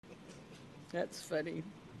That's funny.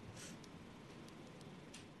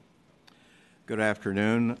 Good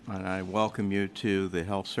afternoon, and I welcome you to the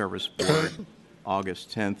Health Service Board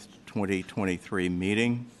August 10th, 2023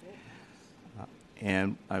 meeting.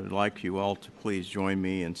 And I would like you all to please join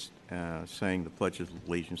me in saying the Pledge of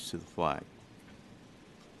Allegiance to the flag.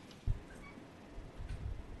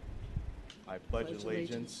 I pledge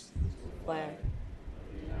allegiance to the flag of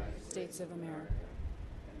the United States of America,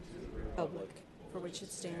 republic for which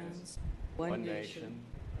it stands, One nation,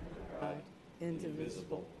 God,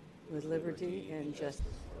 indivisible, with liberty and justice.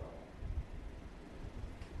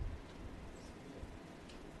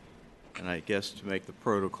 And I guess to make the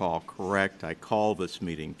protocol correct, I call this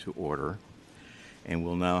meeting to order, and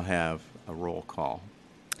we'll now have a roll call.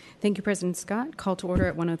 Thank you, President Scott. Call to order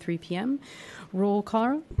at 1:03 p.m. Roll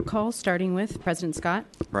call starting with President Scott.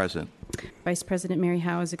 Present. Vice President Mary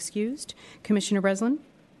Howe is excused. Commissioner Breslin.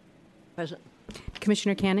 Present.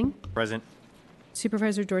 Commissioner Canning. Present.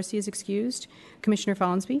 Supervisor Dorsey is excused. Commissioner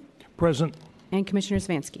Follansby. Present. And Commissioner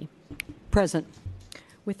Svansky. Present.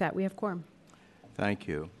 With that, we have quorum. Thank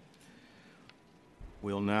you.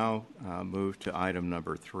 We'll now move to item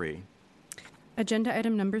number 3. Agenda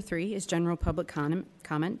item number 3 is general public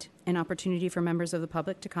comment, an opportunity for members of the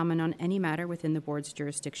public to comment on any matter within the board's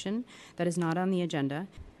jurisdiction that is not on the agenda,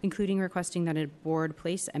 including requesting that a board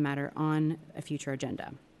place a matter on a future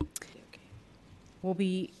agenda. We'll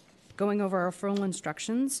be going over our full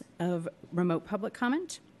instructions of remote public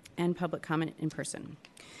comment and public comment in person.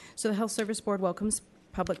 So the Health Service Board welcomes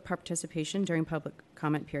public participation during public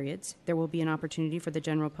comment periods. There will be an opportunity for the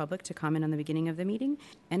general public to comment on the beginning of the meeting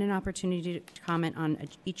and an opportunity to comment on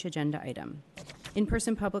each agenda item.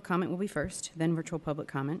 In-person public comment will be first, then virtual public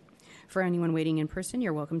comment. For anyone waiting in person,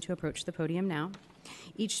 you're welcome to approach the podium now.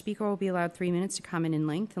 Each speaker will be allowed 3 minutes to comment in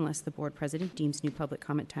length unless the board president deems new public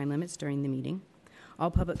comment time limits during the meeting.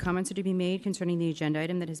 All public comments are to be made concerning the agenda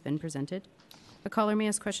item that has been presented. A caller may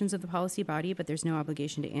ask questions of the policy body, but there's no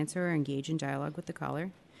obligation to answer or engage in dialogue with the caller.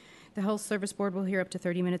 The Health Service Board will hear up to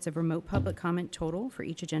 30 minutes of remote public comment total for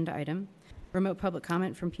each agenda item. Remote public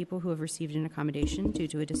comment from people who have received an accommodation due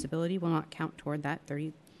to a disability will not count toward that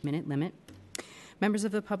 30-minute limit. Members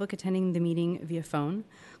of the public attending the meeting via phone,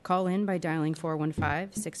 call in by dialing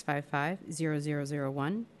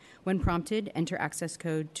 415-655-0001. When prompted, enter access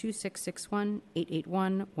code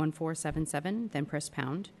 2661-881-1477, then press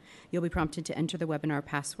pound. You'll be prompted to enter the webinar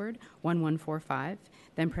password 1145,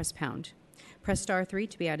 then press pound. Press star 3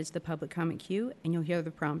 to be added to the public comment queue, and you'll hear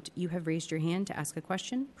the prompt, "You have raised your hand to ask a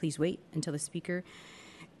question. Please wait until the speaker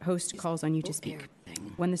host calls on you to speak."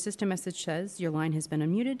 When the system message says your line has been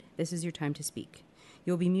unmuted, this is your time to speak.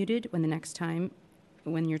 You'll be muted when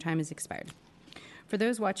your time is expired. For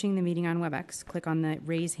those watching the meeting on WebEx, click on the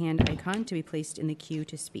raise hand icon to be placed in the queue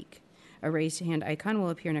to speak. A raised hand icon will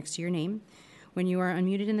appear next to your name. When you are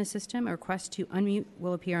unmuted in the system, a request to unmute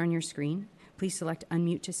will appear on your screen. Please select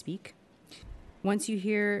unmute to speak. Once you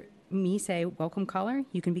hear me say, "Welcome caller,"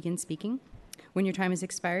 you can begin speaking. When your time is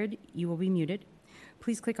expired, you will be muted.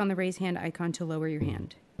 Please click on the raise hand icon to lower your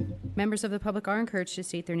hand. Members of the public are encouraged to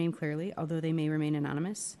state their name clearly, although they may remain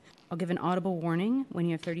anonymous. I'll give an audible warning when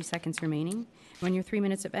you have 30 seconds remaining. When your 3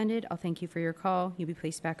 minutes have ended, I'll thank you for your call. You'll be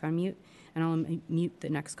placed back on mute, and I'll mute the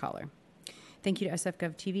next caller. Thank you to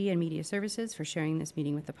SFGov TV and Media Services for sharing this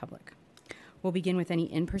meeting with the public. We'll begin with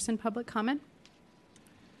any in-person public comment.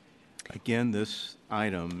 Again, this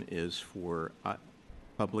item is for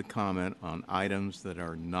public comment on items that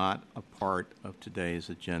are not a part of today's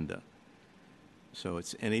agenda. So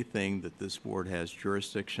it's anything that this board has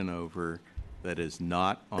jurisdiction over that is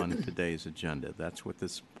not on today's agenda. That's what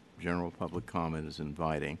this general public comment is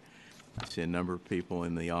inviting. I see a number of people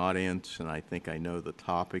in the audience, and I think I know the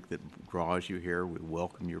topic that draws you here. We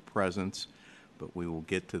welcome your presence, but we will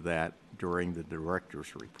get to that during the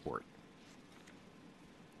director's report.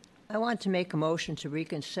 I want to make a motion to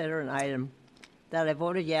reconsider an item that I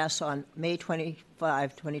voted yes on May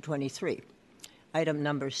 25, 2023. Item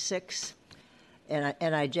number 6, and I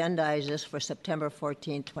agendize this for September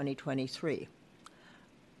 14, 2023.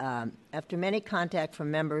 After many contact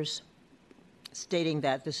from members stating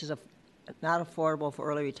that this is not affordable for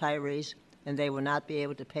early retirees and they will not be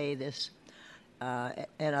able to pay this, and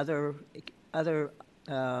other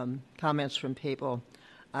comments from people,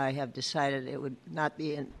 I have decided it would not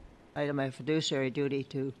be an item of fiduciary duty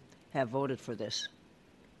to have voted for this.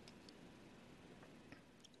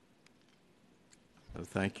 So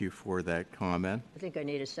thank you for that comment. I think I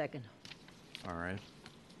need a second. All right.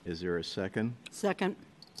 Is there a second? Second.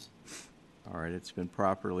 All right. It's been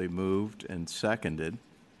properly moved and seconded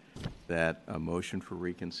that a motion for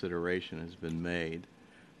reconsideration has been made.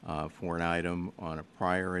 for an item on a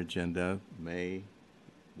prior agenda, May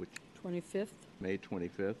 25th?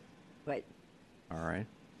 25th? Right. All right.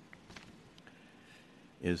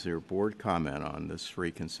 Is there board comment on this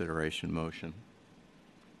reconsideration motion?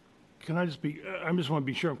 Can I just I just want to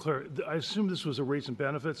be sure I'm clear. I assume this was a rates and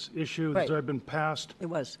benefits issue Right. that had been passed It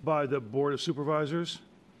was. by the Board of Supervisors?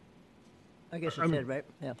 I guess it I'm- did, right?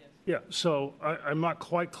 Yeah. Yeah, so I'm not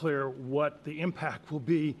quite clear what the impact will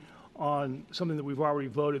be on something that we've already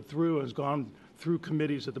voted through and has gone through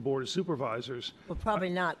committees at the Board of Supervisors. Well, probably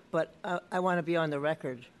not, but I want to be on the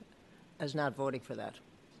record as not voting for that.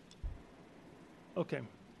 Okay.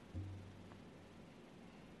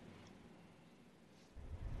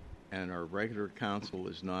 And our regular counsel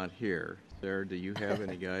is not here. Sarah, do you have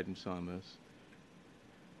any guidance on this?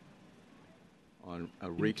 On a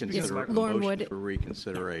reconsideration, Lauren motion Wood. for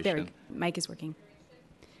reconsideration? There, mic is working.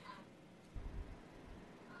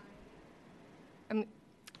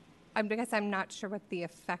 I guess I'm not sure what the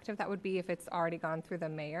effect of that would be if it's already gone through the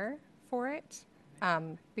mayor for it,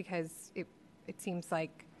 because it seems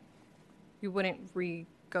like you wouldn't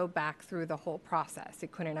go back through the whole process.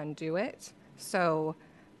 It couldn't undo it. So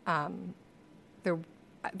there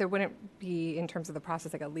wouldn't be, in terms of the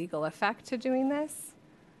process, like a legal effect to doing this.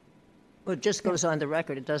 Well, it just goes on the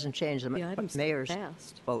record. It doesn't change The the item's mayor's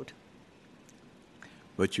passed. vote.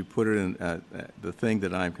 But you put it in, the thing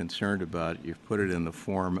that I'm concerned about, you've put it in the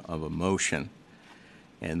form of a motion,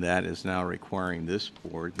 and that is now requiring this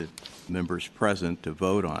board, the members present, to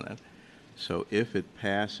vote on it. So if it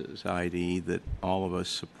passes, i.e. that all of us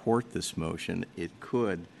support this motion, it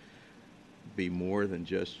could be more than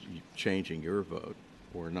just changing your vote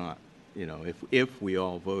or not, you know, if we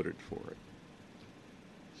all voted for it.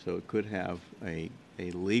 So it could have a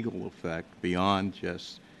legal effect beyond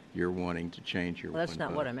just you're wanting to change your Well, that's one not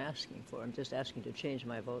vote. what I'm asking for. I'm just asking to change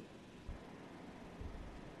my vote.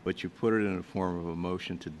 But you put it in the form of a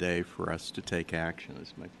motion today for us to take action,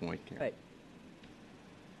 is my point, Karen. Right.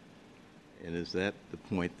 And is that the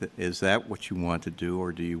point, is that what you want to do,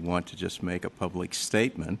 or do you want to just make a public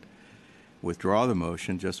statement, withdraw the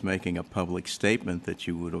motion, just making a public statement that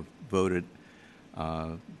you would have voted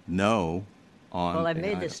no on Well, I've the made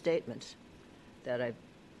item? this statement that I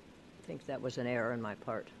think that was an error on my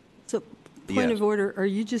part. So, point Yes. of order, are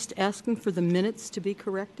you just asking for the minutes to be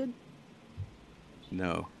corrected?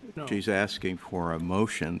 No. No. She's asking for a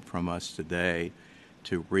motion from us today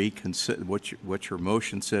to reconsider. What your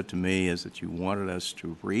motion said to me is that you wanted us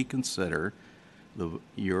to reconsider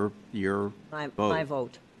your My vote.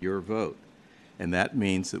 vote. Your vote. And that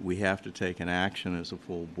means that we have to take an action as a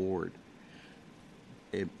full board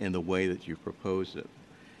in the way that you proposed it.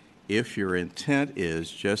 If your intent is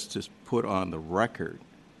just to put on the record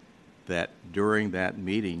that during that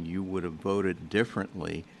meeting you would have voted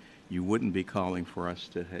differently, you wouldn't be calling for us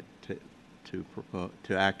to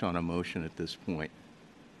act on a motion at this point,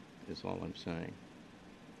 is all I'm saying.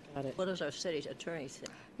 Got it. What does our city attorney think?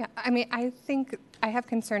 Yeah, I mean, I think I have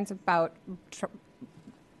concerns about,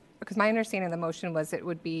 because my understanding of the motion was it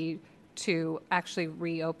would be to actually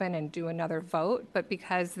reopen and do another vote, but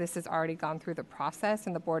because this has already gone through the process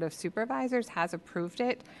and the Board of Supervisors has approved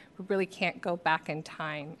it, we really can't go back in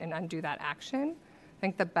time and undo that action. I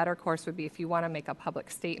think the better course would be if you want to make a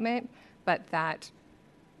public statement, but that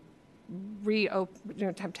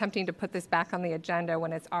attempting to put this back on the agenda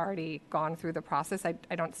when it's already gone through the process,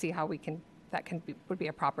 I don't see how would be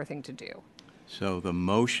a proper thing to do. So the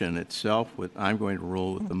motion itself, I'm going to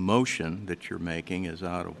rule that the motion that you're making is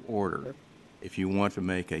out of order. If you want to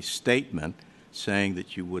make a statement saying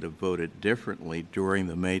that you would have voted differently during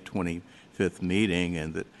the May 25th meeting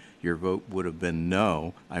and that your vote would have been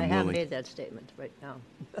no, I I'm have willing. made that statement right now.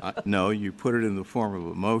 No, you put it in the form of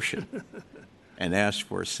a motion and asked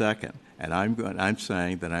for a second. And I'm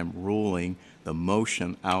saying that I'm ruling the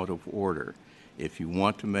motion out of order. If you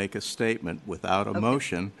want to make a statement without a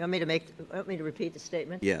motion, Want me to repeat the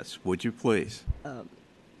statement? yes, would you please?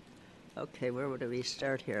 Okay, where would we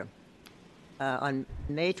start here? On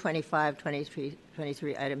May 25,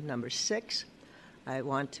 2023, item number 6, I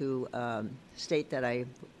want to state that I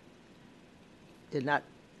did not,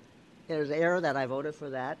 it was an error that I voted for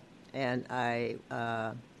that, and I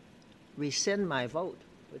rescind my vote,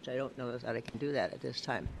 which I don't know that I can do that at this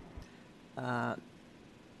time.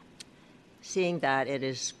 Seeing that it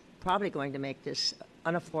is probably going to make this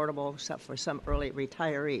unaffordable for some early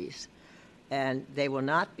retirees, and they will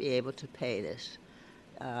not be able to pay this.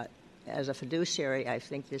 As a fiduciary, I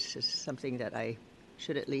think this is something that I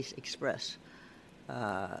should at least express.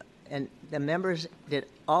 And the members did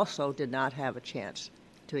not have a chance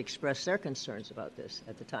to express their concerns about this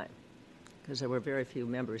at the time, because there were very few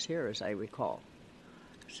members here, as I recall.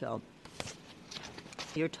 So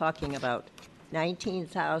you're talking about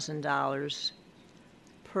 $19,000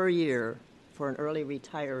 per year for an early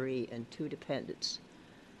retiree and 2 dependents,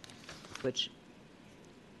 which,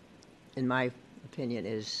 in my opinion,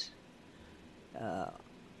 is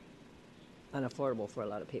unaffordable for a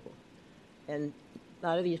lot of people. And a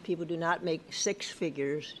lot of these people do not make 6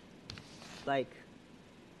 figures like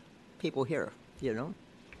people here, you know?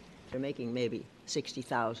 They're making maybe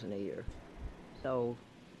 $60,000 a year. So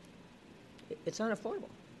it's unaffordable.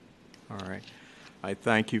 All right. I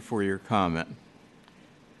thank you for your comment.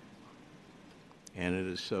 And it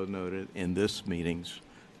is so noted in this meeting's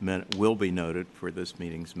minute, will be noted for this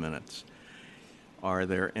meeting's minutes. Are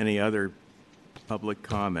there any other public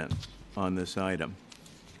comment on this item?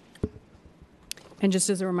 And just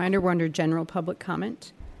as a reminder, we're under general public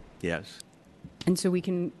comment. Yes. And so we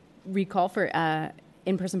can recall for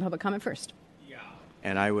in-person public comment first.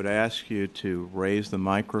 And I would ask you to raise the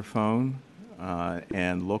microphone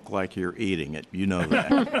and look like you're eating it. You know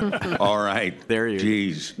that. All right. There you go.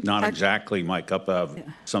 Geez, not exactly my cup of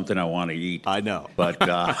something I want to eat. I know. But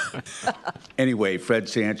anyway, Fred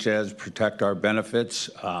Sanchez, Protect Our Benefits.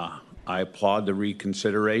 I applaud the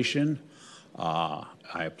reconsideration. I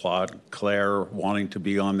applaud Claire wanting to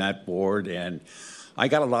be on that board. And I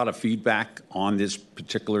got a lot of feedback on this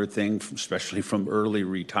particular thing, especially from early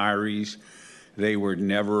retirees. They were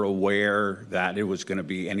never aware that it was going to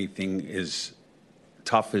be anything as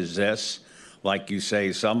tough as this. Like you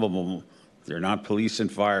say, some of them, they're not police and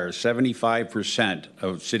fire. 75%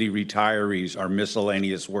 of city retirees are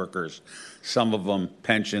miscellaneous workers. Some of them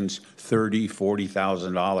pensions, $30,000,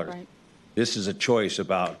 $40,000. Right. This is a choice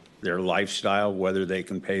about their lifestyle, whether they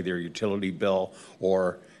can pay their utility bill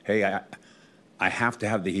or, hey, I have to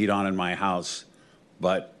have the heat on in my house,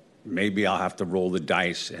 but maybe I'll have to roll the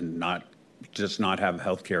dice and not have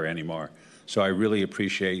health care anymore. So I really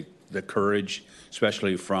appreciate the courage,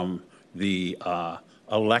 especially from the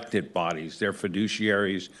elected bodies. They're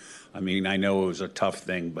fiduciaries. I mean, I know it was a tough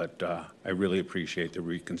thing, but I really appreciate the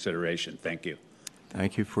reconsideration. Thank you.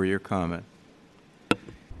 Thank you for your comment.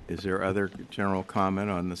 Is there other general comment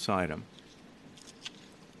on this item?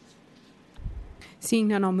 Seeing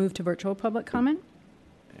none, I'll move to virtual public comment.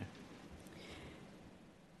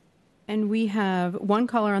 And we have one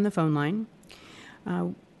caller on the phone line,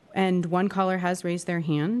 and one caller has raised their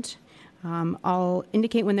hand. I'll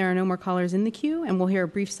indicate when there are no more callers in the queue, and we'll hear a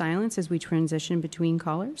brief silence as we transition between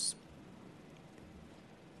callers.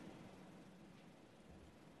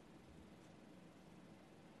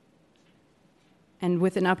 And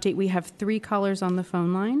with an update, we have 3 callers on the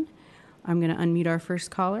phone line. I'm going to unmute our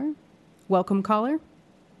first caller. Welcome, caller.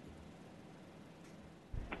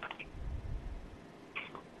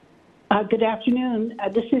 Good afternoon.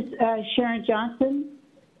 This is Sharon Johnson.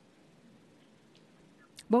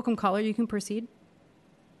 Welcome, caller. You can proceed.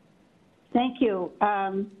 Thank you.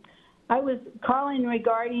 I was calling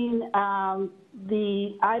regarding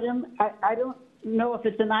the item. I don't know if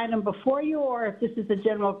it's an item before you or if this is a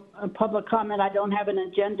general public comment. I don't have an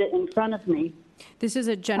agenda in front of me. This is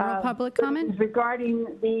a general public comment? It's regarding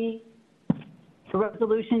the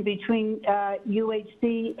resolution between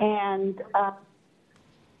UHC and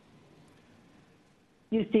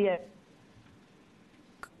UCS.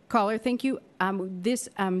 Caller, thank you.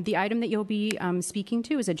 The item that you'll be speaking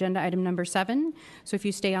to is agenda item number 7. So if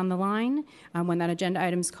you stay on the line, when that agenda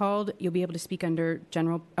item is called, you'll be able to speak under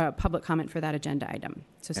general public comment for that agenda item.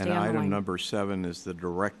 So stay And on the line. item number 7 is the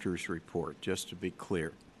director's report, just to be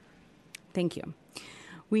clear. Thank you.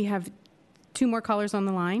 We have 2 more callers on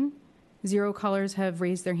the line. 0 callers have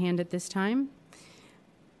raised their hand at this time.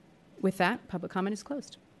 With that, public comment is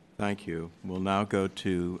closed. Thank you. We'll now go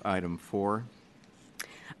to item 4.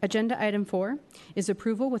 Agenda item 4 is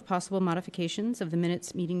approval with possible modifications of the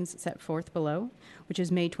minutes meetings set forth below, which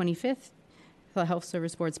is May 25th, the Health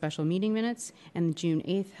Service Board special meeting minutes, and the June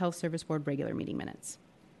 8th Health Service Board regular meeting minutes.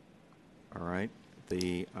 All right.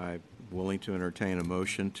 I'm willing to entertain a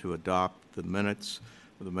motion to adopt the minutes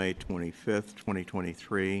of the May 25th,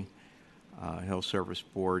 2023 Health Service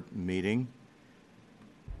Board meeting,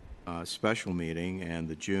 special meeting, and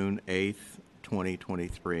the June 8th,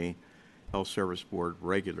 2023 Health Service Board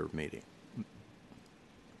regular meeting.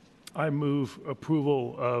 I move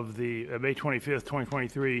approval of the May 25th,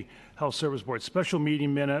 2023 Health Service Board special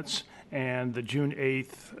meeting minutes and the June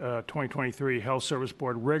 8th, 2023 Health Service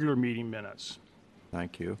Board regular meeting minutes.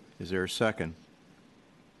 Thank you. Is there a second?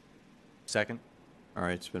 Second. All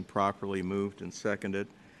right, it's been properly moved and seconded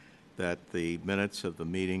that the minutes of the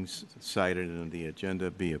meetings cited in the agenda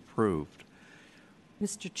be approved.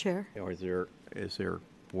 Mr. Chair, Is there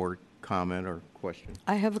board comment or question?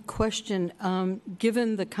 I have a question.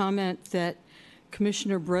 Given the comment that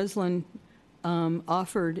Commissioner Breslin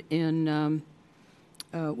offered in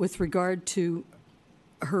with regard to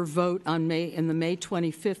her vote on in the May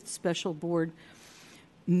 25th special board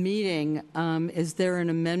meeting, is there an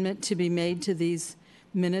amendment to be made to these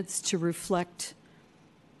minutes to reflect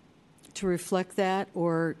that,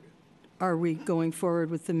 or are we going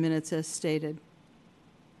forward with the minutes as stated,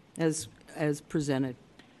 as presented?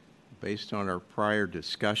 Based on our prior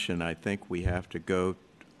discussion, I think we have to go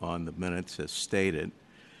on the minutes as stated,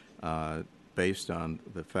 based on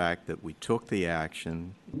the fact that we took the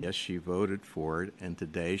action. Yes, she voted for it, and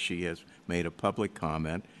today she has made a public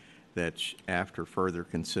comment that after further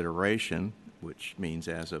consideration, which means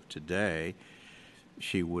as of today,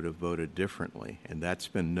 she would have voted differently. And that's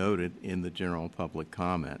been noted in the general public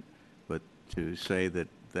comment. But to say that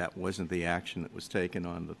that wasn't the action that was taken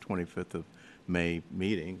on the 25th of May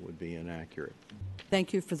meeting would be inaccurate.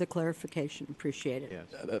 Thank you for the clarification. Appreciate it.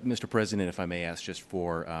 Yes. Mr. President, if I may ask just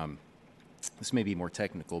for, this may be more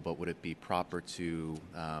technical, but would it be proper to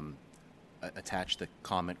attach the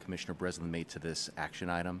comment Commissioner Breslin made to this action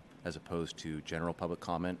item as opposed to general public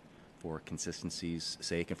comment for consistency's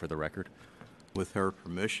sake and for the record? With her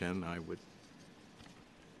permission, I would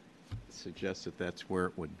suggest that that's where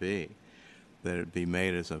it would be, that it be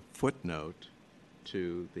made as a footnote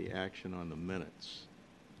to the action on the minutes.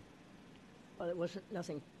 Well, it wasn't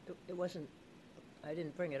nothing, it wasn't, I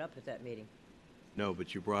didn't bring it up at that meeting. No,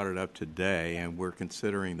 but you brought it up today, and we're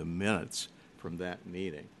considering the minutes from that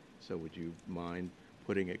meeting. So would you mind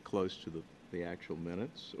putting it close to the actual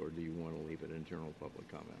minutes, or do you want to leave it in general public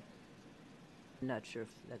comment? I'm not sure if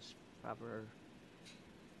that's proper.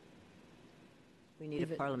 We need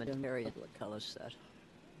Leave a it parliamentarian to tell us that.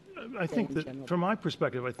 I think that, from my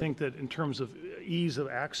perspective, I think that in terms of ease of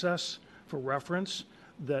access for reference,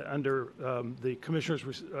 that under the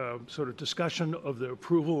Commissioner's sort of discussion of the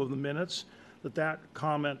approval of the minutes, that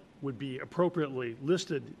comment would be appropriately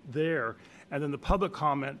listed there, and then the public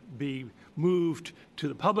comment be moved to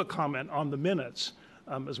the public comment on the minutes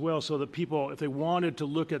as well, so that people, if they wanted to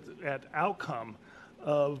look at outcome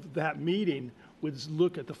of that meeting, would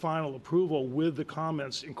look at the final approval with the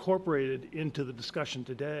comments incorporated into the discussion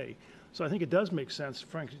today. So I think it does make sense,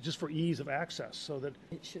 frankly, just for ease of access, so that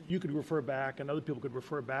you could refer back and other people could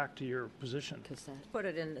refer back to your position. Put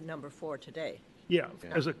it in number 4 today. Yeah,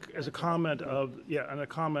 as a comment of, and a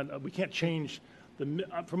comment of, we can't change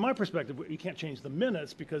from my perspective, you can't change the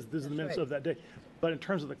minutes because this is the minutes of that day. But in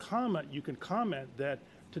terms of the comment, you can comment that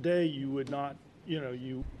today you would not,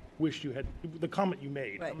 you wish you had, the comment you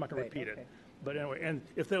made. Right, I'm not going to right, repeat okay. it. But anyway, and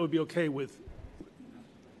if that would be okay with,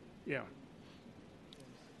 All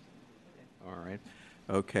right.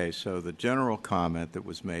 Okay, so the general comment that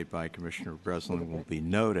was made by Commissioner Breslin will be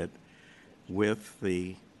noted with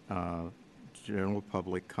the general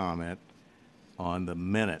public comment on the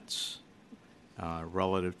minutes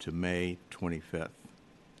relative to May 25th,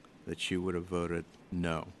 that she would have voted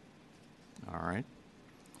no. All right?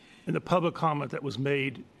 and the public comment that was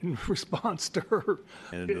made in response to her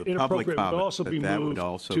And the public inappropriate would comment, also but be that would moved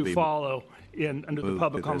also to be follow under the Move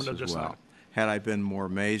public to comment this of as just well. now. Had I been more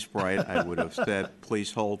maze-bright, I would have said,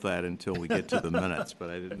 please hold that until we get to the minutes, but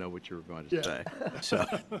I didn't know what you were going to say. So,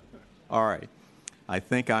 all right. I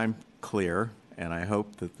think I'm clear, and I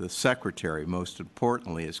hope that the secretary, most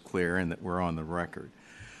importantly, is clear and that we're on the record.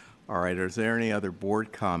 All right, is there any other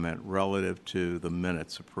board comment relative to the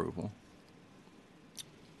minutes approval?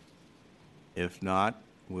 If not,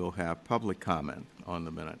 we'll have public comment on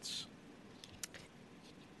the minutes.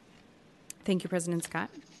 Thank you, President Scott.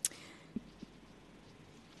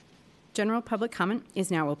 General public comment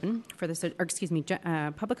is now open for this, or excuse me,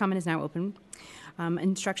 public comment is now open.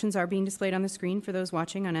 Instructions are being displayed on the screen for those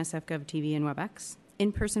watching on SF.gov TV and WebEx.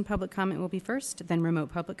 In-person public comment will be first, then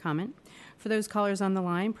remote public comment. For those callers on the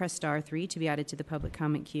line, press *3 to be added to the public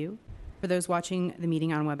comment queue. For those watching the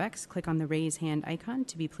meeting on WebEx, click on the raise hand icon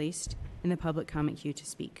to be placed in the public comment queue to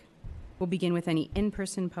speak. We'll begin with any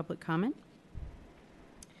in-person public comment.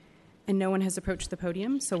 And no one has approached the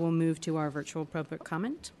podium, so we'll move to our virtual public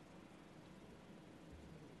comment.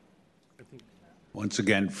 Once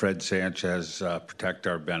again, Fred Sanchez, Protect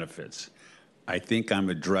Our Benefits. I think I'm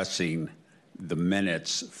addressing the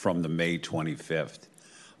minutes from the May 25th.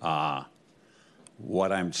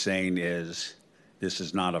 What I'm saying is this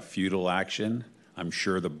is not a futile action. I'm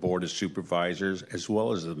sure the Board of Supervisors, as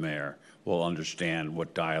well as the mayor, will understand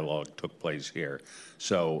what dialogue took place here.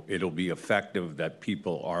 So it'll be effective that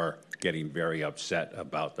people are getting very upset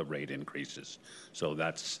about the rate increases. So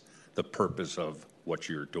that's the purpose of what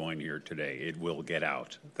you're doing here today. It will get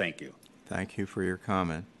out. Thank you. Thank you for your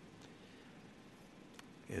comment.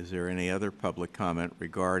 Is there any other public comment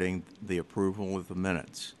regarding the approval of the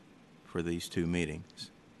minutes for these two meetings?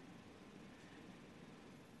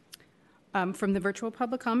 From the virtual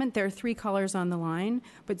public comment, there are 3 callers on the line,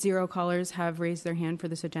 but 0 callers have raised their hand for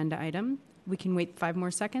this agenda item. We can wait 5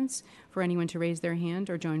 more seconds for anyone to raise their hand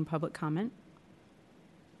or join public comment.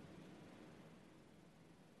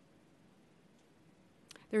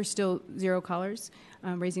 There are still 0 callers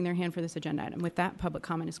raising their hand for this agenda item. With that, public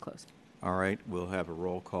comment is closed. All right, we'll have a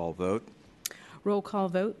roll call vote. Roll call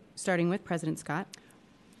vote, starting with President Scott,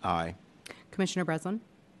 Aye. Commissioner Breslin,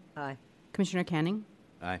 Aye. Commissioner Canning,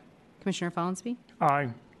 Aye. Commissioner Follansby, Aye.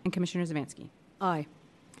 and Commissioner Zavansky. Aye.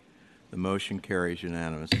 The motion carries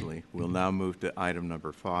unanimously. We'll now move to item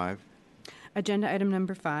number 5. Agenda item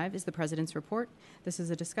number 5 is the President's report. This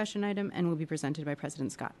is a discussion item and will be presented by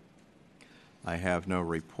President Scott. I have no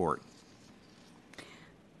report.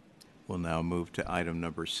 We'll now move to item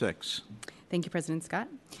number 6. Thank you, President Scott.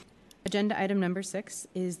 Agenda item number 6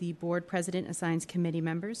 is the Board President assigns committee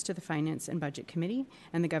members to the Finance and Budget Committee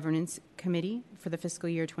and the Governance Committee for the fiscal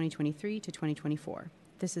year 2023 to 2024.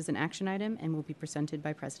 This is an action item and will be presented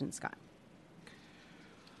by President Scott.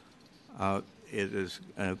 It is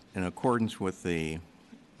in accordance with the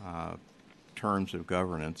terms of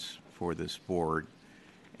governance for this board,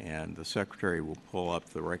 and the Secretary will pull up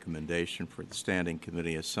the recommendation for the standing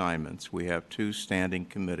committee assignments. We have 2 standing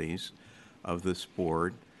committees of this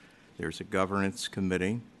board. There's a governance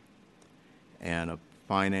committee and a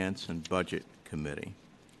finance and budget committee.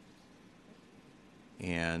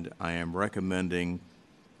 And I am recommending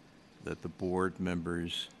that the board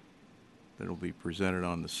members that will be presented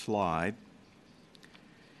on the slide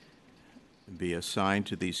be assigned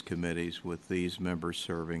to these committees with these members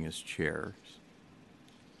serving as chairs.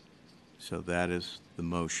 So that is the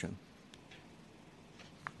motion.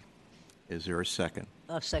 Is there a second?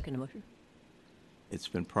 I'll second the motion. It's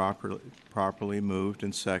been properly moved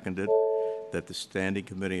and seconded that the standing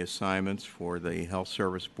committee assignments for the Health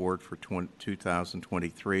Service Board for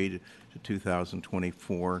 2023 to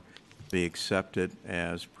 2024 be accepted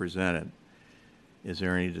as presented. Is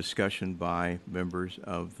there any discussion by members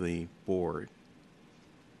of the board?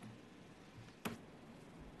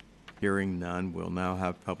 Hearing none, we'll now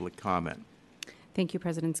have public comment. Thank you,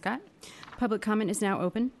 President Scott. Public comment is now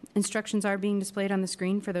open. Instructions are being displayed on the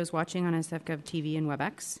screen for those watching on SFGov TV and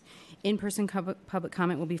WebEx. In-person public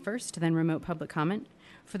comment will be first, then remote public comment.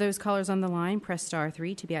 For those callers on the line, press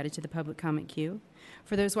 *3 to be added to the public comment queue.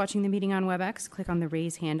 For those watching the meeting on WebEx, click on the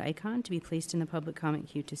raise hand icon to be placed in the public comment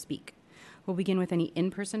queue to speak. We'll begin with any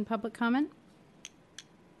in-person public comment.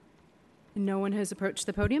 No one has approached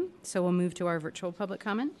the podium, so we'll move to our virtual public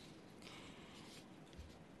comment.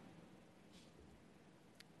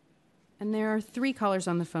 And there are 3 callers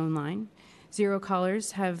on the phone line. 0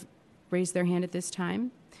 callers have raised their hand at this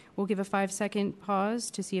time. We'll give a 5-second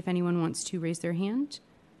pause to see if anyone wants to raise their hand.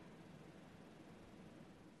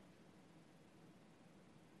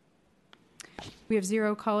 We have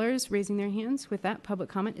 0 callers raising their hands. With that, public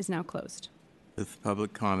comment is now closed. With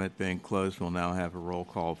public comment being closed, we'll now have a roll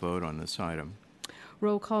call vote on this item.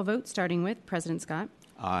 Roll call vote, starting with President Scott,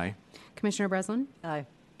 Aye. Commissioner Breslin, Aye.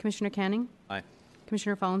 Commissioner Canning, Aye.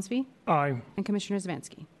 Commissioner Follansby, Aye. and Commissioner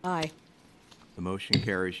Zavansky. Aye. The motion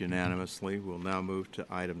carries unanimously. We'll now move to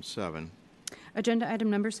item 7. Agenda item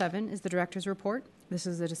number 7 is the Director's Report. This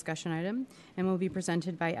is a discussion item and will be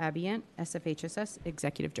presented by Abby Ant, SFHSS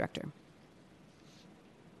Executive Director.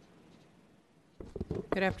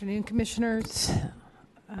 Good afternoon, Commissioners.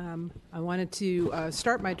 I wanted to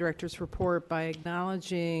start my Director's Report by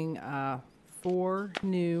acknowledging 4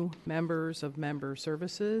 new members of Member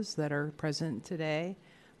Services that are present today.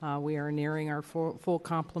 We are nearing our full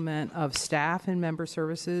complement of staff in Member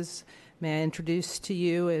Services. May I introduce to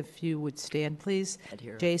you, if you would stand, please,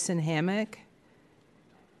 Jason Hammock.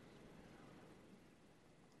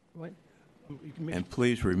 What? And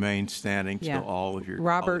please remain standing till all of your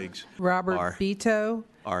colleagues Robert Beto,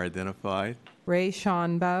 are identified. Ray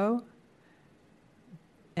Shanbo,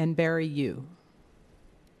 and Barry Yu.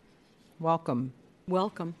 Welcome.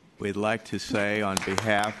 Welcome. We'd like to say on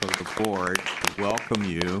behalf of the board, welcome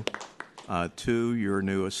you to your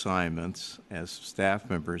new assignments as staff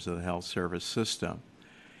members of the health service system.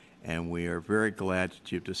 And we are very glad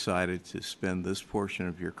that you've decided to spend this portion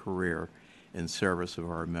of your career in service of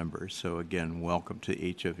our members. So again, welcome to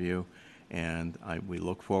each of you. And we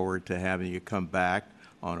look forward to having you come back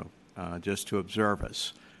on just to observe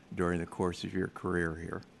us during the course of your career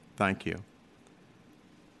here. Thank you.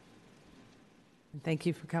 Thank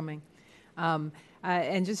you for coming.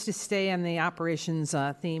 And just to stay on the operations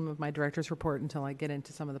theme of my director's report until I get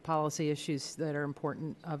into some of the policy issues that are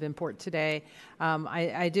of import today,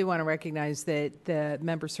 I do want to recognize that the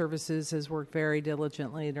Member Services has worked very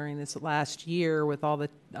diligently during this last year with all the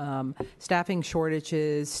staffing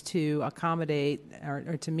shortages to accommodate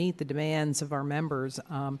or to meet the demands of our members,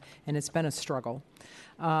 and it's been a struggle.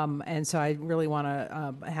 And so I really want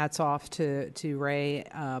to hats off to Ray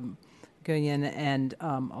Guyon and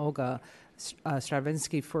Olga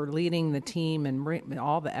Stravinsky for leading the team and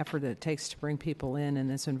all the effort that it takes to bring people in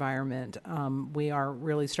this environment. We are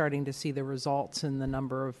really starting to see the results in the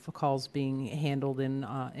number of calls being handled in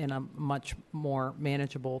a much more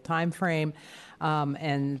manageable time frame.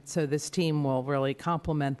 And so this team will really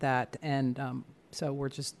complement that. And so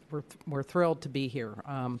we're thrilled to be here.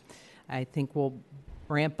 I think we'll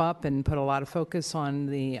ramp up and put a lot of focus on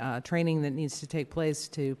the training that needs to take place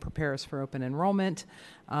to prepare us for open enrollment.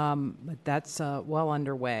 But that's well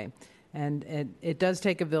underway. And it does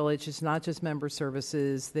take a village. It's not just Member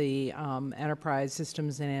Services. The Enterprise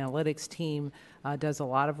Systems and Analytics team does a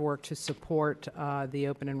lot of work to support the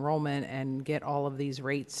open enrollment and get all of these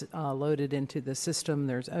rates loaded into the system.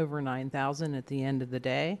 There's over 9,000 at the end of the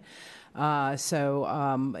day.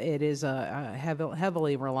 So it is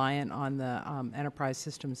heavily reliant on the Enterprise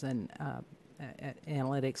Systems and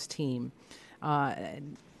Analytics team.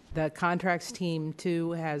 The contracts team,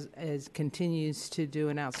 too, continues to do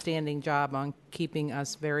an outstanding job on keeping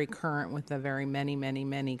us very current with the very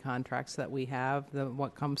many contracts that we have.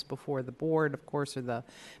 What comes before the board, of course, are the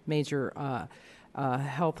major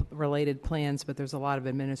health-related plans, but there's a lot of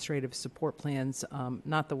administrative support plans,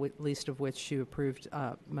 not the least of which you approved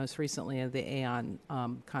most recently of the Aon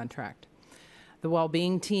contract. The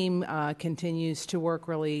well-being team continues to work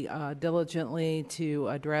really diligently to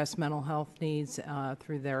address mental health needs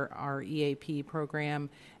through our EAP program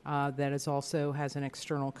that also has an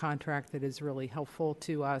external contract that is really helpful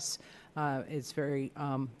to us. It's very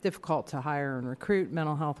difficult to hire and recruit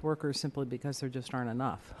mental health workers simply because there just aren't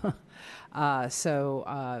enough.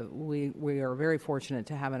 So we are very fortunate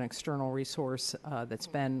to have an external resource that's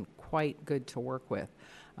been quite good to work with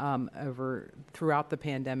throughout the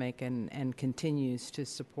pandemic and continues to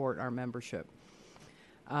support our membership.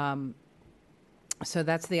 So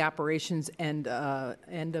that's the operations end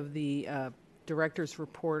of the director's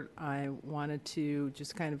report. I wanted to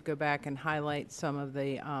just kind of go back and highlight some of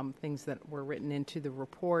the things that were written into the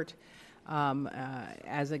report.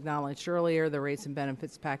 As acknowledged earlier, the rates and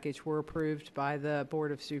benefits package were approved by the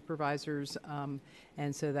Board of Supervisors,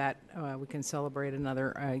 and so that we can celebrate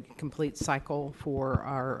another complete cycle for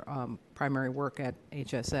our primary work at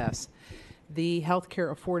HSS. The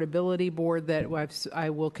Healthcare Affordability Board that I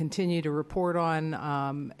will continue to report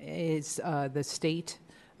on is the state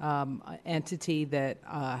entity that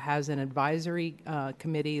has an advisory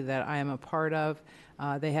committee that I am a part of.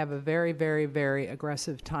 They have a very, very, very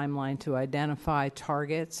aggressive timeline to identify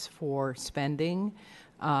targets for spending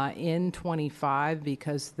in 25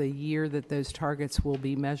 because the year that those targets will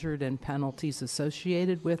be measured and penalties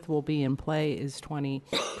associated with will be in play is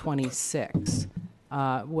 2026.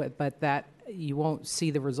 But that you won't see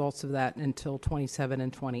the results of that until 27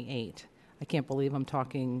 and 28. I can't believe I'm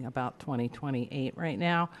talking about 2028 right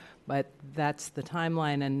now, but that's the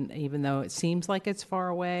timeline. And even though it seems like it's far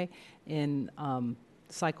away in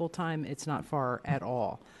cycle time, it's not far at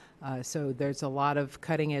all. So there's a lot of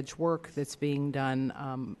cutting edge work that's being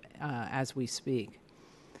done as we speak.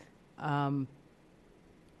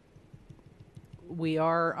 We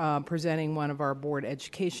are presenting one of our board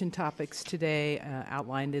education topics today.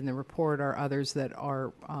 Outlined in the report are others that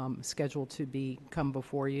are scheduled to come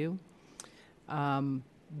before you.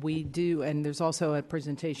 We do, and there's also a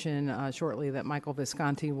presentation shortly that Michael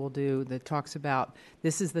Visconti will do that talks about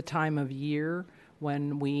this is the time of year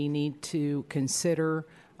when we need to consider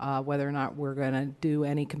whether or not we're going to do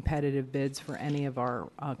any competitive bids for any of our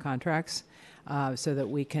contracts so that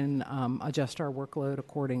we can adjust our workload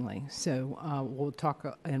accordingly. So we'll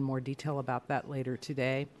talk in more detail about that later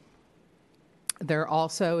today. There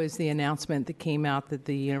also is the announcement that came out that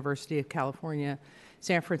the University of California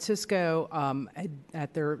San Francisco,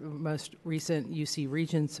 at their most recent UC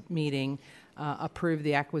Regents meeting, approved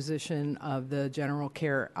the acquisition of the general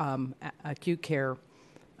care, acute care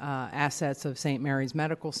assets of St. Mary's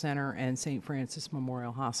Medical Center and St. Francis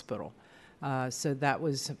Memorial Hospital. So that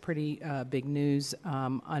was pretty big news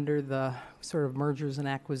under the sort of mergers and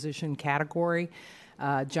acquisition category.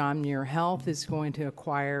 John Muir Health is going to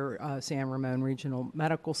acquire San Ramon Regional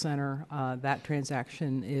Medical Center. That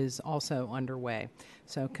transaction is also underway.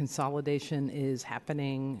 So consolidation is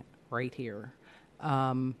happening right here.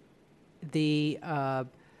 The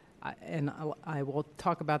I will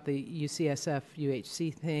talk about the UCSF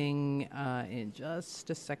UHC thing in just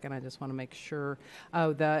a second. I just want to make sure.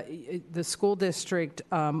 Oh, the school district,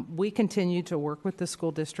 we continue to work with the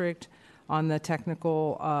school district on the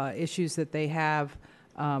technical issues that they have.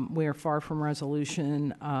 We are far from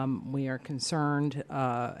resolution. We are concerned,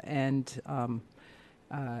 and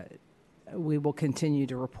we will continue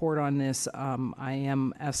to report on this. I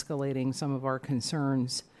am escalating some of our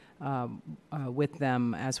concerns with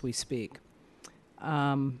them as we speak.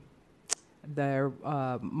 There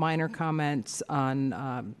are minor comments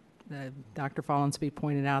on, Dr. Follensby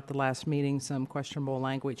pointed out the last meeting, some questionable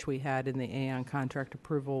language we had in the Aon contract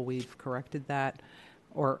approval. We've corrected that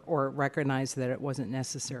or recognized that it wasn't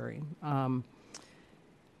necessary.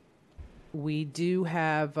 We do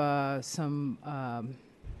have some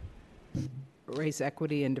race,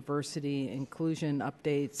 equity, and diversity inclusion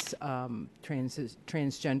updates.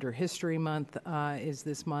 Transgender History Month is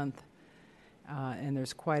this month, and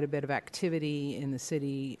there's quite a bit of activity in the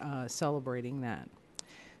city celebrating that.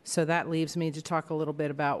 So that leaves me to talk a little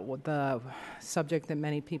bit about what the subject that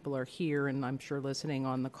many people are here and I'm sure listening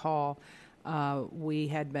on the call. We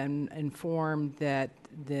had been informed that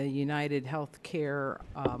the United Healthcare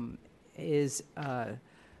is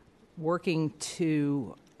working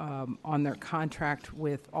to on their contract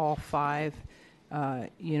with all 5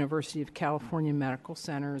 University of California medical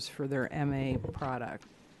centers for their MA product.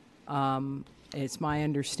 It's my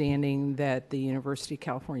understanding that the University of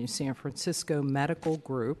California San Francisco Medical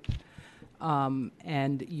Group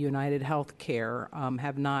and United Healthcare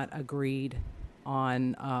have not agreed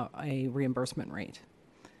on a reimbursement rate.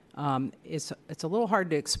 It's a little hard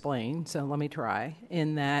to explain, so let me try.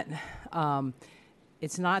 In that,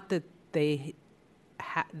 it's not that they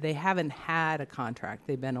haven't had a contract.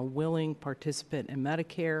 They've been a willing participant in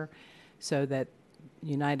Medicare, so that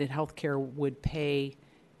United Healthcare would pay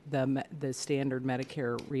the standard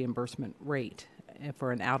Medicare reimbursement rate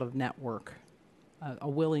for an out-of-network, a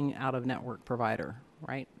willing out-of-network provider.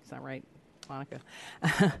 Right? Is that right, Monica?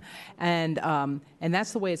 And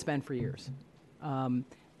that's the way it's been for years.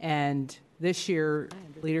 And this year,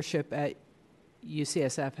 leadership at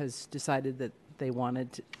UCSF has decided that they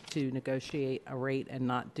wanted to negotiate a rate and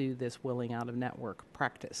not do this willing out-of-network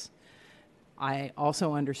practice. I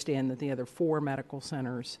also understand that the other 4 medical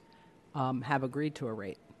centers have agreed to a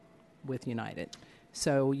rate with United.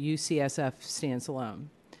 So UCSF stands alone.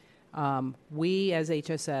 We, as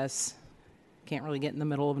HSS, can't really get in the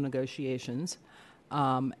middle of negotiations,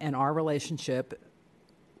 and our relationship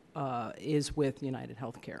is with United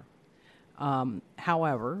Healthcare.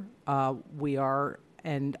 However, we are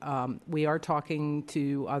talking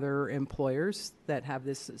to other employers that have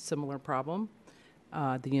this similar problem.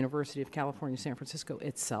 The University of California, San Francisco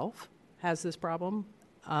itself has this problem.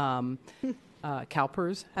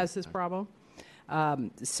 CalPERS has this problem.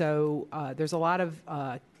 So there's a lot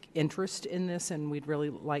of interest in this, and we'd really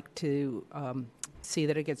like to see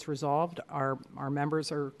that it gets resolved. Our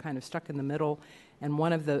members are kind of stuck in the middle, and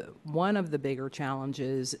one of the bigger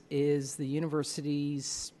challenges is the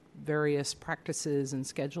university's various practices and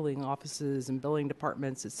scheduling offices and billing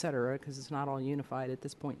departments, et cetera, because it's not all unified at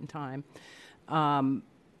this point in time,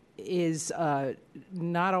 is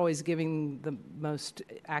not always giving the most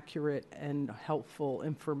accurate and helpful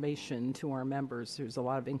information to our members. There's a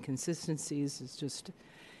lot of inconsistencies.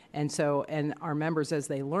 And our members, as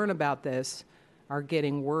they learn about this, are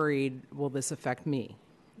getting worried, will this affect me?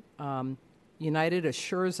 United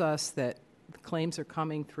assures us that the claims are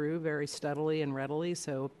coming through very steadily and readily,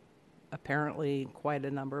 so apparently quite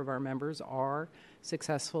a number of our members are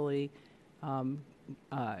successfully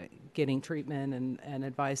getting treatment and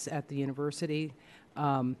advice at the university.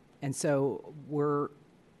 And so we're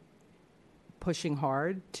pushing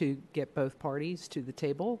hard to get both parties to the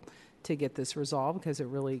table to get this resolved, because it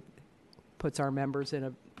really puts our members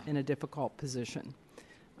in a difficult position.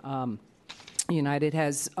 United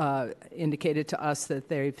has indicated to us that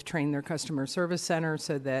they've trained their customer service center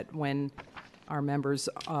so that when our members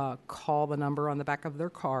call the number on the back of their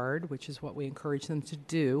card, which is what we encourage them to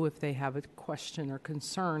do if they have a question or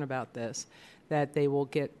concern about this, that they will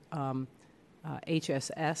get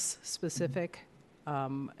HSS-specific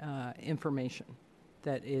information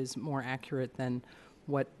that is more accurate than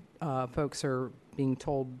what folks are being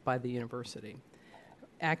told by the university.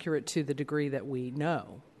 Accurate to the degree that we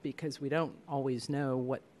know, because we don't always know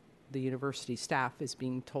what the university staff is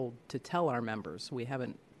being told to tell our members. We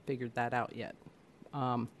haven't figured that out yet.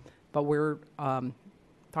 But we're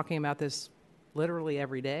talking about this literally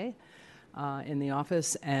every day in the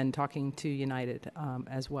office and talking to United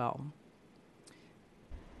as well.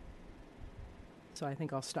 So I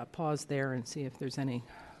think I'll pause there and see if there's any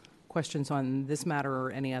questions on this matter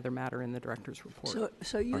or any other matter in the director's report. So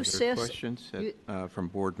Are there UCS, questions from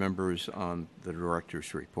board members on the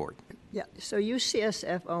director's report? yeah, so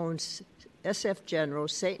UCSF owns SF General,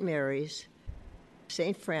 St. Mary's,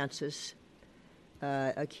 St. Francis,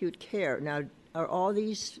 Acute Care. Now, are all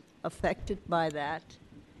these affected by that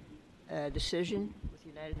decision with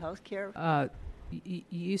United Healthcare?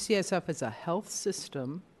 UCSF is a health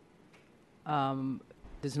system,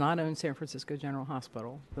 does not own San Francisco General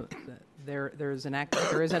Hospital. There is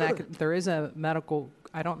a medical.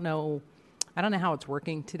 I don't know how it's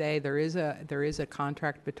working today. There is a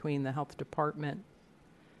contract between the health department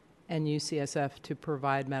and UCSF to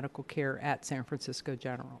provide medical care at San Francisco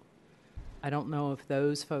General. I don't know if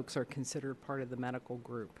those folks are considered part of the medical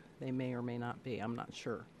group. They may or may not be. I'm not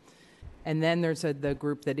sure. And then there's the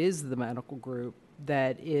group that is the medical group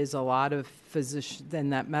that is a lot of physicians. Then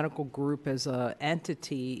that medical group as a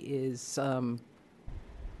entity is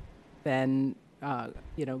been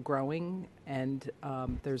growing, and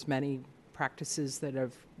there's many practices that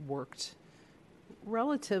have worked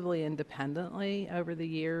relatively independently over the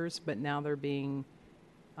years, but now they're being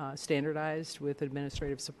standardized with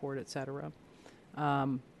administrative support, et cetera.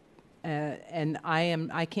 And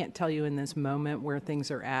I can't tell you in this moment where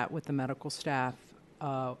things are at with the medical staff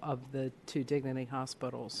of the two Dignity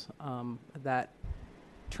hospitals. That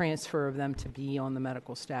transfer of them to be on the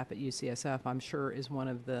medical staff at UCSF, I'm sure, is one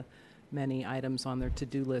of the many items on their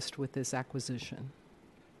to-do list with this acquisition.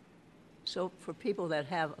 So for people that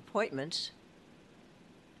have appointments,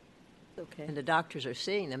 and the doctors are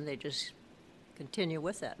seeing them, they just continue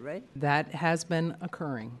with that, right? That has been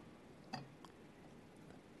occurring.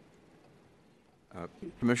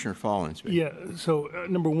 Commissioner Follins. Yeah, so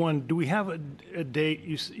number one, do we have a date?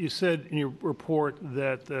 You said in your report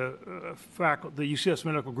that the UCS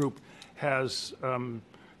Medical Group has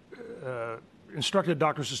instructed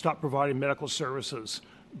doctors to stop providing medical services,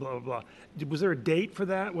 blah, blah, blah. Was there a date for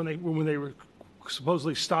that when they were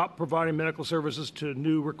supposedly stopped providing medical services to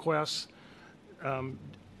new requests? I'm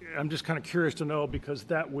just kind of curious to know, because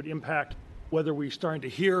that would impact whether we're starting to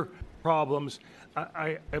hear problems.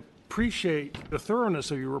 I appreciate the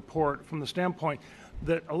thoroughness of your report from the standpoint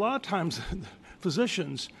that a lot of times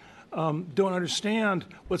physicians don't understand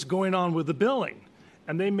what's going on with the billing,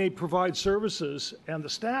 and they may provide services and the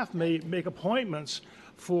staff may make appointments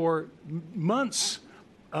for months,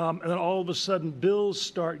 and then all of a sudden bills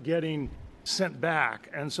start getting sent back.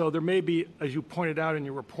 And so there may be, as you pointed out in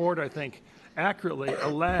your report, I think accurately, a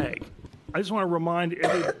lag. I just want to remind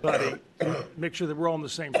everybody, to make sure that we're all on the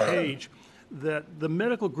same page, that the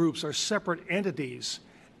medical groups are separate entities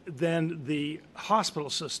than the hospital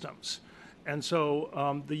systems. And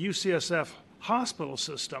so the UCSF hospital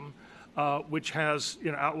system, which has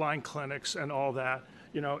outlying clinics and all that,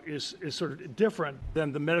 is sort of different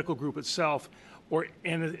than the medical group itself.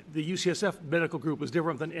 And the UCSF medical group is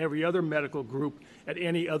different than every other medical group at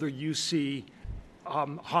any other UC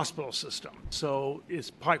hospital system. So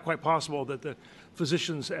it's quite possible that the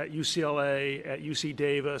physicians at UCLA, at UC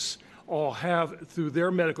Davis, all have, through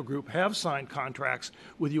their medical group, have signed contracts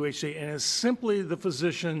with UHC, and it's simply the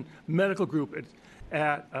physician medical group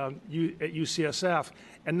at UCSF,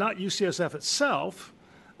 and not UCSF itself,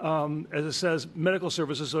 as it says, medical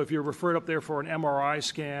services. So if you're referred up there for an MRI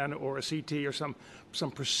scan or a CT or some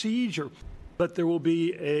procedure, but there will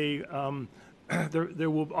be there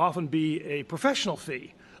will often be a professional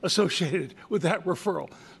fee associated with that referral.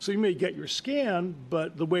 So you may get your scan,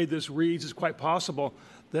 but the way this reads, is quite possible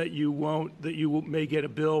that you may get a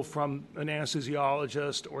bill from an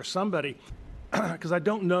anesthesiologist or somebody, because I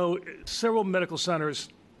don't know, several medical centers,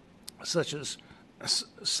 such as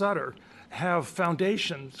Sutter, have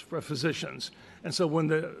foundations for physicians. And so when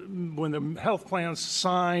the health plans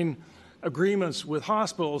sign agreements with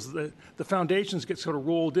hospitals, the foundations get sort of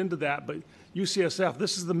rolled into that. But UCSF,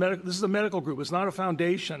 this is the medical group. It's not a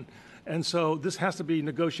foundation. And so this has to be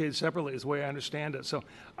negotiated separately, is the way I understand it. So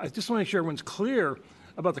I just want to make sure everyone's clear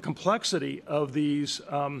about the complexity of these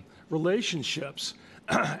relationships.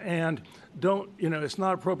 And don't, it's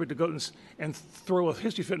not appropriate to go and throw a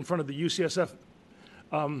hissy fit in front of the UCSF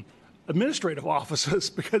administrative offices,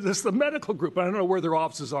 because it's the medical group. I don't know where their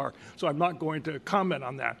offices are, so I'm not going to comment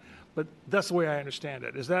on that. But that's the way I understand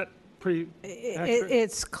it. Is that pretty accurate?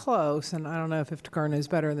 It's close, and I don't know if Iftikhar knows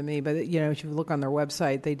better than me, but if you look on their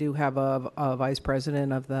website, they do have a vice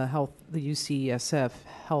president of the UCSF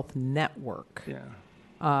Health Network.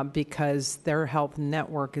 Yeah. Because their health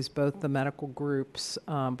network is both the medical groups,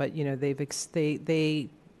 but they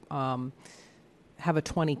have a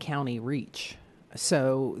 20-county reach.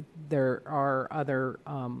 So there are other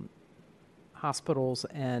hospitals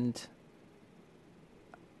and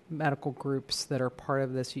medical groups that are part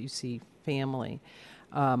of this UC family.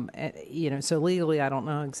 So legally, I don't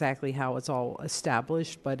know exactly how it's all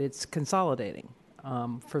established, but it's consolidating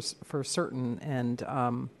for certain.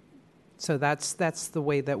 And so that's the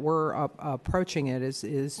way that we're approaching it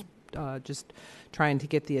is just trying to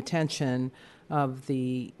get the attention of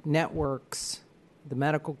the networks, the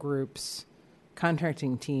medical groups,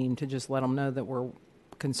 contracting team to just let them know that we're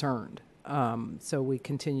concerned. So we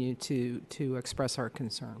continue to express our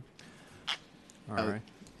concern. All right.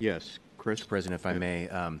 Yes, Chris? Mr. President, if I may.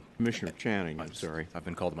 Commissioner Channing, I'm sorry. I've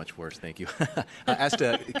been called much worse, thank you. As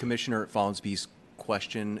to Commissioner Follansbee's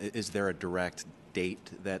question, is there a direct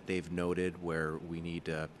date that they've noted where we need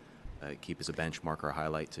to keep as a benchmark or a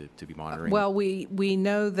highlight to be monitoring? Well, we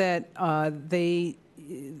know that this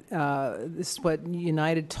is what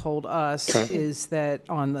United told us, is that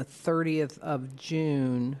on the 30th of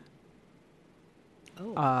June,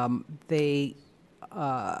 they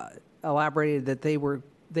elaborated that they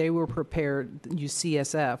were prepared,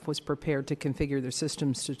 UCSF was prepared to configure their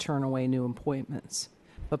systems to turn away new appointments,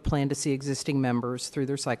 but planned to see existing members through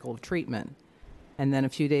their cycle of treatment. And then a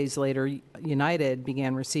few days later, United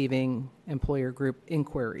began receiving employer group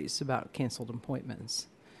inquiries about canceled appointments.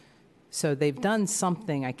 So they've done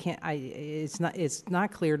something. It's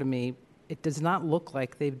not clear to me. It does not look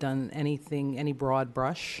like they've done anything, any broad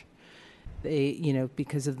brush.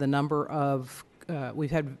 Because of the number of,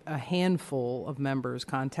 we've had a handful of members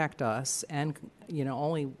contact us, and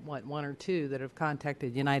only one or two that have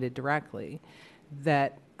contacted United directly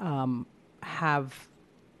that have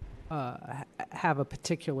a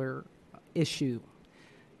particular issue.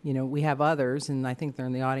 We have others, and I think they're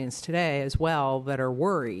in the audience today as well, that are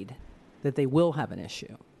worried that they will have an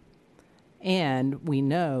issue. And we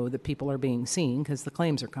know that people are being seen because the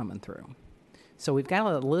claims are coming through. So we've got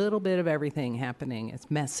a little bit of everything happening. It's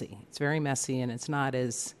messy. It's very messy, and it's not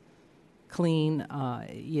as clean.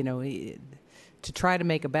 To try to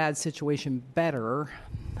make a bad situation better,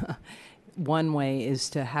 one way is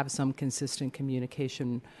to have some consistent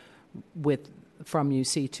communication from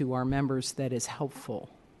UC to our members that is helpful.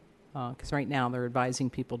 Because right now they're advising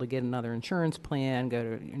people to get another insurance plan,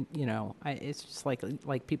 go to, it's just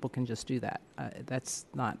like people can just do that. That's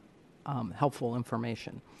not helpful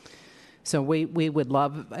information. So we would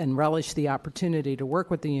love and relish the opportunity to work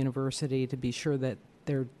with the university to be sure that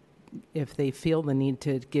if they feel the need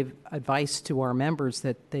to give advice to our members,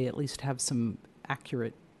 that they at least have some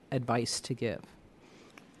accurate advice to give.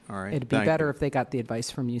 All right. It'd be better if they got the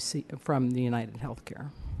advice from the United Healthcare.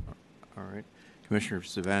 All right. Commissioner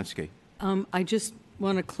Savansky. I just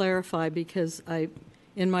want to clarify because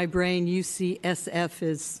in my brain, UCSF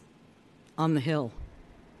is on the Hill.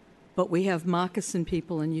 But we have Moccasin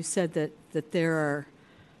people, and you said that there are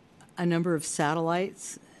a number of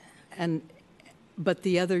satellites, but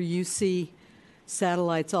the other UC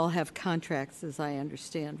satellites all have contracts, as I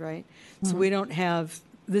understand, right? Mm-hmm. So we don't have,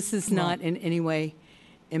 this is not in any way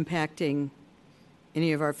impacting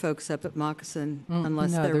any of our folks up at Moccasin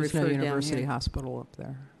unless they're referred down here. No, there's no university hospital up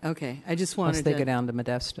there. Okay, I just wanted unless they go down to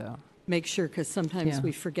Modesto. Make sure, because sometimes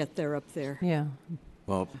we forget they're up there. Yeah.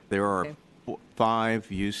 Well, there are 5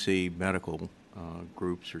 UC medical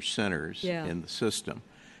groups or centers in the system.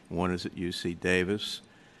 One is at UC Davis,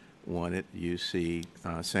 one at UC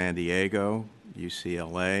San Diego,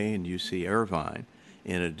 UCLA, and UC Irvine,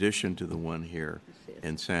 in addition to the one here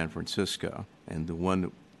in San Francisco. And the one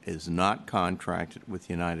that is not contracted with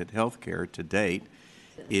United Healthcare to date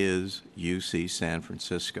is UC San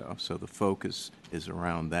Francisco. So the focus is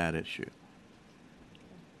around that issue.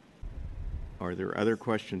 Are there other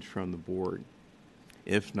questions from the board?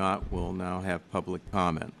 If not, we'll now have public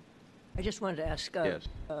comment. I just wanted to ask. Yes.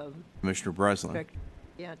 Commissioner Breslin.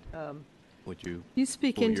 Would you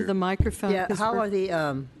speak into the microphone? Yeah. How are the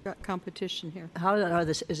got competition here? How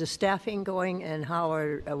is the staffing going, and how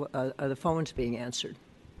are the phones being answered?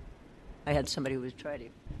 I had somebody who was trying to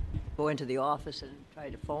go into the office and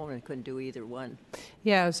try to phone and couldn't do either one.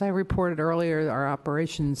 Yeah, as I reported earlier, our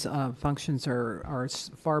operations functions are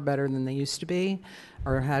far better than they used to be,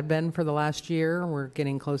 or had been for the last year. We're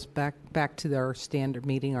getting close back to our standard,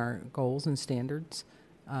 meeting our goals and standards.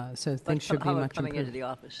 So things should be much improved. Coming into the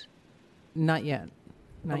office? Not yet.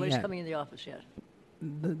 Nobody's coming in the office yet.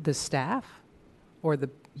 The staff, or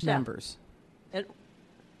the members?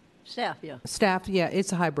 Staff, yeah. Staff, yeah.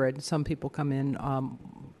 It's a hybrid. Some people come in.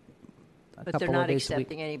 But they're not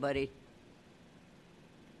accepting anybody,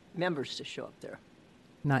 members, to show up there.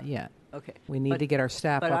 Not yet. Okay. We need to get our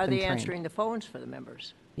staff up and trained. But are they answering the phones for the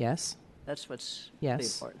members? Yes. That's what's really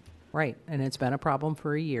important. Right. And it's been a problem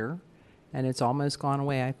for a year, and it's almost gone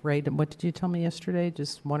away. What did you tell me yesterday?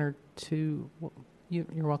 Just 1 or 2? You're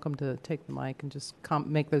welcome to take the mic and just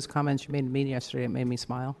make those comments you made to me yesterday. It made me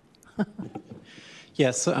smile.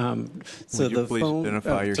 Yes. So Would you the please phone.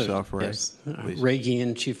 identify yourself, Ray? Yes. Please. Ray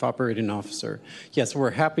Guillen, Chief Operating Officer. Yes,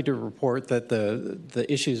 we're happy to report that the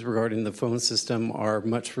issues regarding the phone system are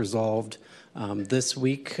much resolved. This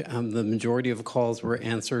week, the majority of calls were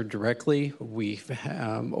answered directly. We've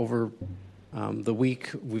over the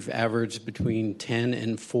week, we've averaged between 10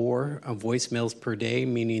 and 4 voicemails per day,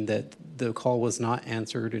 meaning that the call was not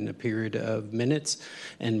answered in a period of minutes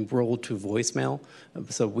and rolled to voicemail.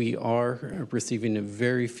 So we are receiving a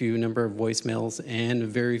very few number of voicemails and a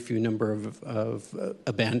very few number of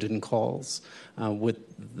abandoned calls, with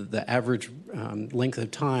the average length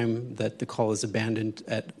of time that the call is abandoned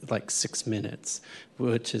at like 6 minutes,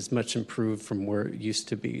 which is much improved from where it used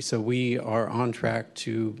to be. So we are on track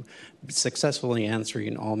to successfully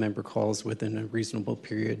answering all member calls within a reasonable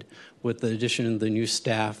period. With the addition of the new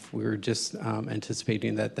staff, we're just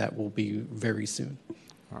anticipating that that will be very soon.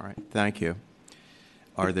 All right, thank you.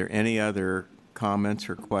 Are there any other comments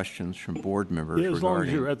or questions from board members As long as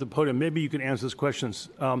regarding? you're at the podium, maybe you can answer these questions.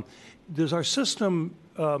 Does our system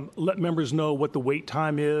let members know what the wait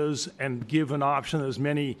time is and give an option, as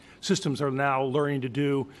many systems are now learning to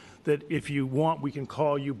do, that if you want, we can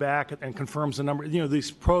call you back and confirms the number,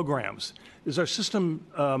 these programs. Is our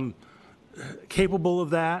system capable of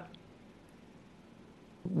that?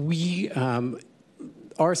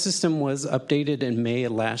 Our system was updated in May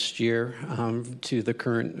of last year to the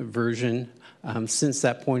current version. Since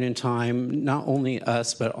that point in time, not only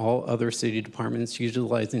us, but all other city departments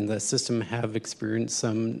utilizing the system have experienced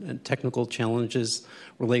some technical challenges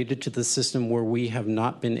related to the system where we have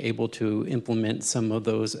not been able to implement some of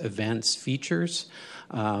those advanced features.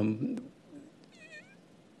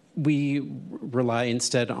 We rely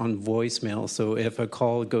instead on voicemail. So if a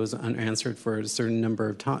call goes unanswered for a certain number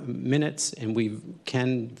of minutes, and we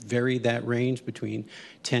can vary that range between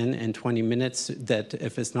 10 and 20 minutes, that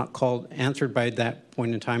if it's not answered by that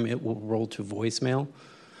point in time, it will roll to voicemail.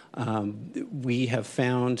 We have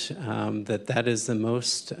found that that is the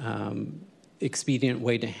most expedient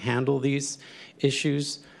way to handle these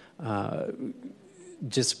issues.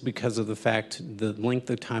 Just because of the fact the length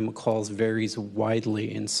of time of calls varies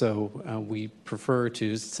widely, and so we prefer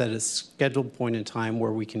to set a scheduled point in time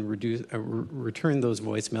where we can return those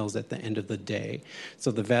voicemails at the end of the day. So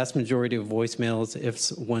the vast majority of voicemails, if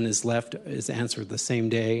one is left, is answered the same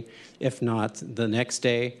day. If not, the next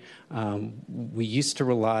day. We used to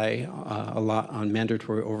rely a lot on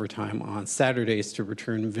mandatory overtime on Saturdays to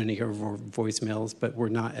return many of our voicemails, but we're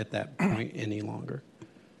not at that point any longer.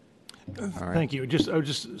 Thank you. I would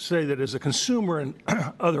just say that as a consumer in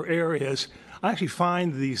other areas, I actually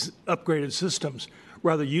find these upgraded systems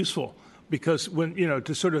rather useful, because when,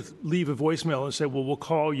 to sort of leave a voicemail and say, well, we'll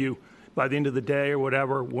call you by the end of the day or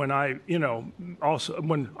whatever, when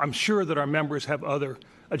when I'm sure that our members have other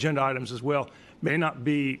agenda items as well, may not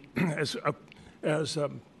be as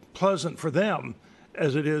pleasant for them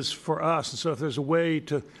as it is for us. And so if there's a way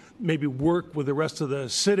to maybe work with the rest of the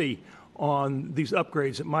city on these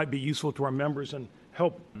upgrades, it might be useful to our members and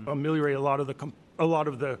help ameliorate a lot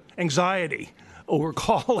of the anxiety over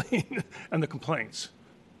calling and the complaints.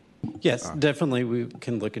 Yes, definitely we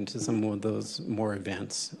can look into some of those more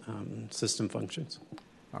advanced system functions.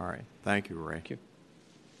 All right, thank you, Ray. Thank you.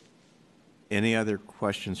 Any other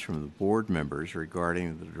questions from the board members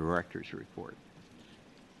regarding the director's report?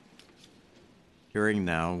 Hearing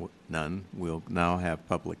now none, we'll now have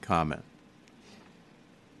public comment.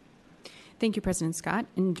 Thank you, President Scott.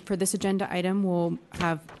 And for this agenda item, we'll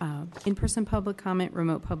have in-person public comment,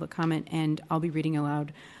 remote public comment, and I'll be reading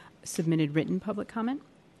aloud submitted written public comment.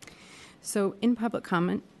 So public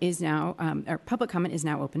comment is now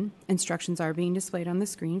open. Instructions are being displayed on the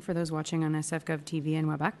screen for those watching on SFGov TV and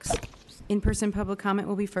WebEx. In-person public comment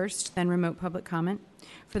will be first, then remote public comment.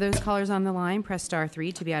 For those callers on the line, press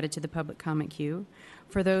 *3 to be added to the public comment queue.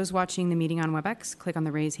 For those watching the meeting on WebEx, click on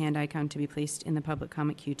the raise hand icon to be placed in the public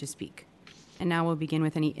comment queue to speak. And now we'll begin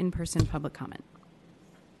with any in-person public comment.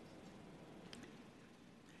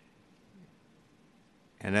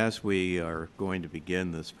 And as we are going to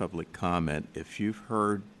begin this public comment, if you've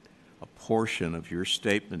heard a portion of your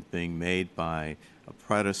statement being made by a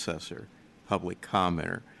predecessor public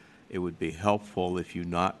commenter, it would be helpful if you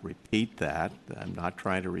not repeat that. I'm not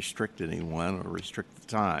trying to restrict anyone or restrict the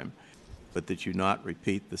time, but that you not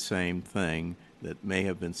repeat the same thing that may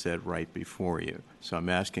have been said right before you. So I'm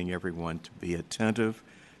asking everyone to be attentive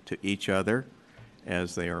to each other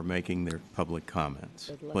as they are making their public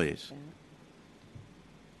comments. Please.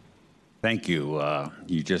 Thank you.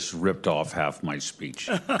 You just ripped off half my speech.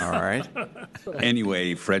 All right.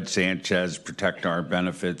 Anyway, Fred Sanchez, Protect Our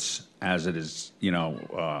Benefits, as it is,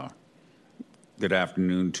 good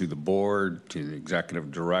afternoon to the board, to the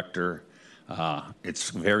executive director.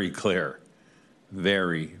 It's very clear,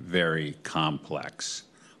 very, very complex,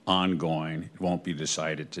 ongoing. It won't be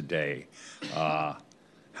decided today.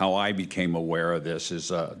 How I became aware of this is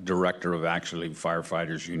a director of actually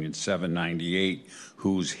Firefighters Union 798,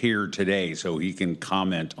 who's here today, so he can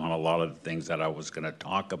comment on a lot of the things that I was going to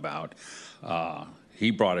talk about. He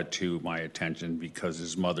brought it to my attention because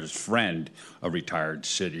his mother's friend, a retired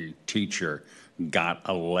city teacher, got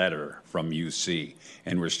a letter from UC,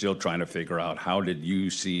 and we're still trying to figure out how did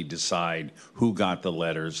UC decide who got the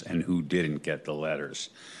letters and who didn't get the letters.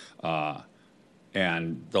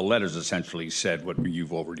 And the letters essentially said what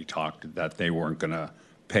you've already talked, that they weren't going to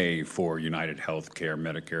pay for United Healthcare,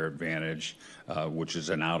 Medicare Advantage, which is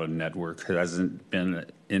an out-of-network, it hasn't been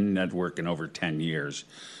in-network in over 10 years.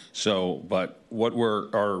 So, but what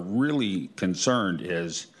are really concerned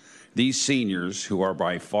is these seniors, who are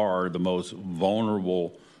by far the most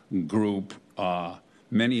vulnerable group,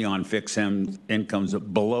 many on fixed incomes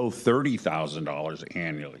below $30,000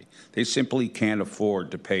 annually. They simply can't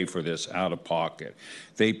afford to pay for this out of pocket.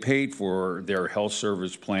 They paid for their health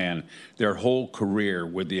service plan their whole career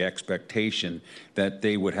with the expectation that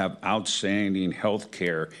they would have outstanding health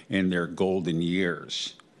care in their golden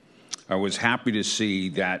years. I was happy to see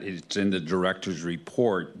that it's in the director's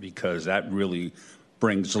report because that really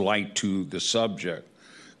brings light to the subject.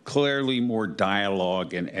 Clearly, more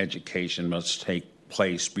dialogue and education must take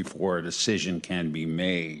place before a decision can be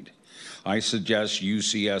made. I suggest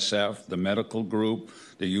UCSF, the medical group,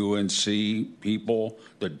 the UNC people,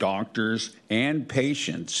 the doctors, and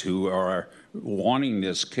patients who are wanting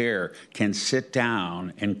this care can sit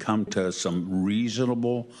down and come to some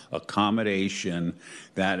reasonable accommodation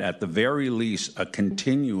that at the very least a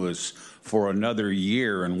continuous for another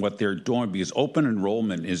year in what they're doing, because open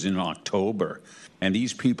enrollment is in October and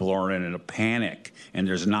these people are in a panic and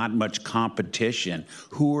there's not much competition.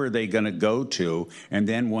 Who are they going to go to? And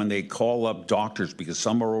then when they call up doctors, because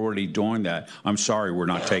some are already doing that, I'm sorry, we're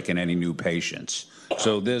not taking any new patients.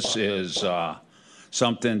 So this is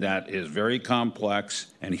something that is very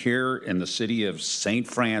complex. And here in the city of St.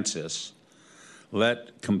 Francis,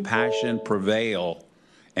 let compassion prevail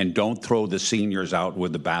and don't throw the seniors out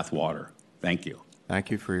with the bathwater. Thank you.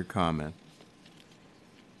 Thank you for your comment.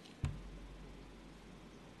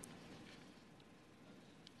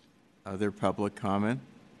 Other public comment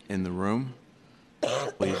in the room?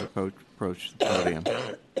 Please approach the podium.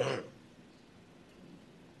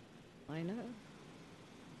 I know.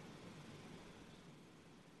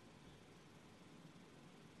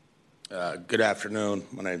 Good afternoon.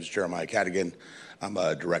 My name is Jeremiah Cadigan. I'm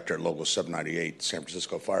a director at Local 798, San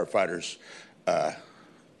Francisco Firefighters. I'd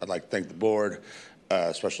like to thank the board,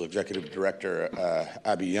 Special Executive Director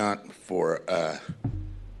Abby Yount for,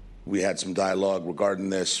 we had some dialogue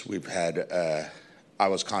regarding this. We've had, I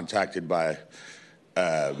was contacted by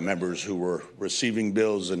members who were receiving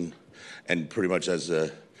bills and pretty much as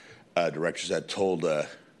the directors had told,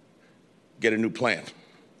 get a new plan.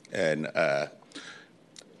 And I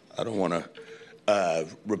don't want to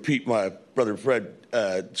repeat my brother Fred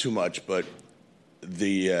too much, but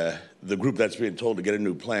the group that's being told to get a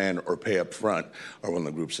new plan or pay up front are one of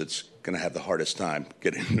the groups that's going to have the hardest time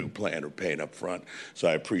getting a new plan or paying up front. So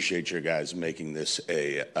I appreciate your guys making this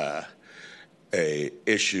a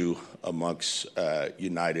issue amongst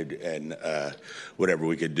United and whatever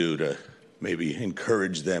we could do to maybe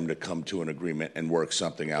encourage them to come to an agreement and work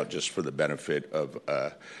something out just for the benefit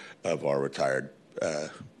of our retired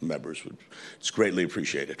members. It's greatly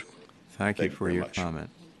appreciated. Thank you for your comment.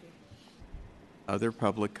 Other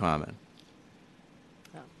public comment?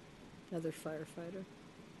 Oh, another firefighter.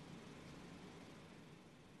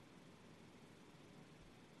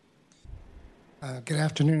 Good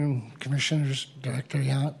afternoon, Commissioners, Director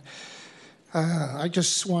Yount. I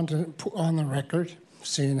just want to put on the record,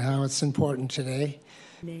 seeing how it's important today,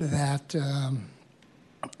 that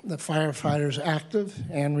the firefighters, active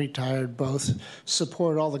and retired, both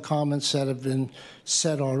support all the comments that have been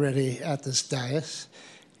said already at this dais.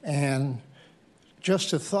 And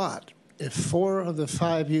just a thought, if 4 of the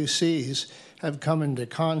 5 UCs have come into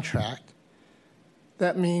contract,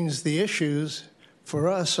 that means the issues for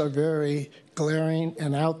us are very glaring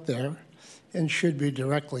and out there and should be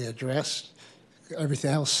directly addressed.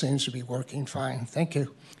 Everything else seems to be working fine. Thank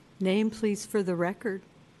you. Name, please, for the record.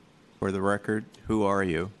 For the record, who are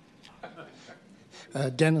you?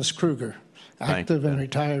 Dennis Kruger, active and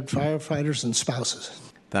retired firefighters and spouses.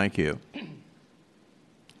 Thank you.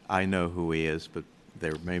 I know who he is, but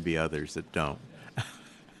there may be others that don't.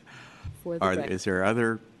 For the record. Is there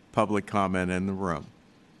other public comment in the room?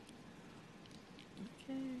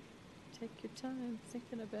 Okay, take your time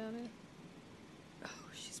thinking about it. Oh,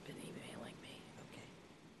 she's been emailing me.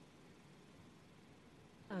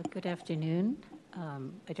 Okay. Good afternoon.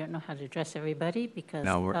 I don't know how to address everybody because.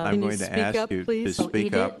 Now, I'm Can you going to speak ask up, you please? to Oh, speak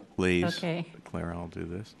Edith? up, please. Okay. Clara, I'll do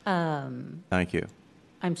this. Um, Thank you.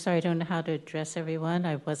 I'm sorry, I don't know how to address everyone.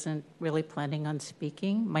 I wasn't really planning on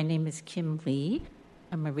speaking. My name is Kim Lee.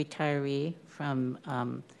 I'm a retiree from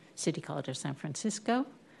City College of San Francisco.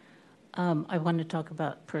 I want to talk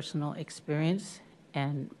about personal experience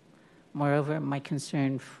and, moreover, my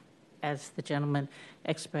concern, as the gentleman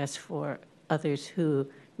expressed, for others who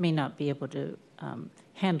may not be able to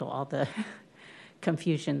handle all the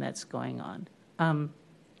confusion that's going on.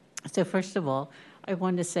 So first of all, I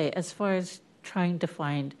want to say, as far as trying to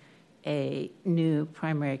find a new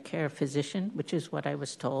primary care physician, which is what I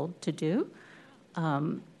was told to do,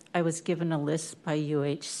 I was given a list by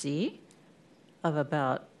UHC of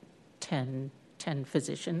about 10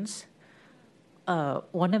 physicians.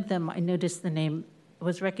 One of them, I noticed the name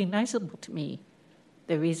was recognizable to me.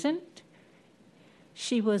 The reason?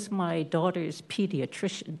 She was my daughter's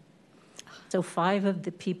pediatrician. So 5 of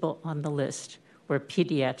the people on the list were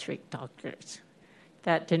pediatric doctors.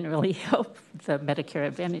 That didn't really help the Medicare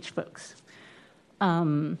Advantage folks.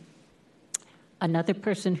 Another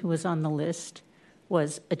person who was on the list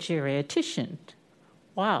was a geriatrician.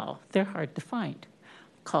 Wow, they're hard to find.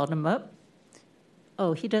 Called him up.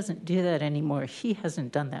 Oh, he doesn't do that anymore. He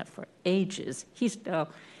hasn't done that for ages. He's now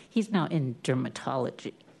in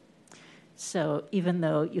dermatology. So even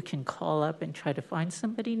though you can call up and try to find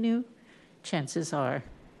somebody new, chances are,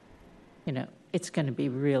 it's going to be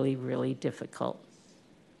really, really difficult.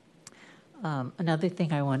 Another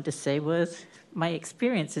thing I wanted to say was my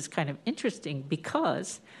experience is kind of interesting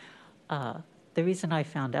because the reason I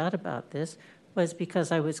found out about this was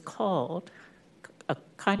because I was called, a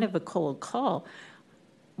kind of a cold call,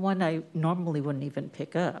 one I normally wouldn't even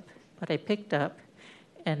pick up. But I picked up,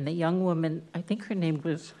 and the young woman, I think her name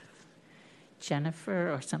was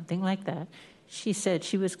Jennifer or something like that, she said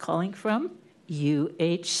she was calling from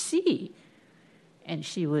UHC. And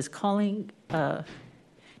she was calling to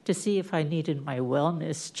see if I needed my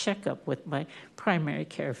wellness checkup with my primary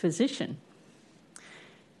care physician.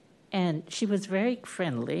 And she was very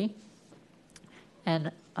friendly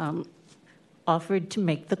and offered to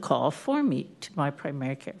make the call for me to my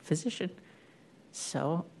primary care physician.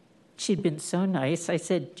 So she'd been so nice. I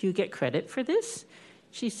said, "Do you get credit for this?"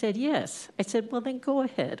 She said, "Yes." I said, "Well, then go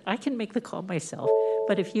ahead. I can make the call myself,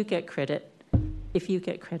 but if you get credit,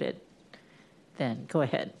 then go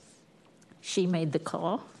ahead." She made the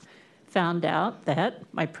call, found out that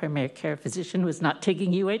my primary care physician was not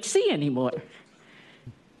taking UHC anymore.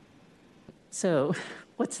 So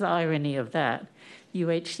what's the irony of that?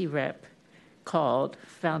 UHC rep called,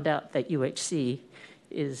 found out that UHC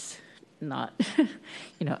is not,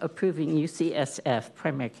 approving UCSF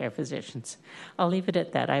primary care physicians. I'll leave it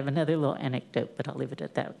at that. I have another little anecdote, but I'll leave it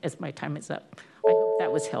at that as my time is up. I hope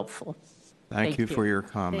that was helpful. Thank you for your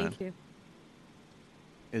comment. Thank you.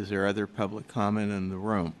 Is there other public comment in the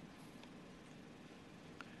room?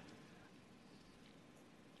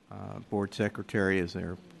 Board Secretary, is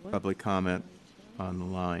there public comment on the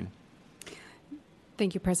line?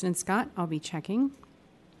 Thank you, President Scott. I'll be checking.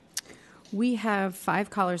 We have 5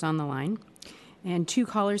 callers on the line, and 2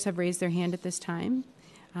 callers have raised their hand at this time.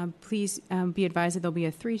 Please be advised that there'll be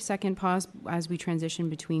a 3-second pause as we transition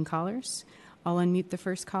between callers. I'll unmute the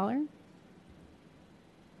first caller.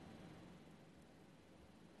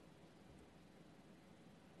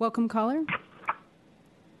 Welcome, caller.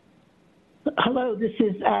 Hello, this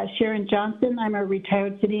is Sharon Johnson. I'm a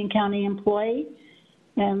retired city and county employee,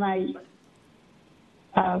 and I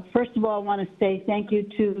first of all want to say thank you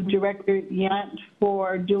to Director Yount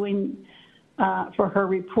for doing for her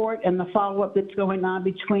report and the follow-up that's going on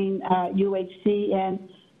between UHC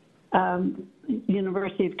and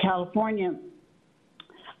University of California.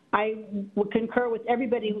 I would concur with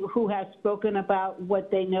everybody who has spoken about what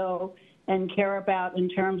they know and care about in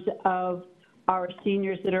terms of our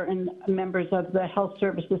seniors that are members of the health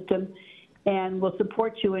service system, and will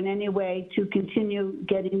support you in any way to continue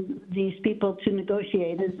getting these people to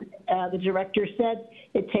negotiate. As the director said,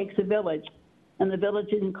 it takes a village, and the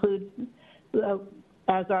village includes,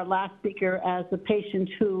 as our last speaker, as a patient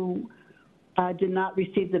who did not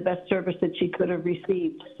receive the best service that she could have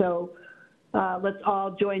received. So let's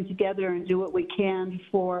all join together and do what we can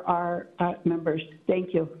for our members.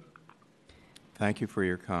 Thank you. Thank you for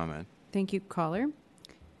your comment. Thank you, caller.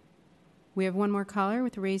 We have one more caller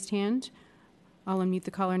with a raised hand. I'll unmute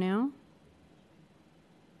the caller now.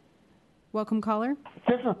 Welcome, caller.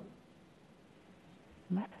 This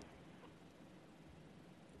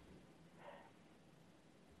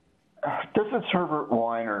is Herbert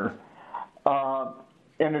Weiner.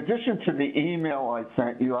 In addition to the email I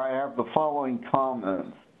sent you, I have the following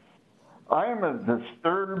comments. I am a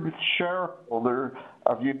disturbed shareholder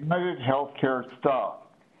of United Healthcare stock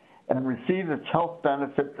and receive its health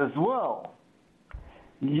benefits as well.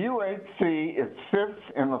 UHC is fifth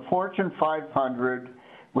in the Fortune 500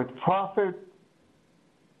 with profit.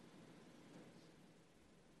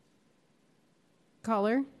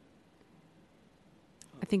 Caller?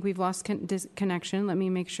 I think we've lost connection. Let me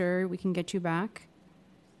make sure we can get you back.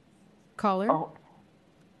 Caller? Oh.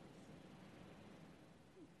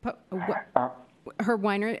 Herb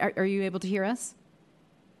Weiner, are you able to hear us?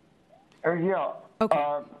 Yeah.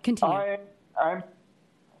 Okay, continue. I'm,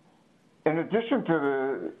 in addition to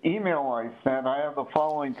the email I sent, I have the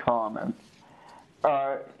following comments.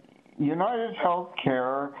 United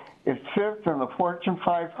Healthcare is fifth in the Fortune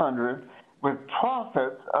 500 with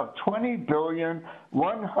profits of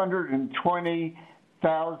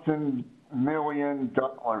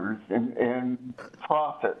 $20,120,000,000,000 in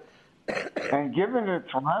profit. And given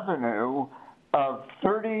its revenue of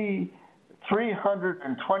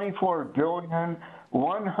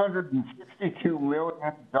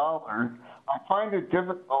 $324,162,000,000, I find it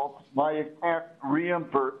difficult why it can't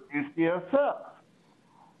reimburse UCSF.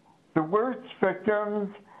 The worst victims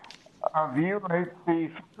of UHC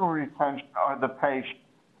fiscal retention are the patients,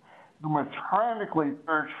 who must frantically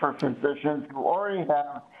search for physicians who already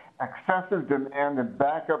have excessive demand and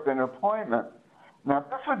backup in appointments. Now,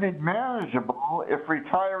 this would be manageable if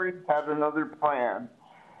retirees had another plan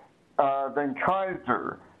than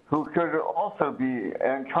Kaiser, who could also be,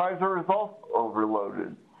 and Kaiser is also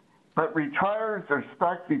overloaded. But retirees are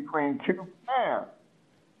stuck between two plans.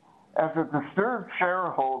 As a disturbed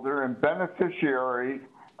shareholder and beneficiary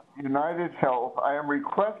of United Health, I am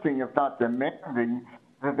requesting, if not demanding,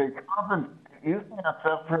 that they compensate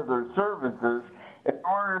UCSF for their services in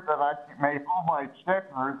order that I may hold my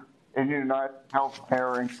shares in United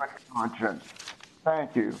Healthcare and good conscience.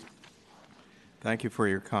 Thank you. Thank you for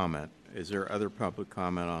your comment. Is there other public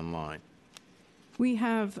comment online? We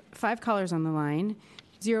have 5 callers on the line.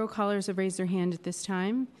 0 callers have raised their hand at this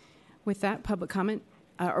time. With that, public comment,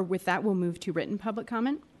 we'll move to written public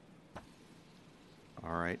comment.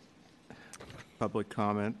 All right. Public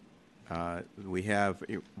comment. We have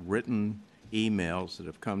written emails that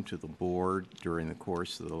have come to the board during the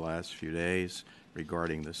course of the last few days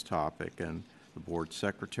regarding this topic, and the board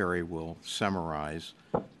secretary will summarize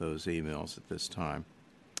those emails at this time.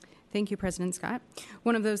 Thank you, President Scott.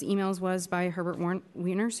 One of those emails was by Herbert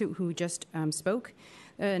Weiner, who just spoke.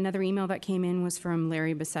 Another email that came in was from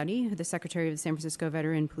Larry Bassetti, the Secretary of the San Francisco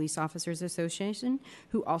Veteran Police Officers Association,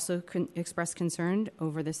 who also expressed concern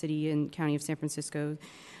over the City and County of San Francisco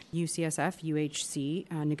UCSF, UHC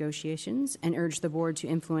negotiations, and urged the board to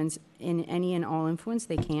influence in any and all influence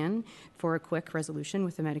they can for a quick resolution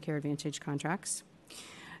with the Medicare Advantage contracts.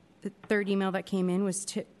 The third email that came in was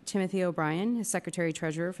Timothy O'Brien, Secretary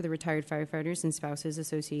Treasurer for the Retired Firefighters and Spouses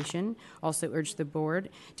Association, also urged the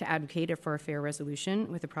board to advocate for a fair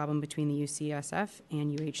resolution with the problem between the UCSF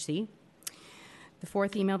and UHC. The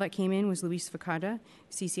fourth email that came in was Luis Facada,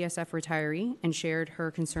 CCSF retiree, and shared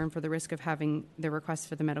her concern for the risk of having the request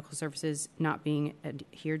for the medical services not being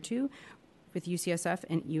adhered to with UCSF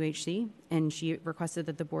and UHC, and she requested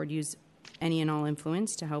that the board use any and all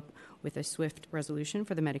influence to help with a swift resolution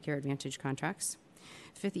for the Medicare Advantage contracts.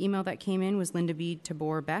 Fifth email that came in was Linda B.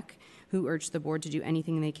 Tabor Beck, who urged the board to do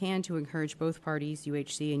anything they can to encourage both parties,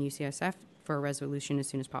 UHC and UCSF, for a resolution as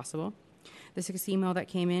soon as possible. The sixth email that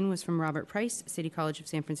came in was from Robert Price, City College of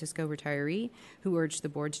San Francisco retiree, who urged the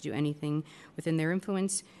board to do anything within their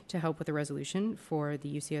influence to help with a resolution for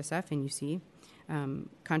the UCSF and UC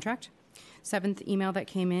contract. Seventh email that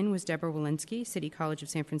came in was Deborah Walensky, City College of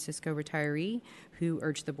San Francisco retiree, who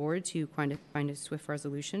urged the board to find a swift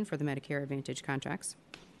resolution for the Medicare Advantage contracts.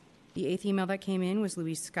 The eighth email that came in was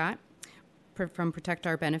Louise Scott from Protect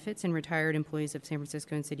Our Benefits and Retired Employees of San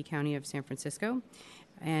Francisco and City County of San Francisco,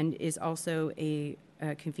 and is also a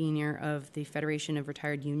convener of the Federation of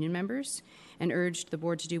Retired Union Members, and urged the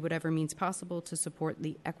board to do whatever means possible to support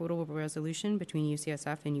the equitable resolution between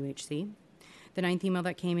UCSF and UHC. The ninth email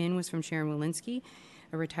that came in was from Sharon Walensky,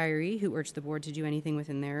 a retiree, who urged the board to do anything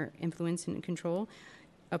within their influence and control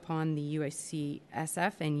upon the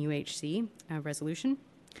UCSF and UHC resolution.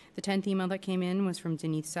 The 10th email that came in was from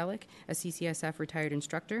Denise Selleck, a CCSF retired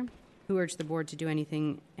instructor, who urged the board to do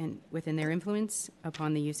anything within their influence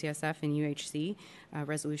upon the UCSF and UHC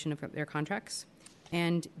resolution of their contracts.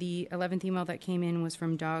 And the 11th email that came in was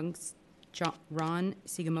from Ron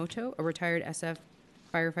Sigamoto, a retired SF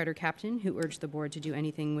firefighter captain, who urged the board to do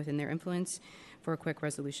anything within their influence for a quick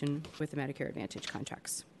resolution with the Medicare Advantage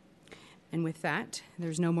contracts. And with that,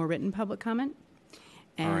 there's no more written public comment,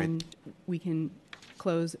 and we can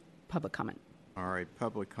close public comment. All right,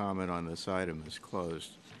 public comment on this item is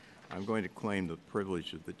closed. I'm going to claim the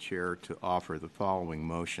privilege of the chair to offer the following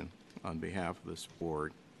motion on behalf of this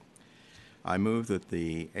board. I move that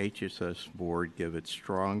the HSS board give its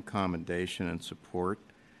strong commendation and support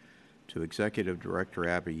to Executive Director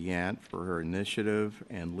Abby Yant for her initiative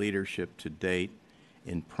and leadership to date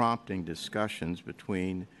in prompting discussions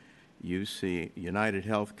between United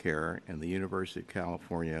Healthcare and the University of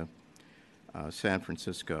California, San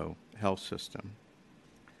Francisco Health System.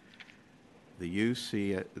 The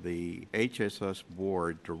HSS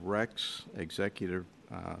board directs Executive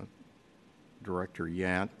Director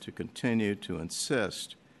Yant to continue to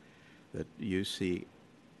insist that United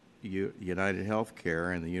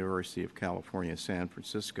Healthcare and the University of California, San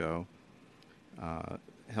Francisco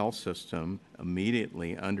Health System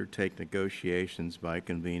immediately undertake negotiations by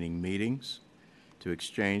convening meetings to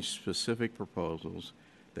exchange specific proposals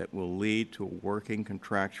that will lead to a working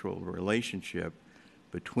contractual relationship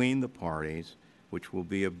between the parties, which will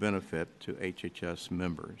be of benefit to HHS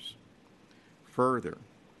members. Further,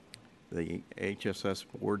 the HSS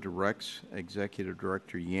board directs Executive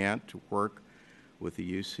Director Yant to work with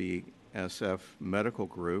the UCSF Medical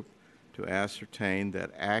Group to ascertain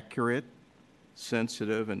that accurate,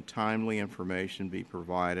 sensitive, and timely information be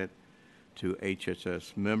provided to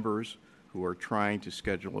HSS members who are trying to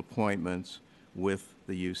schedule appointments with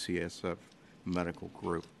the UCSF Medical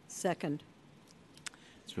Group. Second.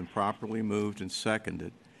 It's been properly moved and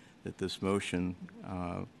seconded that this motion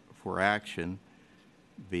for action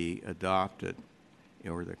be adopted.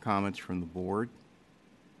 Are there comments from the board?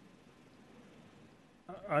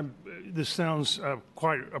 This sounds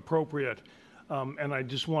quite appropriate, and I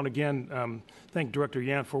just want to again thank Director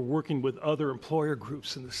Yant for working with other employer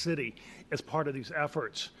groups in the city as part of these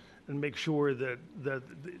efforts, and make sure that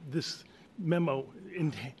this memo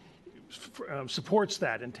supports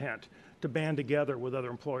that intent to band together with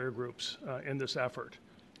other employer groups in this effort.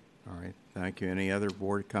 All right, thank you. Any other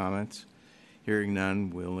board comments? Hearing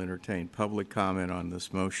none, we'll entertain public comment on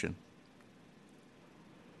this motion.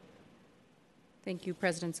 Thank you,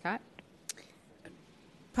 President Scott.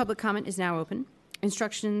 Public comment is now open.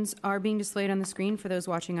 Instructions are being displayed on the screen for those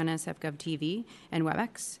watching on SF.gov TV and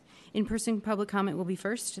WebEx. In-person public comment will be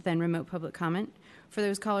first, then remote public comment. For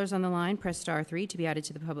those callers on the line, press star 3 to be added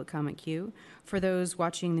to the public comment queue. For those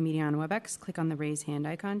watching the meeting on WebEx, click on the raise hand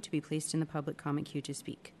icon to be placed in the public comment queue to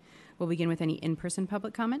speak. We'll begin with any in-person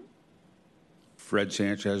public comment. Fred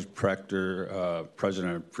Sanchez, President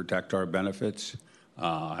of Protect Our Benefits.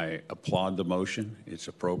 I applaud the motion. It's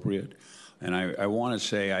appropriate. And I want to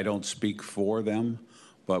say I don't speak for them,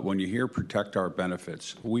 but when you hear Protect Our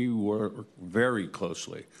Benefits, we work very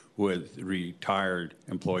closely with retired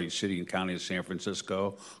employees, City and County of San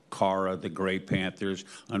Francisco, CARA, the Gray Panthers.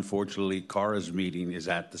 Unfortunately, CARA's meeting is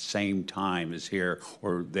at the same time as here,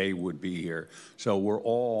 or they would be here. So we're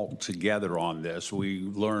all together on this. We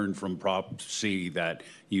learned from Prop C that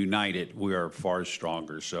united, we are far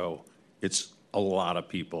stronger. So it's a lot of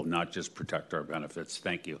people, not just Protect Our Benefits.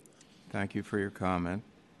 Thank you. Thank you for your comment.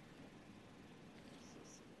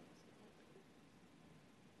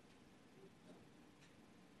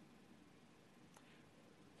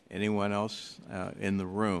 Anyone else in the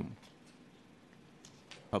room?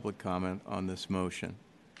 Public comment on this motion.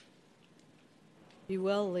 Be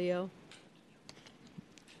well, Leo.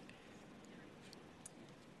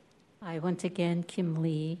 Hi, once again, Kim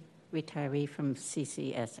Lee, retiree from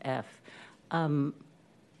CCSF.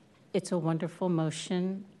 It's a wonderful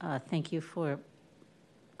motion. Thank you for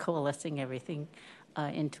coalescing everything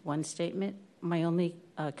into one statement. My only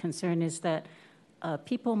concern is that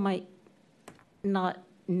people might not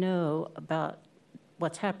know about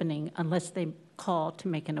what's happening unless they call to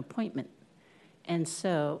make an appointment. And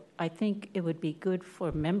so I think it would be good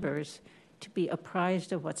for members to be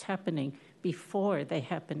apprised of what's happening before they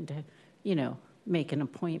happen to, make an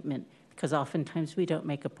appointment, because oftentimes we don't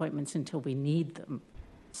make appointments until we need them.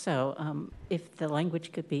 So if the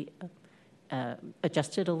language could be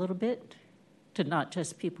adjusted a little bit to not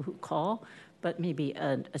just people who call, but maybe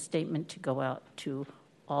a statement to go out to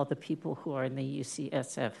all the people who are in the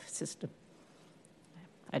UCSF system.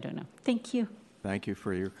 I don't know. Thank you. Thank you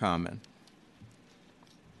for your comment.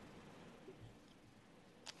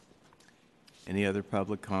 Any other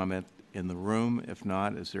public comment in the room? If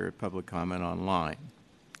not, is there a public comment online?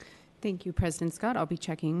 Thank you, President Scott. I'll be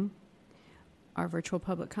checking our virtual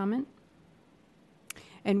public comment.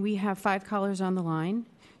 And we have 5 callers on the line.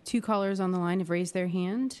 2 callers on the line have raised their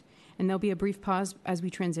hand, and there'll be a brief pause as we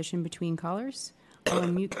transition between callers. I'll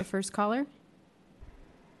unmute the first caller.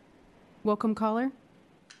 Welcome, caller.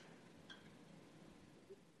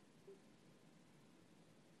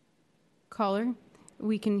 Caller,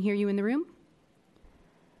 we can hear you in the room.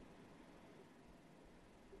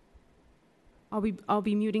 I'll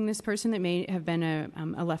be muting this person that may have been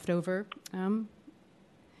a leftover.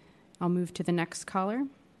 I'll move to the next caller.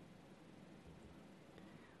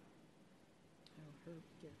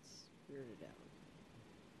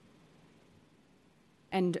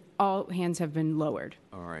 And all hands have been lowered.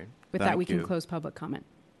 All right. With that, we can close public comment.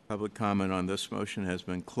 Public comment on this motion has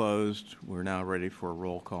been closed. We're now ready for a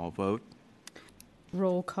roll call vote.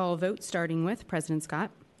 Roll call vote, starting with President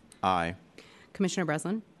Scott. Aye. Commissioner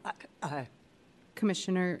Breslin. Aye.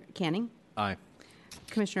 Commissioner Canning. Aye.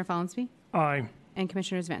 Commissioner Follansby. Aye. And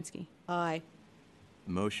Commissioner Zvansky. Aye.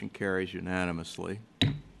 The motion carries unanimously.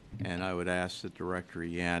 And I would ask that Director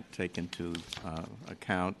Yant take into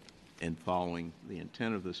account in following the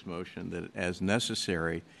intent of this motion that as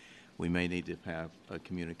necessary, we may need to have a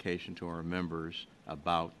communication to our members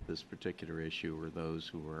about this particular issue or those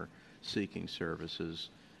who are seeking services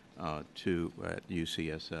to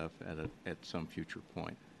UCSF at some future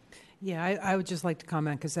point. Yeah, I would just like to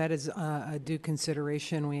comment because that is a due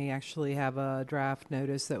consideration. We actually have a draft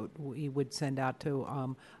notice that we would send out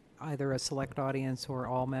to either a select audience or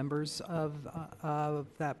all members of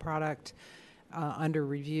that product under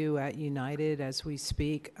review at United as we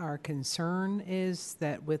speak. Our concern is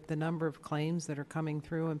that with the number of claims that are coming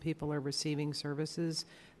through and people are receiving services,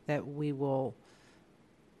 that we will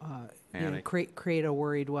create a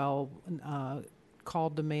worried call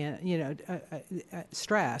demand,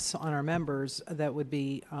 stress on our members that would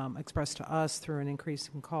be expressed to us through an increase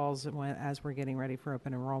in calls as we're getting ready for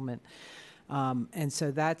open enrollment. And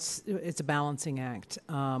so it's a balancing act.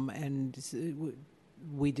 And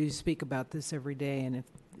we do speak about this every day. And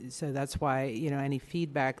so that's why, any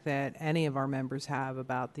feedback that any of our members have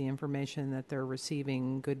about the information that they're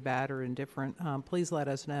receiving, good, bad, or indifferent, please let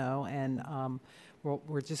us know. And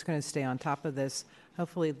we're just going to stay on top of this.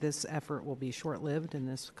 Hopefully this effort will be short-lived and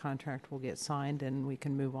this contract will get signed and we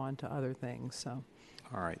can move on to other things. So,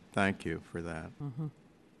 all right. Thank you for that. Mm-hmm.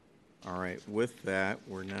 All right. With that,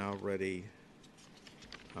 we're now ready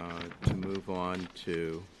to move on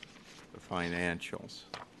to the financials.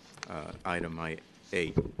 Item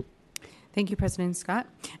 8. Thank you, President Scott.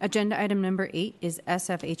 Agenda item number 8 is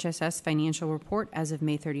SFHSS Financial Report as of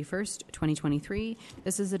May 31st, 2023.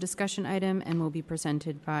 This is a discussion item and will be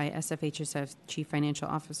presented by SFHSS Chief Financial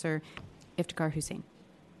Officer Iftikhar Hussain.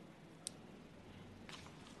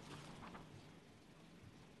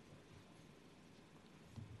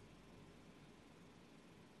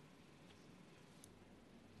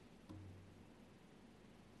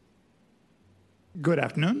 Good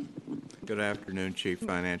afternoon. Good afternoon, Chief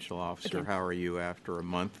Financial Officer. Again. How are you after a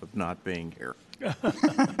month of not being here?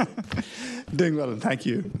 Doing well, thank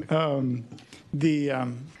you. Okay,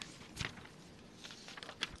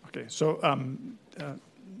 so I'm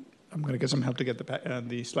going to get some help to get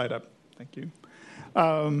the slide up. Thank you.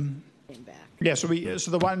 Yeah, so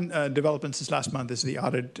the one development since last month is the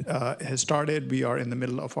audit has started. We are in the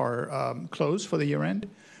middle of our close for the year end.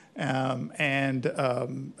 And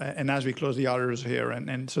as we close, the auditors are here,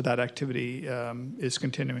 and so that activity is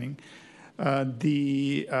continuing.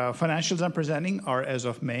 The financials I'm presenting are as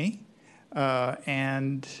of May,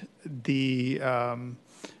 and the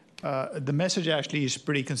message actually is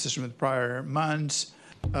pretty consistent with prior months.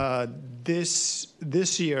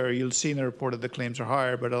 This year, you'll see in the report that the claims are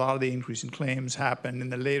higher, but a lot of the increase in claims happened in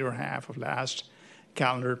the later half of last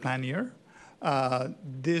calendar plan year.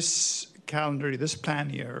 This plan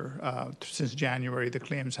year, since January, the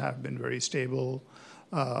claims have been very stable.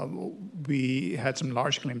 We had some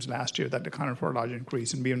large claims last year that accounted for a large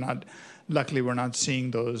increase, and luckily, we're not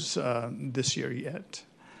seeing those this year yet.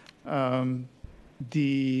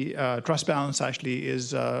 The trust balance actually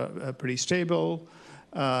is pretty stable.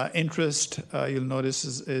 Interest, you'll notice,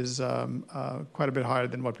 is quite a bit higher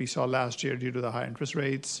than what we saw last year due to the high interest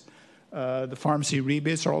rates. The pharmacy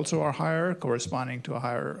rebates are higher, corresponding to a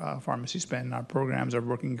higher pharmacy spend. Our programs are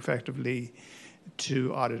working effectively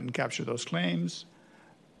to audit and capture those claims.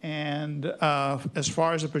 And as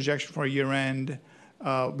far as the projection for year end,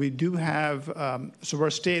 we do have, so we're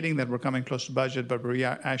stating that we're coming close to budget, but we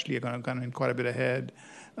actually are going to come in quite a bit ahead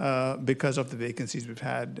because of the vacancies we've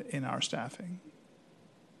had in our staffing.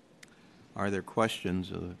 Are there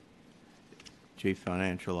questions of the Chief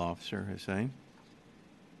Financial Officer Hussein?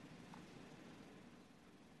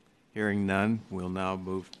 Hearing none, we'll now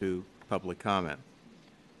move to public comment.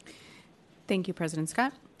 Thank you, President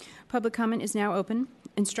Scott. Public comment is now open.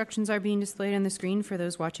 Instructions are being displayed on the screen for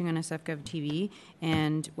those watching on SFGov TV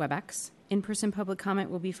and WebEx. In-person public comment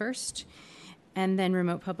will be first, and then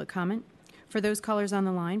remote public comment. For those callers on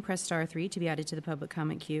the line, press star 3 to be added to the public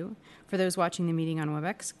comment queue. For those watching the meeting on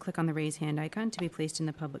WebEx, click on the raise hand icon to be placed in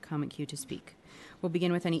the public comment queue to speak. We'll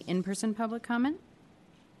begin with any in-person public comment.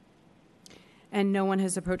 And no one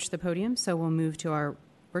has approached the podium, so we'll move to our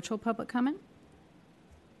virtual public comment.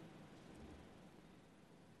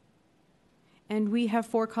 And we have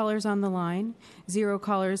 4 callers on the line. 0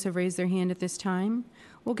 callers have raised their hand at this time.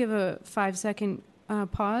 We'll give a 5-second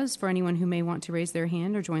pause for anyone who may want to raise their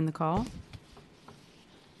hand or join the call.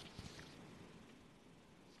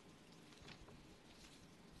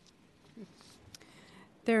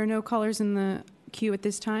 There are no callers in the queue at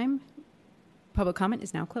this time. Public comment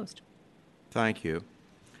is now closed. Thank you.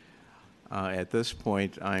 At this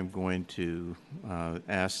point, I'm going to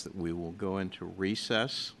ask that we will go into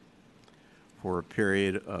recess for a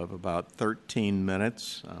period of about 13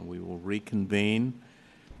 minutes. We will reconvene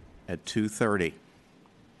at 2:30.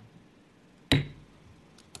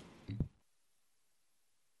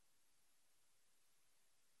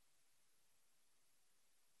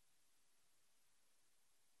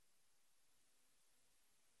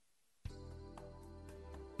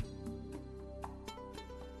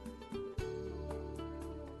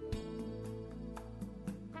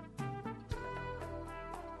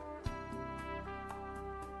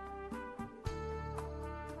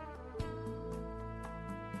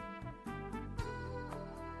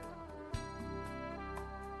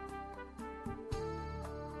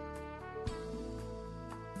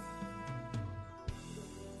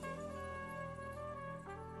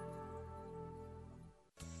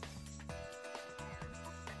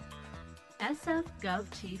 SFGov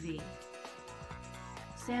TV,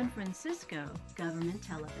 San Francisco Government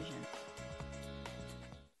Television.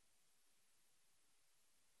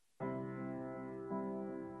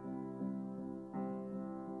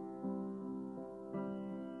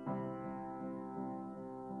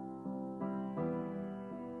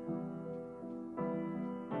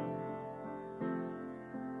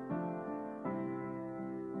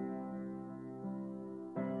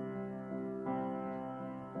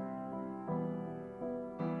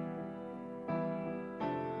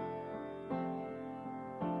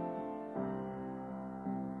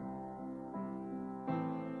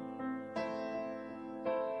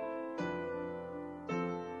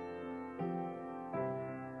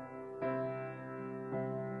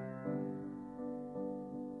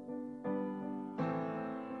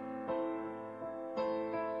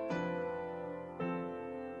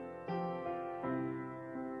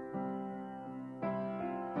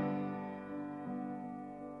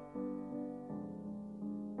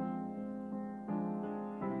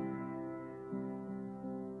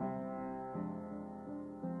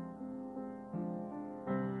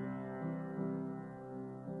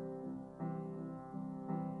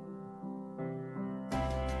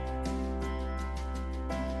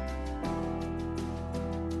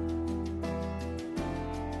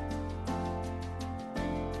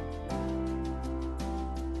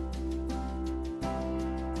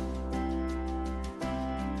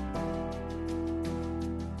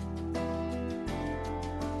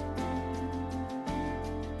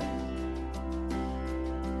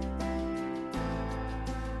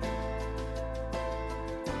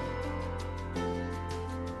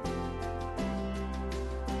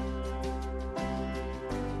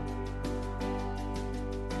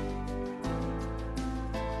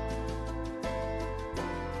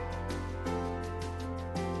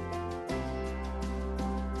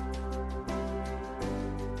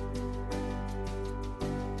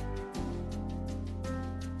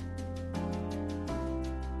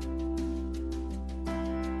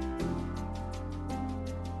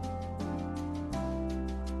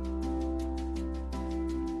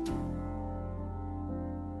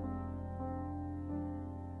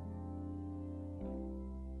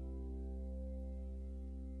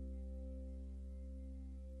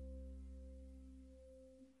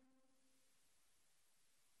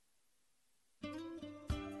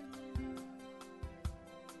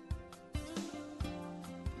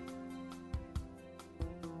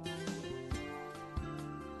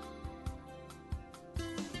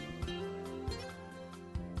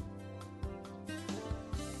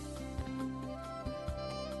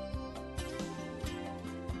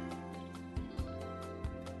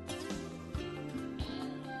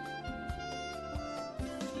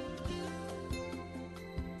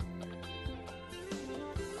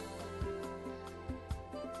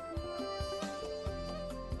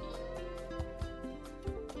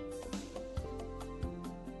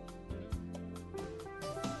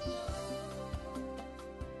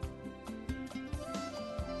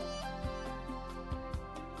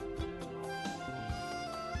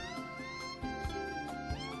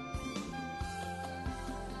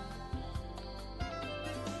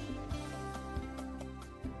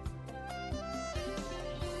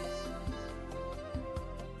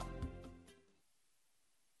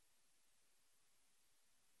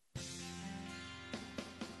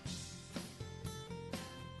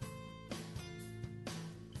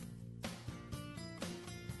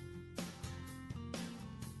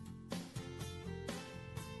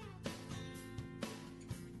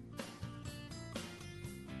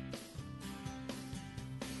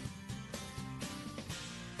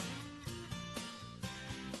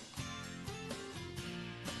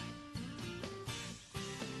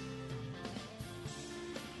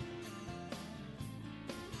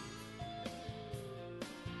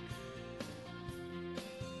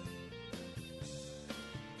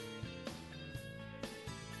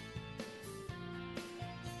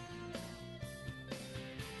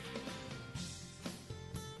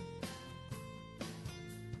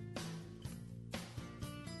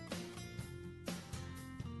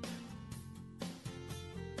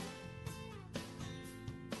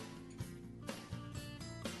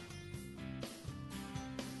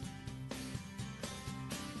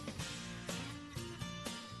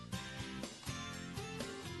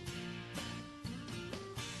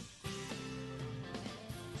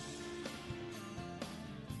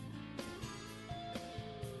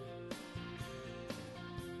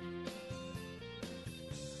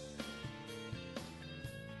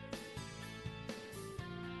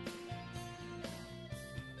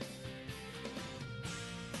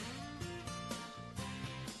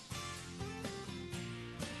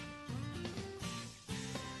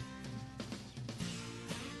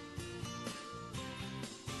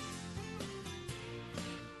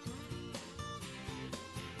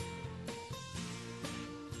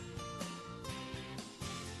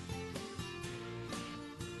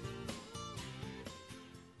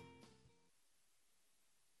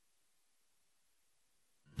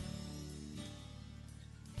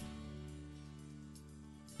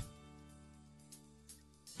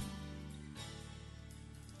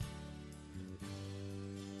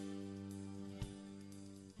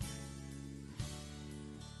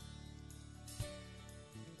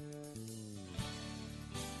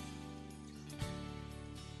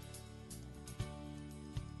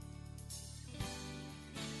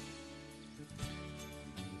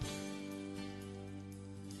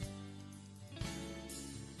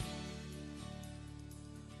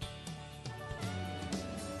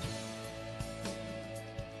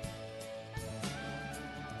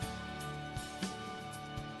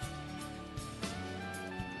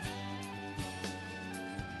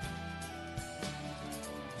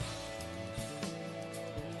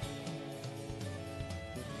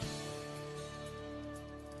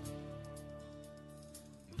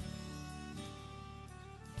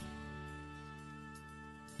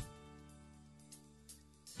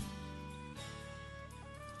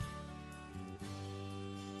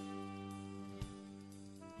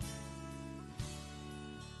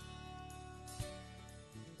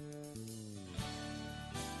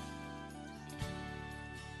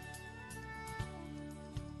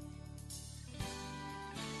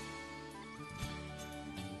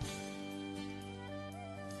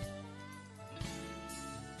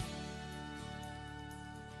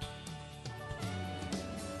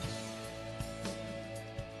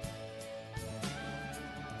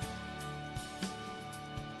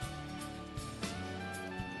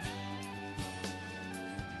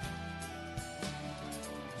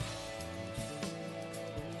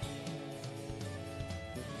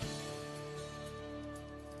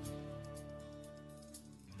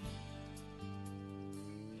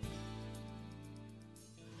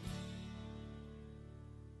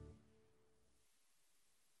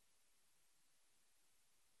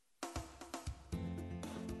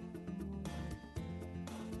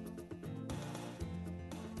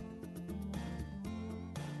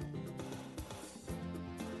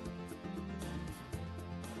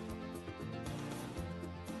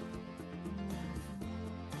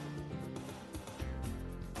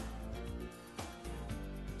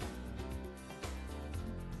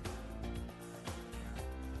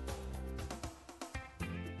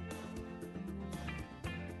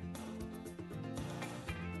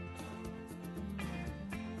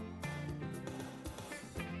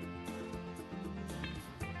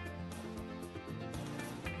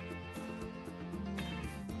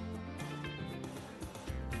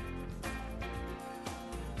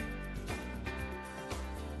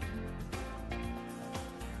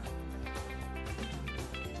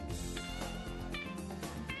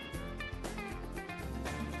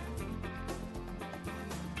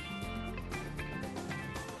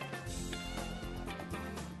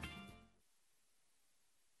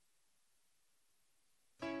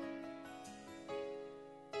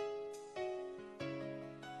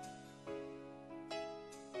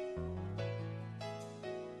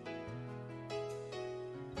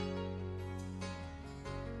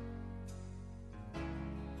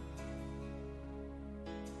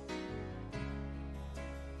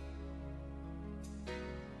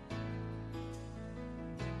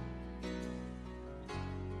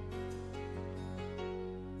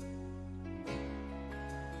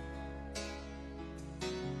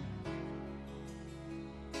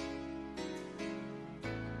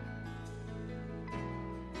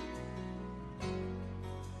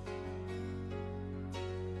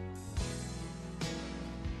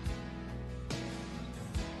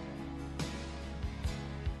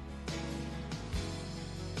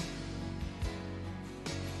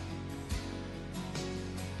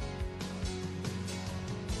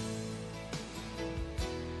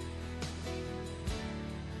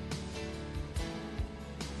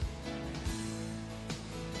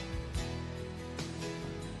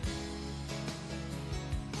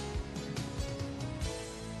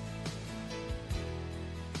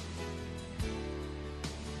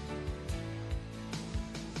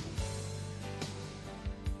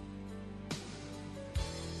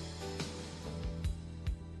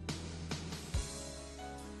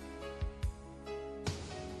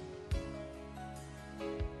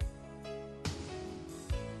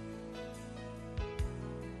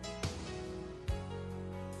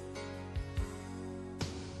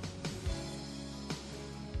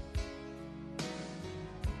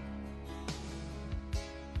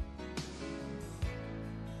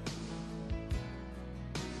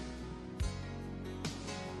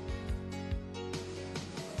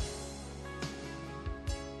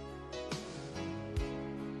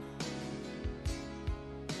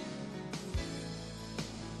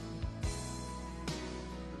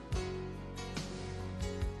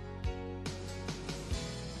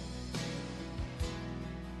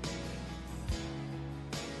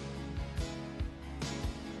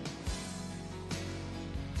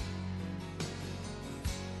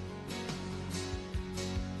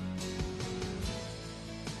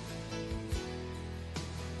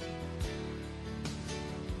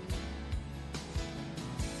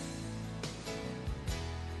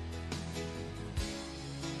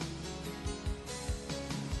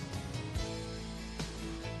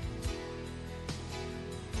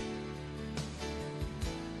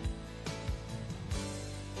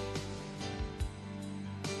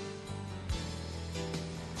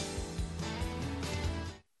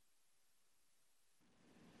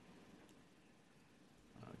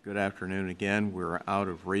 Good afternoon again. We're out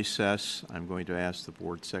of recess. I'm going to ask the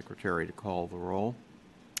board secretary to call the roll.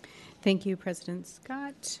 Thank you, President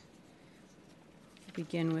Scott.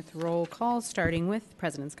 Begin with roll call, starting with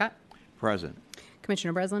President Scott. Present.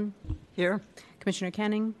 Commissioner Breslin. Here. Commissioner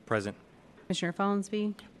Canning. Present. Commissioner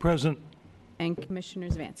Follansbee. Present. And Commissioner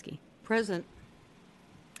Zavansky. Present.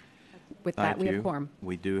 With that, Thank we you. have quorum.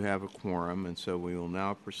 We do have a quorum, and so we will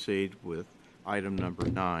now proceed with item number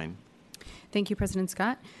 9. Thank you, President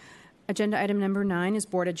Scott. Agenda item number 9 is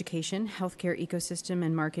Board Education, Healthcare Ecosystem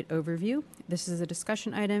and Market Overview. This is a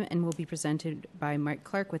discussion item and will be presented by Mike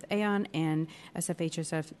Clark with Aon and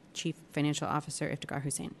SFHSF Chief Financial Officer Iftikhar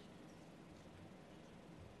Hussain.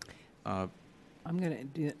 I'm going to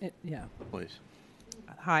do it, yeah. Please.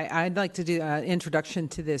 Hi, I'd like to do an introduction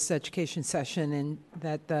to this education session, and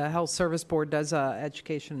that the Health Service Board does a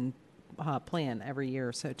education plan every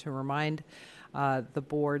year. So to remind the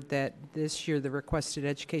board that this year the requested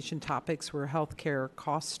education topics were healthcare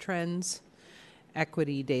cost trends,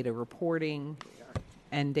 equity data reporting,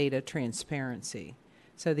 and data transparency.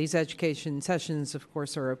 So these education sessions, of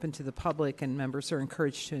course, are open to the public, and members are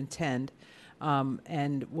encouraged to attend.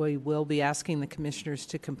 And we will be asking the commissioners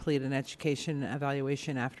to complete an education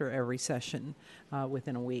evaluation after every session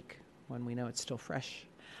within a week when we know it's still fresh.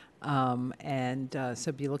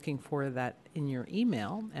 So be looking for that in your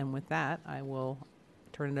email. And with that, I will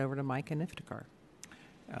turn it over to Mike and Iftikhar.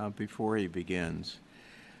 Before he begins,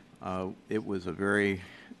 it was a very,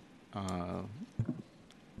 I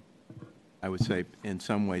would say, in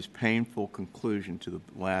some ways, painful conclusion to the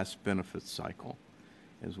last benefits cycle,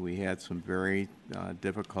 as we had some very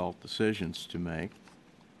difficult decisions to make.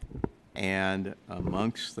 And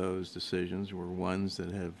amongst those decisions were ones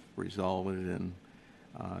that have resulted in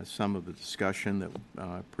some of the discussion that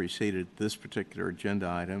preceded this particular agenda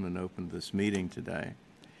item and opened this meeting today.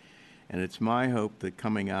 And it's my hope that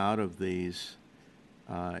coming out of these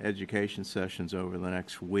education sessions over the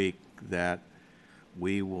next week that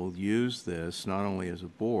we will use this not only as a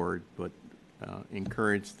board, but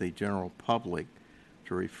encourage the general public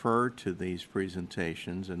to refer to these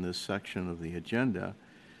presentations in this section of the agenda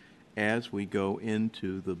as we go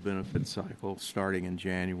into the benefit cycle starting in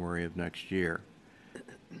January of next year.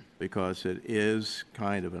 Because it is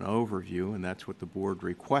kind of an overview, and that's what the board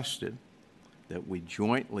requested, that we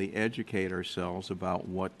jointly educate ourselves about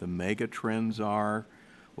what the mega trends are,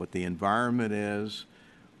 what the environment is,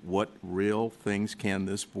 what real things can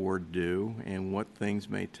this board do, and what things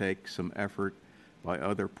may take some effort by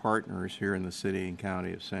other partners here in the city and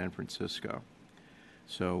county of San Francisco.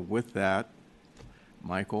 So with that,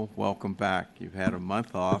 Michael, welcome back. You've had a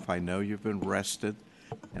month off. I know you've been rested,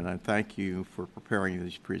 and I thank you for preparing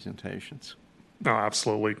these presentations. No,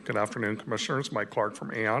 absolutely. Good afternoon, Commissioners. Mike Clark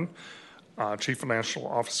from Aon. Chief Financial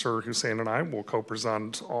Officer Hussain and I will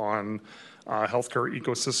co-present on healthcare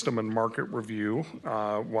ecosystem and market review.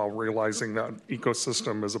 While realizing that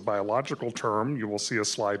ecosystem is a biological term, you will see a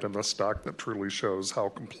slide in this deck that truly shows how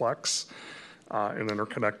complex and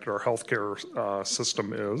interconnected our healthcare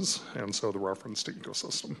system is, and so the reference to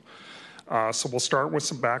ecosystem. So we'll start with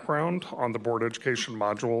some background on the board education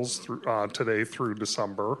modules today through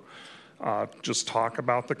December. Just talk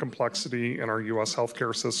about the complexity in our U.S.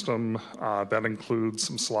 healthcare system. That includes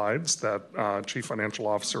some slides that Chief Financial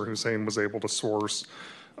Officer Hussain was able to source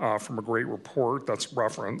from a great report that's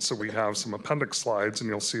referenced. So we have some appendix slides, and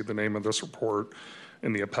you'll see the name of this report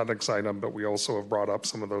in the appendix item, but we also have brought up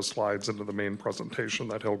some of those slides into the main presentation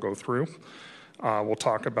that he'll go through. We'll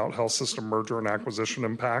talk about health system merger and acquisition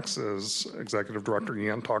impacts, as Executive Director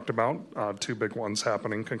Yan talked about, two big ones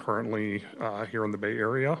happening concurrently here in the Bay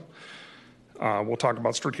Area. We'll talk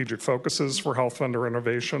about strategic focuses for health vendor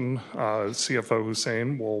innovation. CFO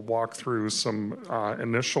Hussain will walk through some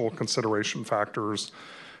initial consideration factors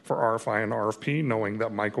for RFI and RFP, knowing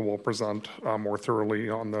that Michael will present more thoroughly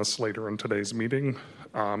on this later in today's meeting.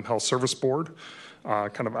 Health Service Board,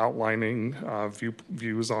 kind of outlining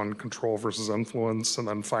views on control versus influence, and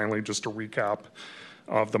then finally just a recap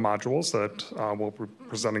of the modules that we'll be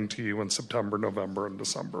presenting to you in September, November, and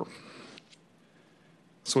December.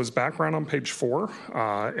 So as background on page 4,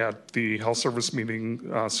 at the Health Service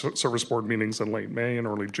Board meetings in late May and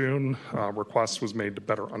early June, request was made to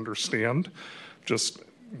better understand just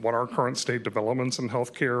what are current state developments in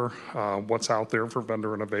healthcare, what's out there for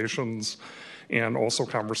vendor innovations, and also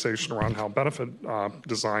conversation around how benefit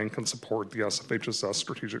design can support the SFHSS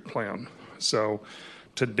strategic plan. So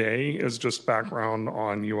today is just background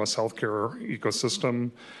on U.S. healthcare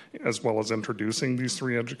ecosystem, as well as introducing these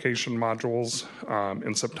 3 education modules.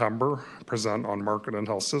 In September, present on market and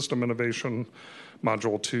health system innovation,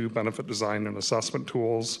 module 2, benefit design and assessment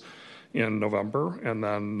tools. in November, and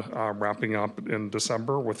then wrapping up in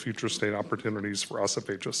December with future state opportunities for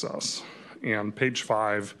SFHSS. And page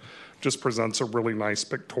 5 just presents a really nice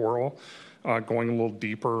pictorial going a little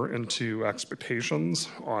deeper into expectations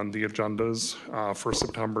on the agendas for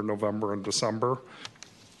September, November, and December.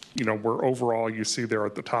 Where overall you see there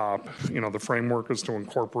at the top, the framework is to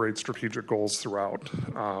incorporate strategic goals throughout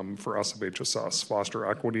for SFHSS, foster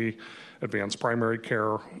equity, advance primary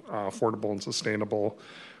care, affordable and sustainable,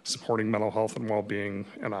 supporting mental health and well-being,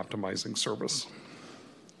 and optimizing service.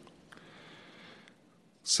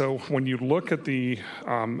 So when you look at the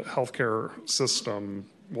healthcare system,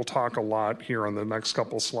 we'll talk a lot here on the next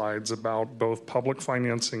couple slides about both public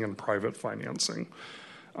financing and private financing.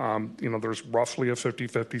 There's roughly a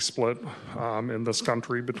 50-50 split in this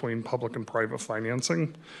country between public and private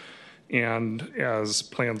financing. And as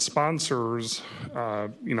plan sponsors,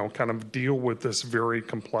 kind of deal with this very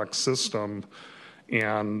complex system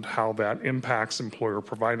and how that impacts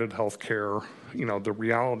employer-provided health care, the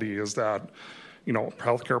reality is that,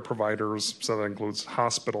 healthcare providers, so that includes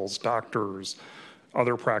hospitals, doctors,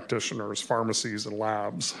 other practitioners, pharmacies, and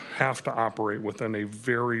labs, have to operate within a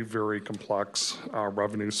very, very complex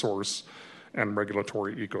revenue source and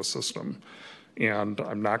regulatory ecosystem. And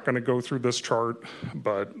I'm not going to go through this chart,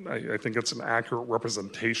 but I think it's an accurate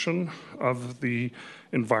representation of the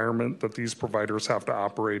environment that these providers have to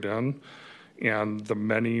operate in. And the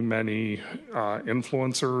many, many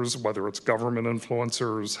influencers, whether it's government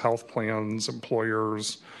influencers, health plans,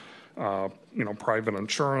 employers, private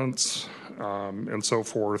insurance, and so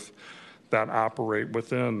forth, that operate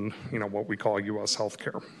within, what we call U.S.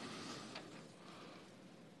 healthcare.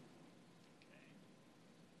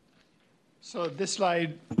 So this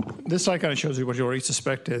slide kind of shows you what you already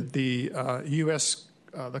suspected. The U.S.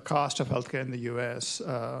 The cost of healthcare in the U.S.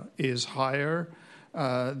 Is higher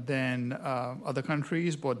than other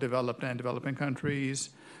countries, both developed and developing countries,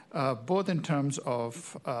 both in terms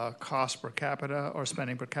of cost per capita or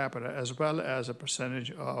spending per capita, as well as a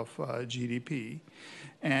percentage of GDP.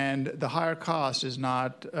 And the higher cost is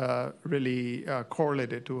not really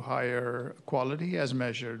correlated to higher quality as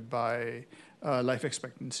measured by life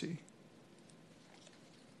expectancy.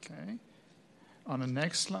 Okay. On the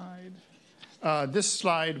next slide. This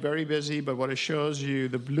slide, very busy, but what it shows you,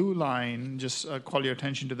 the blue line, just call your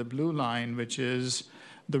attention to the blue line, which is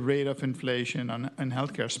the rate of inflation on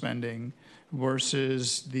healthcare spending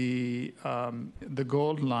versus the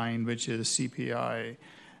gold line, which is CPI.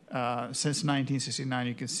 Since 1969,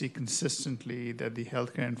 you can see consistently that the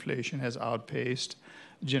healthcare inflation has outpaced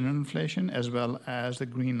general inflation, as well as the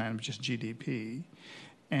green line, which is GDP.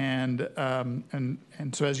 And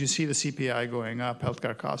so as you see the CPI going up,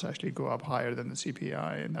 healthcare costs actually go up higher than the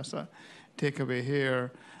CPI, and that's the takeaway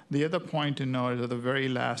here. The other point to note is that the very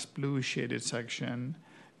last blue shaded section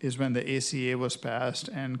is when the ACA was passed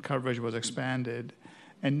and coverage was expanded.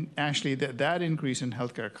 And actually that increase in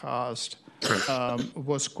healthcare cost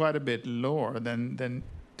was quite a bit lower than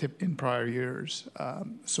in prior years.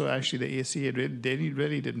 So actually the ACA, they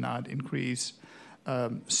really did not increase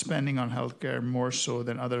spending on healthcare more so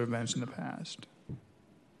than other events in the past.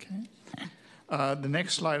 Okay. The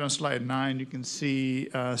next slide, on slide 9, you can see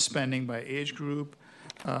spending by age group.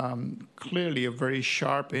 Clearly a very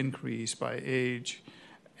sharp increase by age,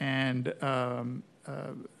 and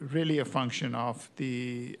really a function of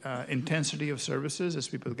the intensity of services as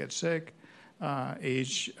people get sick,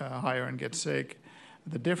 age higher and get sick.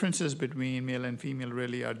 The differences between male and female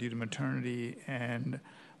really are due to maternity and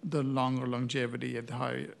the longer longevity at the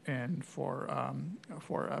high end for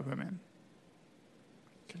women.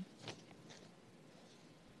 Okay.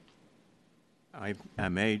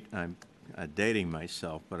 I'm dating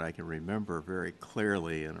myself, but I can remember very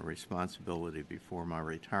clearly in a responsibility before my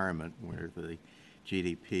retirement where the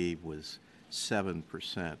GDP was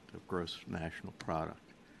 7% of gross national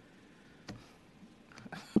product.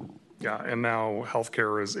 Yeah, and now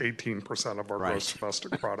healthcare is 18% of our gross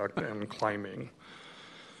domestic product and climbing.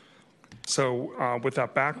 So with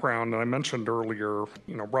that background, and I mentioned earlier,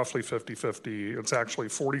 roughly 50-50, it's actually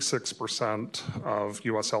 46% of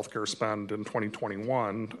U.S. healthcare spend in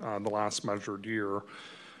 2021, the last measured year,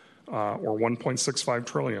 or $1.65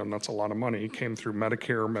 trillion, that's a lot of money, came through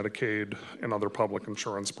Medicare, Medicaid, and other public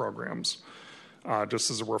insurance programs.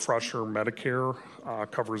 Just as a refresher, Medicare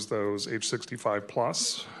covers those age 65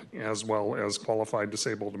 plus, as well as qualified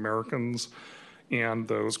disabled Americans and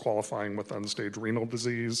those qualifying with end-stage renal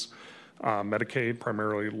disease. Medicaid,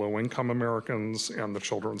 primarily low-income Americans, and the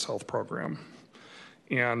Children's Health Program.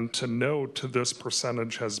 And to note, this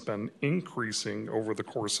percentage has been increasing over the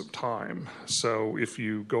course of time. So if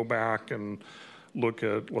you go back and look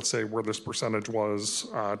at, let's say, where this percentage was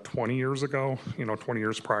 20 years ago, 20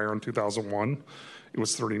 years prior in 2001, it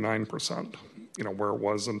was 39%. Where it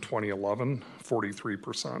was in 2011,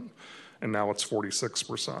 43%. And now it's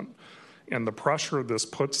 46%. And the pressure this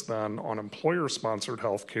puts then on employer-sponsored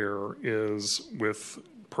health care is with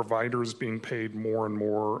providers being paid more and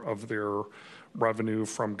more of their revenue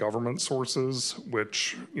from government sources,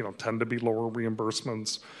 which tend to be lower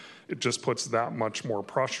reimbursements. It just puts that much more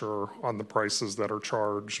pressure on the prices that are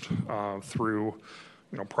charged through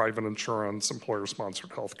private insurance,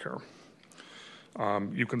 employer-sponsored health care.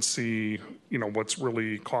 You can see, what's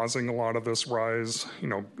really causing a lot of this rise.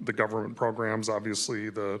 The government programs, obviously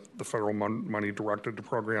the federal money directed to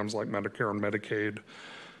programs like Medicare and Medicaid,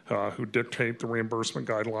 who dictate the reimbursement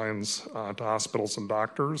guidelines to hospitals and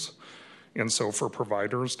doctors. And so for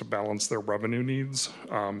providers to balance their revenue needs,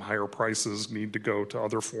 higher prices need to go to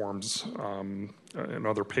other forms and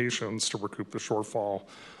other patients to recoup the shortfall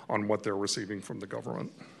on what they're receiving from the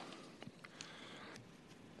government.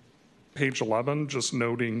 Page 11, just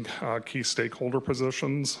noting key stakeholder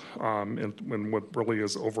positions in what really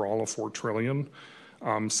is overall a $4 trillion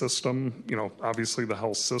system. Obviously the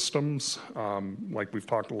health systems, like we've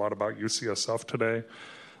talked a lot about UCSF today,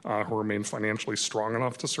 who remain financially strong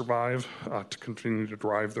enough to survive, to continue to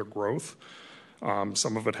drive their growth.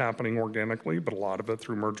 Some of it happening organically, but a lot of it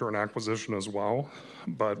through merger and acquisition as well.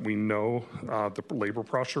 But we know the labor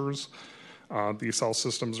pressures these health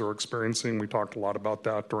systems are experiencing. We talked a lot about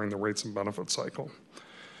that during the rates and benefits cycle.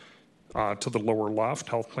 To the lower left,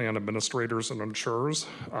 health plan administrators and insurers,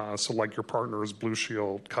 so like your partners, Blue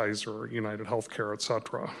Shield, Kaiser, United Healthcare, et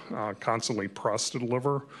cetera, constantly pressed to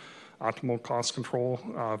deliver optimal cost control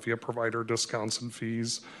via provider discounts and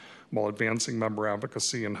fees while advancing member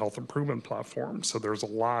advocacy and health improvement platforms. So there's a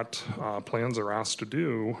lot plans are asked to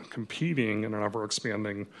do, competing in an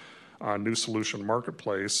ever-expanding new solution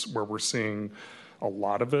marketplace where we're seeing a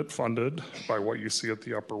lot of it funded by what you see at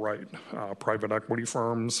the upper right. Private equity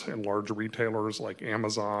firms and large retailers like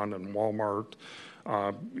Amazon and Walmart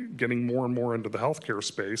getting more and more into the healthcare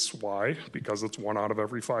space. Why? Because it's 1 out of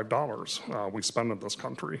every $5 we spend in this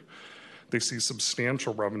country. They see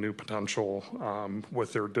substantial revenue potential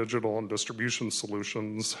with their digital and distribution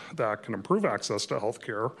solutions that can improve access to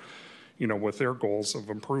healthcare, with their goals of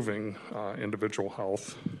improving individual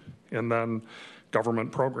health. And then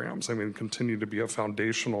government programs, continue to be a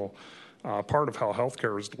foundational part of how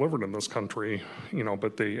healthcare is delivered in this country,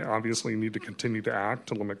 but they obviously need to continue to act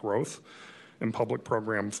to limit growth in public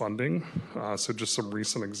program funding. So just some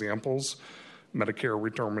recent examples. Medicare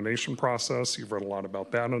redetermination process, you've read a lot about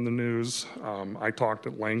that in the news. I talked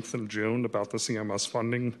at length in June about the CMS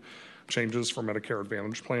funding changes for Medicare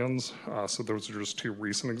Advantage plans. So those are just 2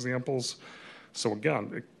 recent examples. So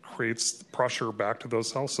again, it creates pressure back to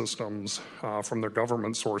those health systems from their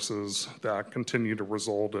government sources that continue to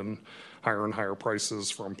result in higher and higher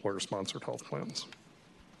prices for employer-sponsored health plans.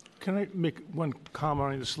 Can I make one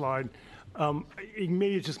comment on the slide?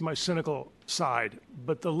 Maybe it's just my cynical side,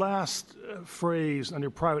 but the last phrase under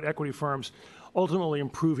private equity firms, ultimately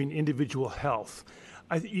improving individual health.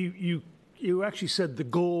 You actually said the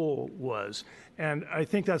goal was, and I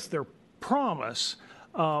think that's their promise,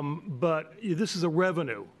 but this is a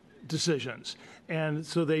revenue decisions. And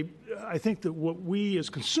so I think that what we as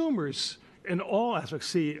consumers in all aspects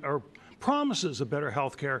see are promises of better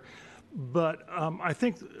health care. But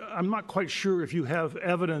I'm not quite sure if you have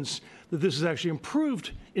evidence that this has actually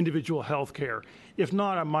improved individual health care. If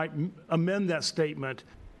not, I might amend that statement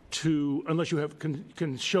to, unless you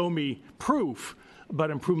can show me proof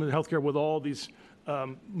about improvement in health care with all these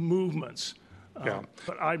movements. Yeah.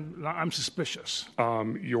 But I'm suspicious.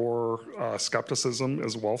 Your skepticism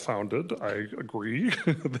is well-founded. I agree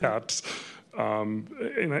that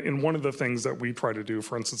and one of the things that we try to do,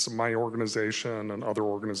 for instance, in my organization and other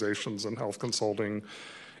organizations in health consulting,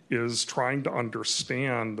 is trying to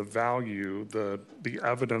understand the value, the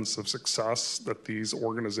evidence of success that these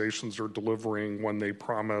organizations are delivering when they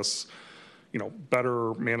promise,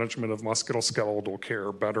 better management of musculoskeletal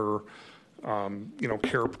care, better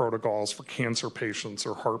care protocols for cancer patients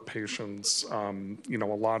or heart patients. A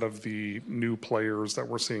lot of the new players that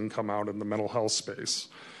we're seeing come out in the mental health space,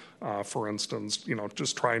 for instance,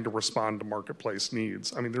 just trying to respond to marketplace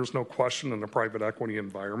needs. There's no question in the private equity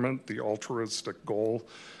environment, the altruistic goal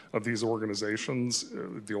of these organizations,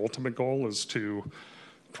 the ultimate goal is to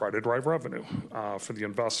try to drive revenue for the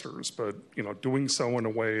investors, but doing so in a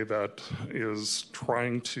way that is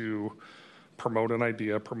trying to promote an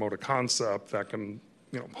idea, promote a concept that can,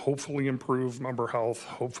 hopefully improve member health,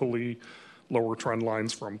 hopefully lower trend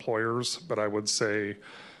lines for employers. But I would say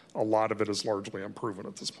a lot of it is largely unproven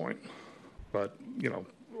at this point. But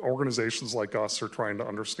organizations like us are trying to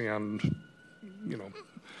understand,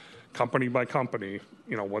 company by company,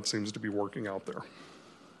 what seems to be working out there.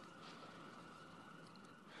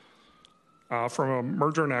 From a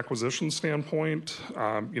merger and acquisition standpoint,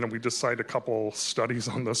 we just cite a couple studies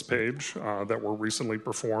on this page that were recently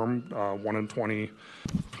performed, one in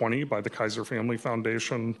 2020 by the Kaiser Family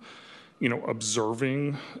Foundation,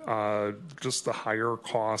 observing just the higher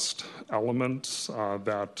cost elements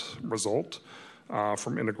that result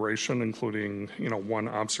from integration, including, one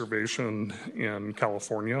observation in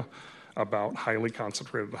California about highly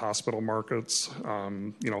concentrated hospital markets,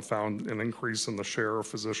 found an increase in the share of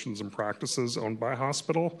physicians and practices owned by a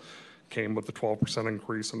hospital, came with a 12%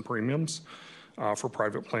 increase in premiums for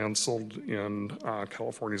private plans sold in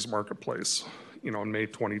California's marketplace. In May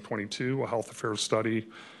 2022, a health affairs study,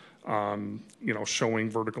 showing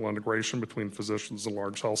vertical integration between physicians and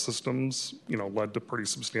large health systems, led to pretty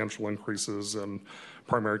substantial increases in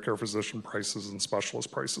primary care physician prices and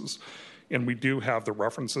specialist prices. And we do have the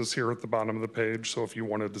references here at the bottom of the page. So if you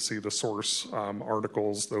wanted to see the source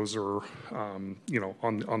articles, those are, on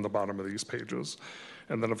the bottom of these pages.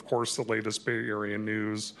 And then, of course, the latest Bay Area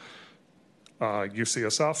news,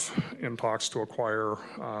 UCSF in talks to acquire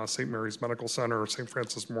St. Mary's Medical Center, St.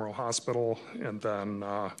 Francis Memorial Hospital, and then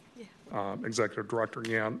Executive Director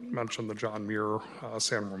Yant mentioned the John Muir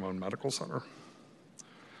San Ramon Medical Center.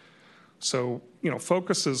 So,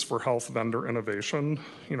 focuses for health vendor innovation,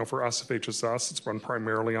 for SFHSS, it's been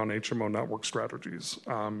primarily on HMO network strategies,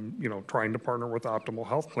 trying to partner with optimal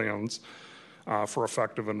health plans for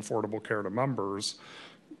effective and affordable care to members.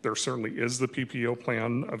 There certainly is the PPO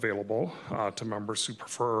plan available to members who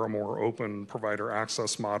prefer a more open provider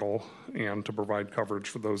access model and to provide coverage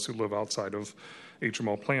for those who live outside of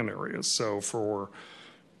HMO plan areas. So for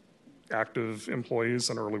active employees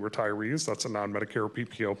and early retirees, that's a non-Medicare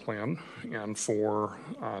PPO plan. And for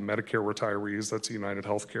Medicare retirees, that's a United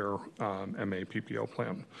Healthcare MA PPO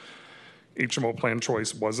plan. HMO plan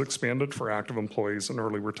choice was expanded for active employees and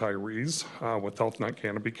early retirees with Health Net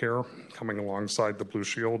Canopy Care coming alongside the Blue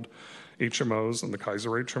Shield HMOs and the Kaiser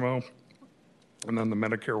HMO. And then the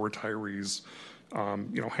Medicare retirees,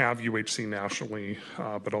 have UHC nationally,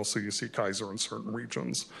 but also you see Kaiser in certain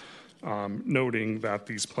regions. Noting that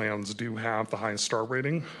these plans do have the highest star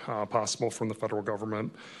rating possible from the federal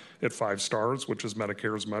government at 5 stars, which is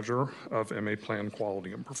Medicare's measure of MA plan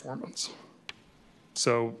quality and performance.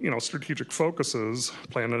 So, strategic focuses,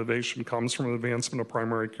 plan innovation comes from advancement of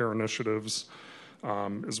primary care initiatives,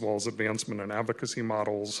 as well as advancement in advocacy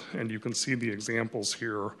models. And you can see the examples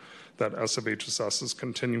here that SFHSS is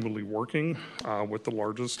continually working with the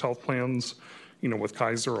largest health plans. With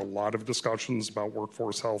Kaiser, a lot of discussions about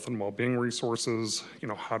workforce health and well-being resources,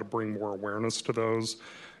 how to bring more awareness to those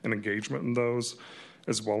and engagement in those,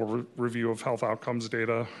 as well as review of health outcomes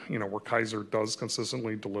data, where Kaiser does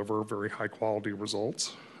consistently deliver very high-quality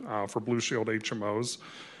results. For Blue Shield HMOs,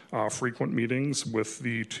 frequent meetings with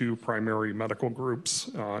the 2 primary medical groups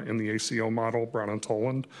in the ACO model, Brown and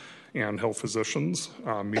Toland, and health physicians,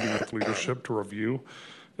 meeting with leadership to review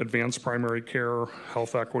advanced primary care,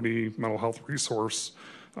 health equity, mental health resource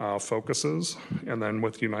focuses, and then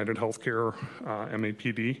with United Healthcare,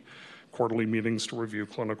 MAPD, quarterly meetings to review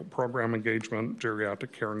clinical program engagement,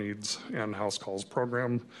 geriatric care needs, and house calls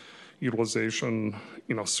program utilization.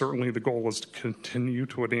 Certainly the goal is to continue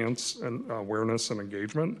to enhance awareness and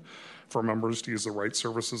engagement for members to use the right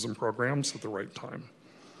services and programs at the right time.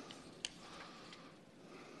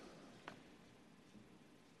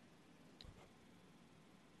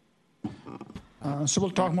 So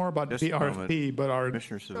we'll talk more about the RFP, but our...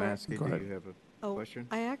 Commissioner Savansky, do you have a question?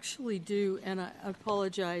 I actually do, and I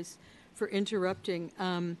apologize for interrupting,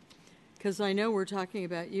 because I know we're talking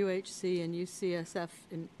about UHC and UCSF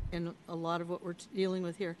in a lot of what we're dealing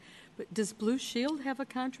with here. But does Blue Shield have a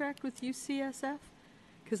contract with UCSF?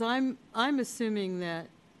 Because I'm assuming that,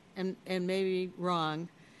 and maybe wrong,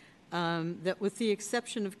 that with the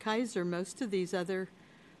exception of Kaiser, most of these other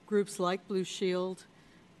groups like Blue Shield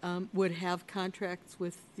would have contracts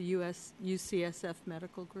with the UCSF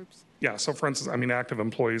medical groups? Yeah, so for instance, active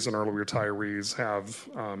employees and early retirees have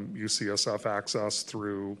UCSF access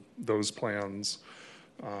through those plans.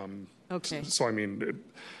 Okay. So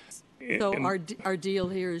our deal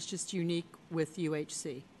here is just unique with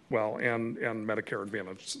UHC? Well, and Medicare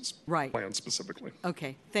Advantage plan specifically.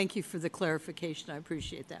 Okay, thank you for the clarification. I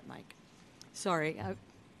appreciate that, Mike. Sorry.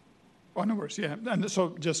 Oh, no worries, yeah. And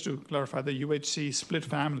so just to clarify, the UHC split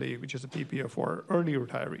family, which is a PPO for early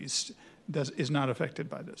retirees, is not affected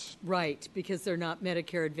by this. Right, because they're not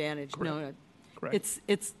Medicare Advantage. Correct. No, Correct.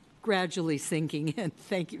 It's gradually sinking in.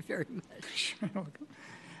 Thank you very much.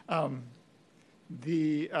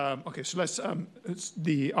 Okay, so it's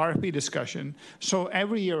the RFP discussion. So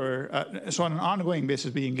every year, so on an ongoing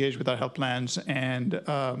basis, we engage with our health plans and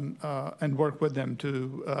work with them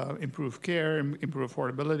to improve care, improve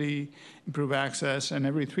affordability, improve access. And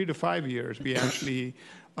every 3 to 5 years, we actually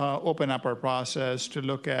open up our process to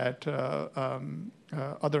look at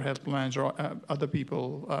other health plans or other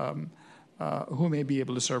people who may be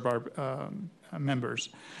able to serve our members.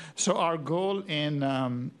 So our goal in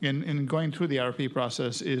going through the RFP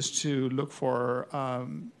process is to look for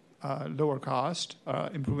lower cost,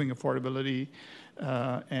 improving affordability,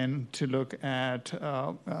 and to look at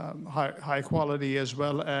high quality as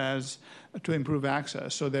well as to improve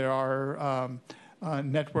access. So there are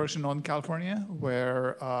networks in Northern California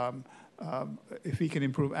where if we can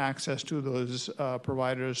improve access to those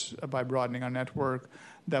providers by broadening our network,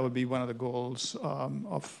 that would be one of the goals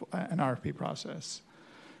of an RFP process.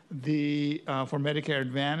 For Medicare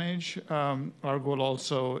Advantage, our goal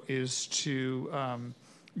also is to,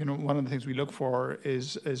 one of the things we look for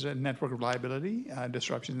is a network reliability,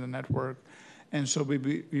 disruptions in the network. And so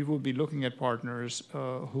we will be looking at partners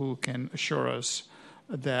who can assure us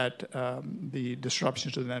that the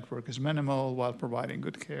disruptions to the network is minimal while providing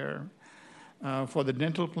good care. For the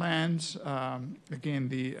dental plans, again,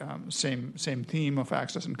 the same theme of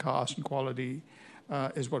access and cost and quality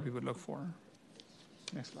is what we would look for.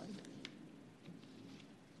 Next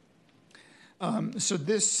slide. So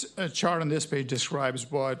this chart on this page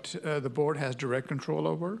describes what the board has direct control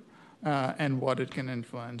over and what it can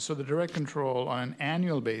influence. So the direct control on an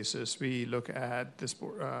annual basis, we look at this,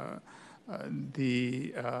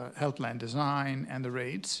 the health plan design and the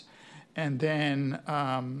rates. And then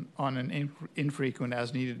on an infrequent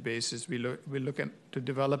as needed basis, we look to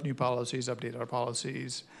develop new policies, update our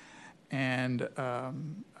policies, and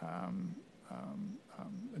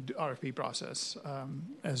RFP process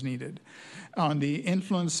as needed. On the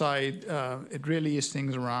influence side, it really is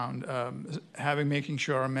things around making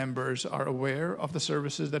sure our members are aware of the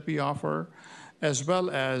services that we offer, as well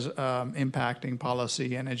as impacting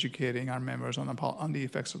policy and educating our members on the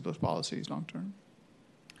effects of those policies long term.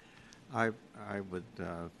 I'm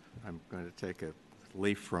going to take a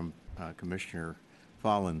leaf from Commissioner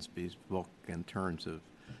Follansbee's book in terms of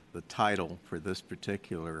the title for this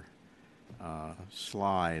particular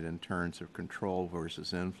slide in terms of control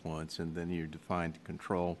versus influence, and then you defined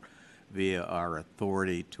control via our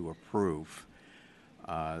authority to approve.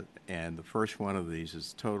 And the first one of these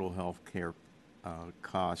is total health care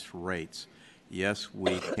cost rates. Yes,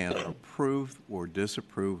 we can approve or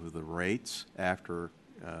disapprove of the rates after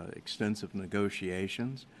extensive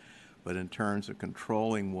negotiations, but in terms of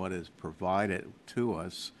controlling what is provided to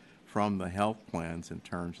us from the health plans in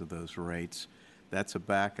terms of those rates, that's a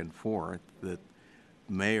back and forth that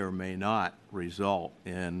may or may not result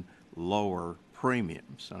in lower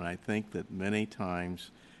premiums. And I think that many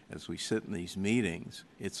times as we sit in these meetings,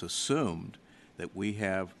 it's assumed that we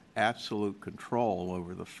have absolute control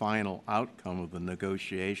over the final outcome of the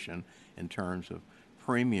negotiation in terms of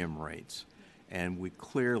premium rates. And we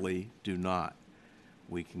clearly do not.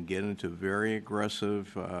 We can get into very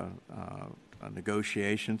aggressive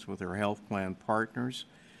negotiations with our health plan partners.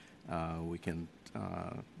 We can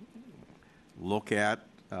look at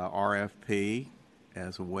RFP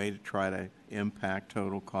as a way to try to impact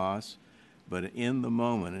total costs. But in the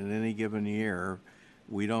moment, in any given year,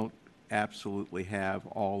 we don't absolutely have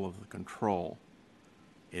all of the control.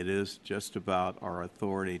 It is just about our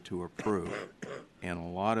authority to approve. And a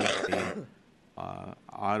lot of the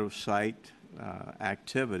out-of-sight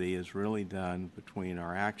activity is really done between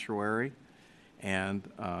our actuary and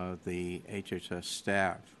the HHS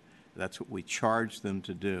staff. That's what we charge them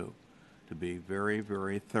to do, to be very,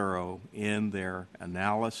 very thorough in their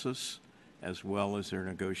analysis as well as their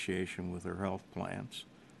negotiation with their health plans.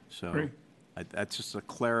 So that's just a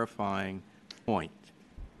clarifying point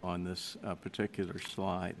on this particular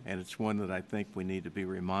slide, and it's one that I think we need to be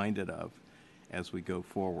reminded of as we go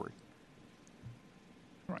forward.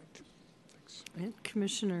 Right. Thanks. And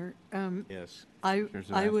Commissioner, yes.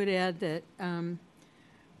 I would add that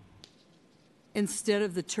instead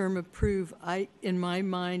of the term approve, in my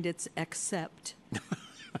mind, it's accept.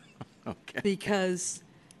 Okay. Because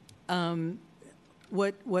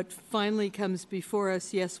what finally comes before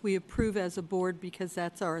us, yes, we approve as a board because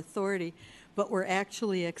that's our authority, but we're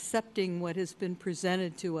actually accepting what has been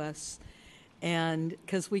presented to us. And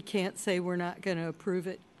because we can't say we're not going to approve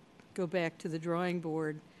it, go back to the drawing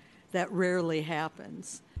board, that rarely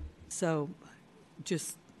happens. So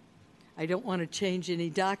just, I don't want to change any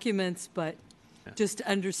documents, but just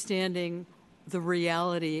understanding the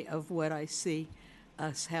reality of what I see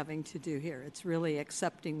us having to do here. It's really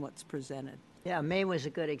accepting what's presented. Yeah, Maine was a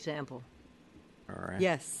good example. All right.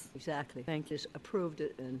 Yes. Exactly. Thank you. Just approved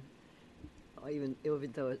it, and even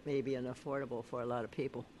though it may be unaffordable for a lot of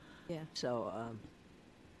people. Yeah. So,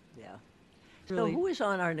 yeah. Really- So who is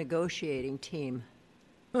on our negotiating team?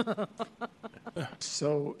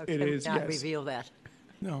 So Or it can we is, not yes. reveal that?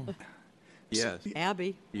 No. Yes.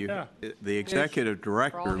 Abby. The executive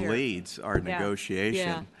director here. leads our Yeah.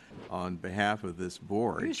 negotiation on behalf of this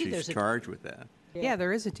board. Usually She's there's a- charged with that. Yeah,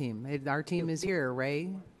 there is a team. Our team is here, Ray,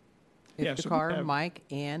 Yeah, so we Iftikhar, have- Mike,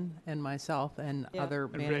 Ann, and myself, and Yeah. other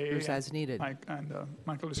And Ray managers and as needed. Mike and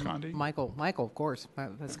Michael Visconti. Michael, of course,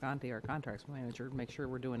 Visconti, our contracts manager, to make sure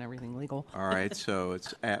we're doing everything legal. All right, so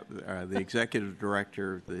it's the executive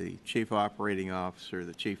director, the chief operating officer,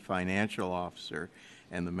 the chief financial officer,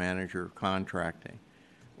 and the manager of contracting.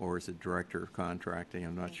 Or is it director of contracting?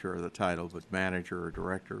 I'm not sure of the title, but manager or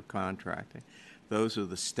director of contracting. Those are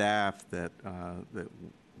the staff that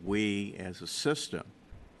we, as a system,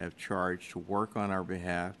 have charged to work on our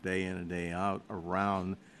behalf day in and day out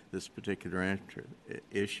around this particular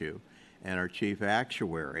issue. And our chief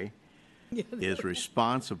actuary is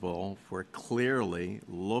responsible for clearly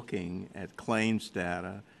looking at claims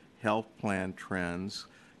data, health plan trends,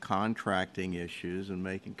 contracting issues, and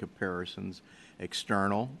making comparisons,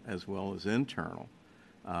 external as well as internal,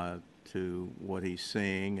 to what he's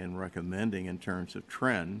seeing and recommending in terms of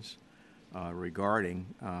trends regarding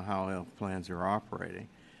how health plans are operating.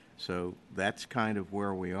 So that's kind of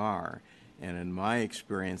where we are. And in my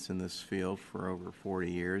experience in this field for over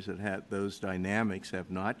 40 years, those dynamics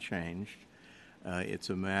have not changed. It's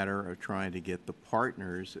a matter of trying to get the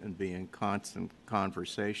partners and be in constant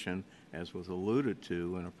conversation, as was alluded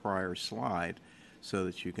to in a prior slide, so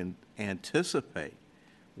that you can anticipate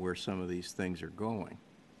where some of these things are going.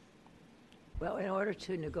 Well, in order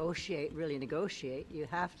to negotiate, really negotiate, you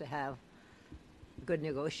have to have a good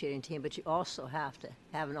negotiating team, but you also have to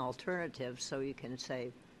have an alternative so you can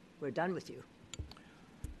say, we're done with you.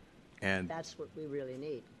 And That's what we really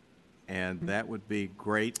need. And that would be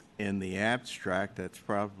great in the abstract, that's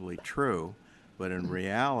probably true, but in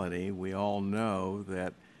reality, we all know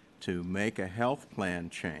that to make a health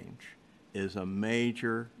plan change is a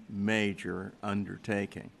major, major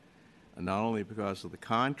undertaking, not only because of the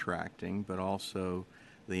contracting, but also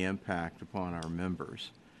the impact upon our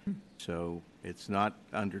members. So it's not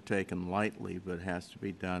undertaken lightly, but has to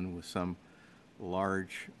be done with some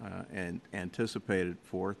large and anticipated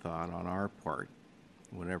forethought on our part,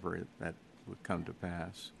 whenever that would come to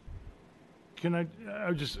pass. Can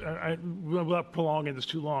without prolonging this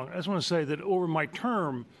too long, I just want to say that over my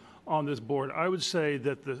term on this board, I would say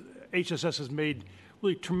that the HSS has made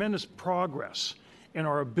really tremendous progress in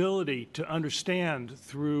our ability to understand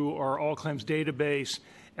through our all claims database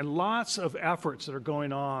and lots of efforts that are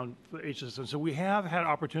going on for HSS. And so we have had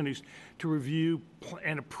opportunities to review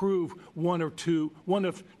and approve one of two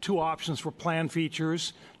options for plan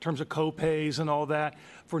features in terms of co-pays and all that,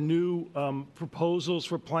 for new proposals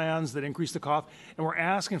for plans that increase the cost. And we're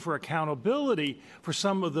asking for accountability for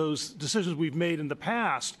some of those decisions we've made in the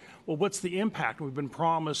past. Well, what's the impact? We've been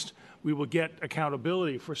promised we will get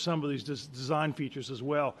accountability for some of these design features as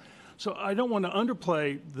well. So I don't want to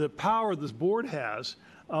underplay the power this board has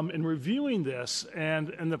in reviewing this and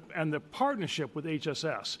the partnership with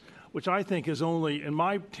HSS, which I think is only, in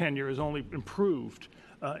my tenure, is only improved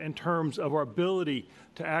in terms of our ability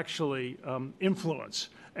to actually influence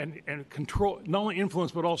and control, not only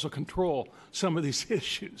influence, but also control some of these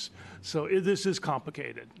issues. So this is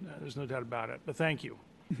complicated. There's no doubt about it, but thank you.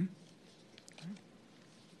 Mm-hmm.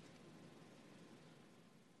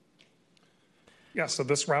 Yeah, so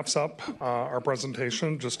this wraps up our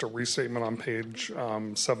presentation. Just a restatement on page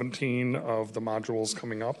 17 of the modules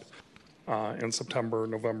coming up in September,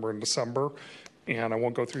 November, and December. And I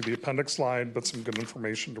won't go through the appendix slide, but some good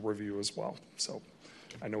information to review as well. So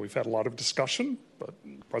I know we've had a lot of discussion, but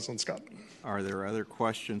President Scott. Are there other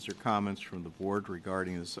questions or comments from the board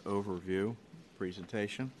regarding this overview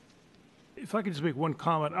presentation? If I could just make one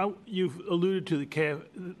comment. You've alluded to the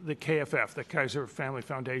KFF, the Kaiser Family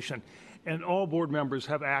Foundation, and all board members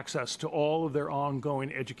have access to all of their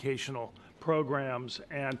ongoing educational programs,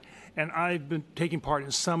 and I've been taking part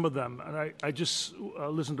in some of them. And I just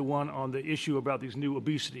listened to one on the issue about these new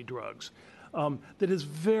obesity drugs that is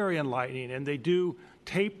very enlightening, and they do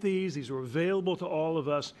tape these. These are available to all of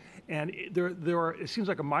us, and there are, it seems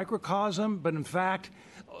like a microcosm, but in fact,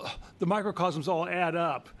 the microcosms all add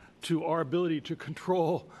up to our ability to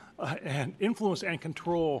control and influence and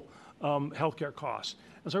control healthcare costs.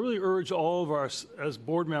 And so I really urge all of us as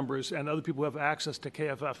board members and other people who have access to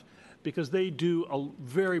KFF, because they do a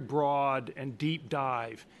very broad and deep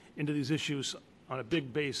dive into these issues on a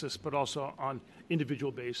big basis, but also on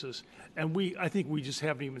individual basis. And I think we just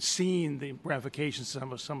haven't even seen the ramifications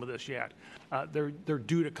of some of this yet. They're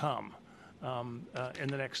due to come in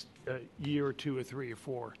the next year or two or three or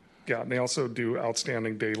four. Yeah, and they also do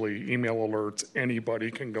outstanding daily email alerts.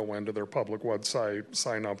 Anybody can go into their public website,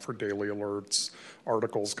 sign up for daily alerts.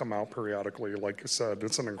 Articles come out periodically. Like you said,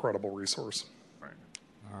 it's an incredible resource. Right.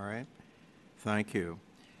 All right. Thank you.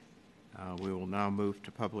 We will now move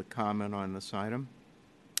to public comment on this item.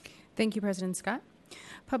 Thank you, President Scott.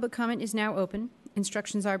 Public comment is now open.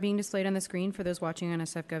 Instructions are being displayed on the screen for those watching on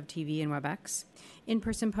SFGov TV and WebEx.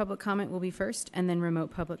 In-person public comment will be first, and then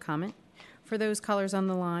remote public comment. For those callers on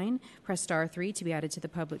the line, press *3 to be added to the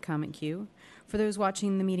public comment queue. For those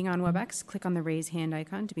watching the meeting on WebEx, click on the raise hand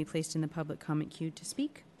icon to be placed in the public comment queue to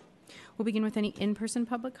speak. We'll begin with any in-person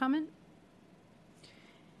public comment.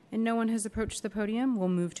 And no one has approached the podium. We'll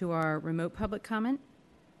move to our remote public comment.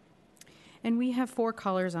 And we have 4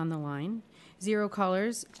 callers on the line. 0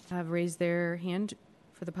 callers have raised their hand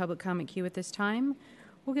for the public comment queue at this time.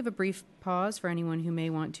 We'll give a brief pause for anyone who may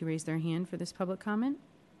want to raise their hand for this public comment.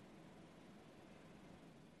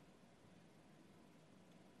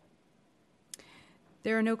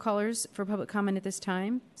 There are no callers for public comment at this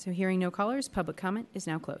time, so hearing no callers, public comment is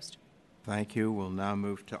now closed. Thank you. We'll now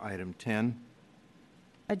move to item 10.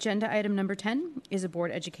 Agenda item number 10 is a board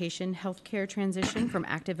education healthcare transition from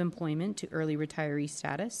active employment to early retiree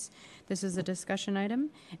status. This is a discussion item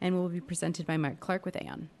and will be presented by Mike Clark with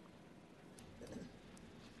Aon.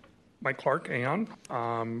 Mike Clark, Aon.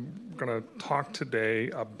 I'm going to talk today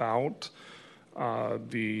about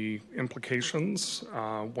the implications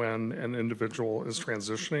when an individual is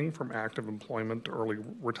transitioning from active employment to early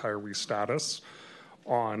retiree status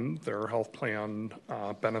on their health plan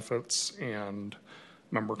benefits and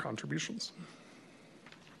member contributions.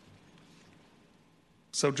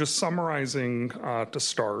 So just summarizing to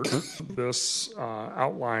start, this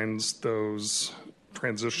outlines those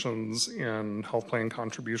transitions in health plan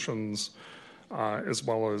contributions as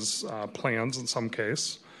well as plans in some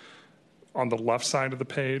case. On the left side of the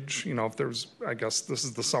page, if there's, I guess this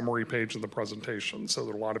is the summary page of the presentation, so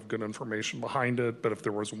there's a lot of good information behind it, but if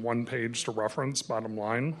there was one page to reference, bottom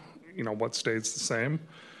line, what stays the same?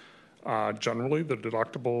 Generally, the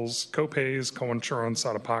deductibles, copays, coinsurance,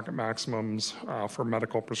 out-of-pocket maximums for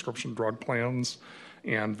medical prescription drug plans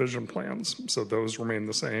and vision plans. So those remain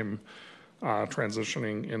the same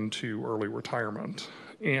transitioning into early retirement.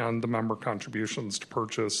 And the member contributions to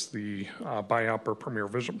purchase the buy-up or premier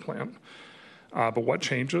vision plan. But what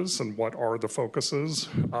changes and what are the focuses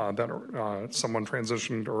that someone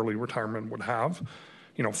transitioning to early retirement would have?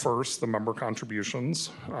 First, the member contributions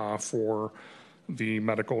for the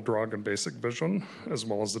medical, drug, and basic vision, as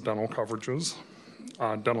well as the dental coverages,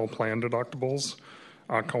 dental plan deductibles,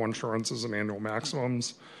 coinsurances and annual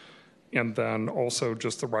maximums, and then also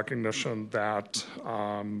just the recognition that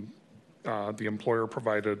the employer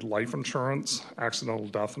provided life insurance, accidental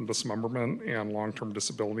death and dismemberment, and long-term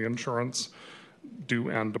disability insurance do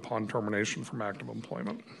end upon termination from active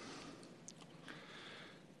employment.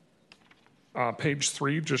 Page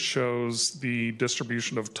 3 just shows the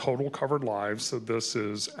distribution of total covered lives. So this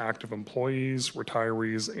is active employees,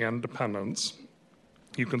 retirees, and dependents.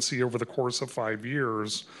 You can see over the course of 5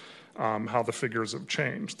 years how the figures have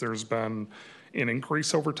changed. There's been an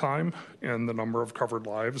increase over time in the number of covered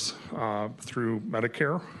lives through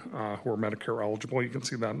Medicare, who are Medicare eligible. You can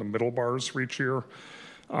see that in the middle bars for each year.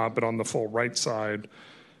 But on the full right side,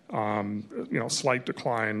 slight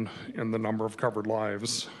decline in the number of covered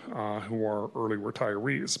lives who are early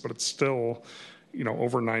retirees, but it's still,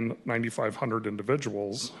 over 9,500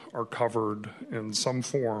 individuals are covered in some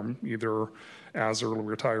form, either as early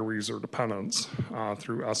retirees or dependents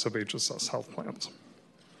through SFHSS health plans.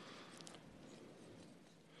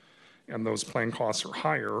 And those plan costs are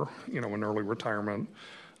higher, in early retirement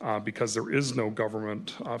because there is no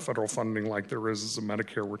government federal funding like there is as a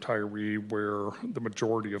Medicare retiree, where the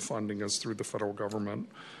majority of funding is through the federal government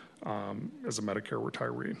as a Medicare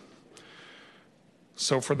retiree.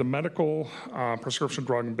 So for the medical, prescription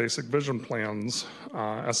drug, and basic vision plans,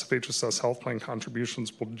 SFHSS health plan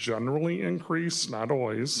contributions will generally increase, not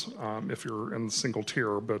always, if you're in the single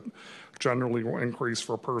tier, but generally will increase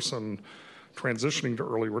for a person transitioning to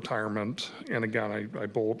early retirement. And again, I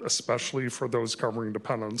bold, especially for those covering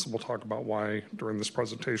dependents. We'll talk about why during this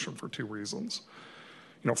presentation for 2 reasons.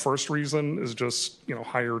 First reason is just,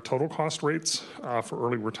 higher total cost rates for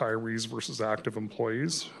early retirees versus active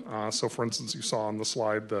employees. So for instance, you saw on the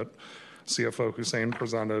slide that CFO Hussein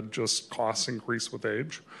presented, just costs increase with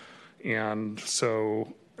age. And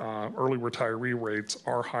so early retiree rates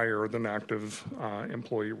are higher than active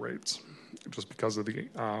employee rates. just because of the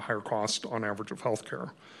higher cost on average of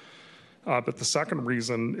healthcare. But the second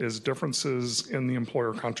reason is differences in the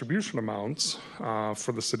employer contribution amounts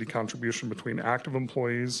for the city contribution between active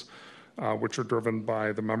employees, which are driven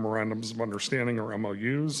by the memorandums of understanding or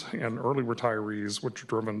MOUs, and early retirees, which are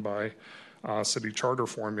driven by city charter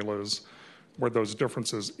formulas, where those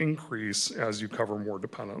differences increase as you cover more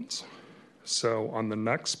dependents. So on the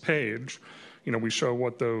next page, we show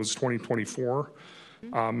what those 2024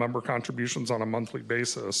 member contributions on a monthly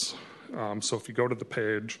basis. So if you go to the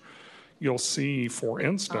page, you'll see, for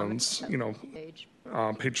instance,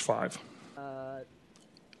 page 5.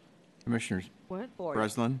 Commissioners. What?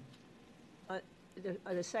 Breslin.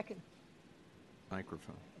 The second.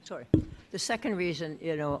 Microphone. Sorry. The second reason,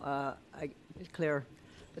 it's clear,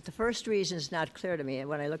 but the first reason is not clear to me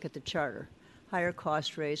when I look at the charter. Higher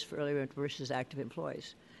cost rates for early versus active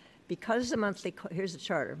employees. Because the here's the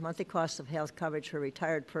charter, monthly cost of health coverage for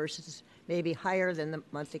retired persons may be higher than the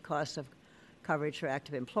monthly cost of coverage for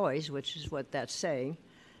active employees, which is what that's saying.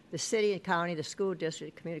 The city and county, the school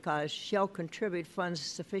district, community college shall contribute funds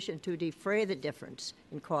sufficient to defray the difference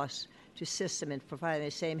in costs to system in providing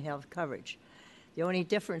the same health coverage. The only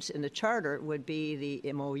difference in the charter would be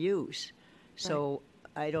the MOUs. So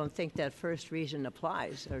I don't think that first reason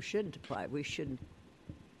applies or shouldn't apply. We shouldn't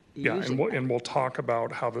use it. And we'll talk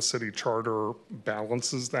about how the city charter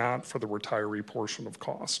balances that for the retiree portion of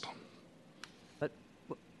cost. But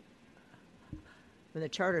when the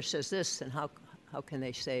charter says this, then how can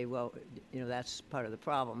they say, well, that's part of the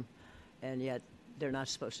problem, and yet they're not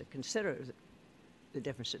supposed to consider the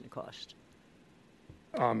difference in the cost?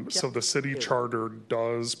 So the city charter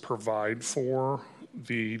does provide for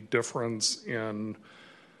the difference in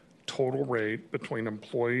total rate between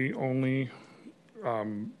employee only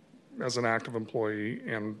as an active employee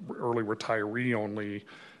and early retiree only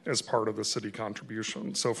as part of the city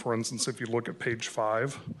contribution. So for instance, if you look at page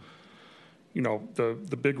 5,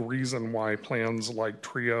 the big reason why plans like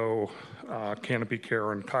Trio, Canopy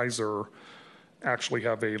Care, and Kaiser actually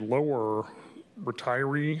have a lower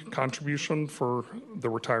retiree contribution for the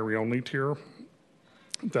retiree-only tier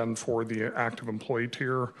than for the active employee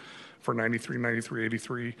tier for 93, 93,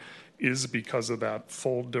 83 is because of that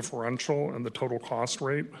full differential and the total cost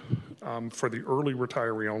rate for the early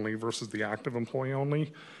retiree only versus the active employee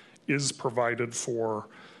only is provided for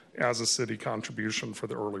as a city contribution for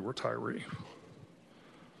the early retiree.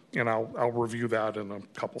 And I'll review that in a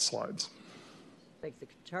couple slides. I think the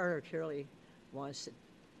charter clearly wants it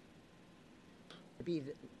to be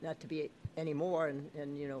not to be any more and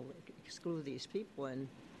exclude these people and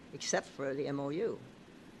except for the MOU.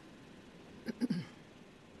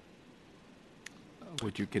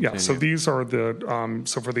 Would you continue? Yeah, so these are the,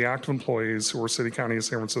 so for the active employees who are City, County of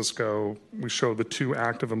San Francisco, we show the 2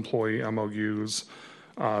 active employee MOUs,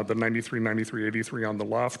 the 93, 93, 83 on the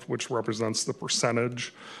left, which represents the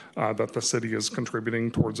percentage that the city is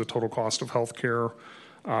contributing towards the total cost of health care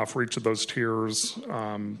for each of those tiers,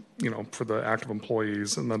 for the active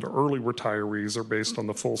employees. And then the early retirees are based on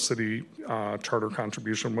the full city charter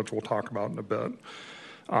contribution, which we'll talk about in a bit.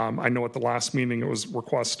 I know at the last meeting it was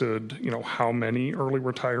requested, how many early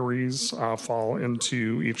retirees fall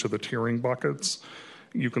into each of the tiering buckets.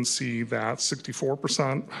 You can see that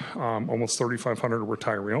 64%, almost 3,500 are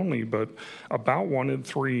retiree only, but about 1 in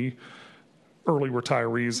 3 early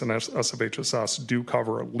retirees in SFHSS do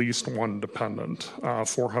cover at least one dependent.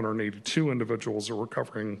 482 individuals are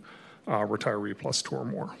recovering retiree plus 2 or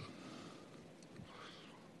more.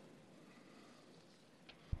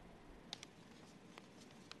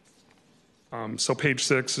 So page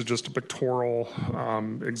 6 is just a pictorial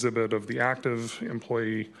exhibit of the active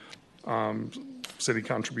employee city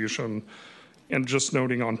contribution. And just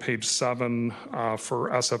noting on page 7 for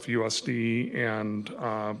SFUSD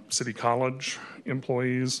and City College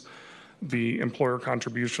employees, the employer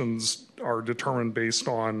contributions are determined based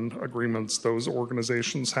on agreements those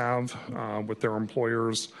organizations have with their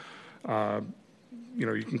employers.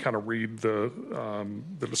 You can kind of read the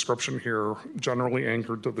description here, generally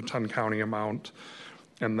anchored to the 10 county amount.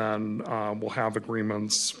 And then we'll have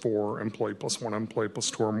agreements for employee plus 1, employee plus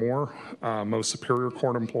 2 or more. Most Superior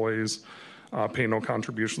Court employees pay no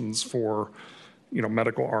contributions for,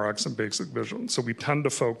 medical, RX, and basic vision. So we tend to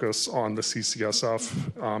focus on the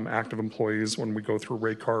CCSF active employees when we go through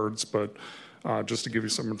rate cards, but just to give you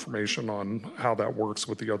some information on how that works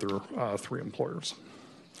with the other 3 employers.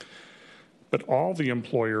 But all the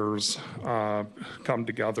employers come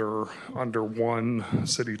together under one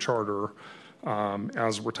city charter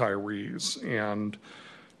as retirees. And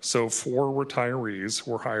so for retirees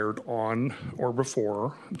who were hired on or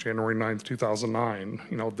before January 9th,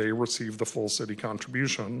 2009, they receive the full city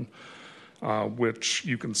contribution. which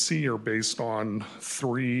you can see are based on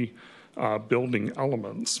three building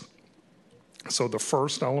elements. So the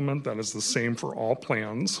first element that is the same for all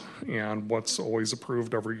plans, and what's always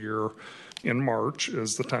approved every year in March,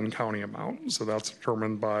 is the 10 county amount. So that's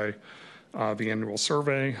determined by the annual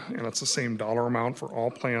survey, and it's the same dollar amount for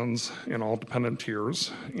all plans and all dependent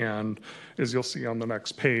tiers. And as you'll see on the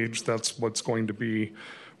next page, that's what's going to be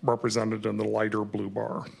represented in the lighter blue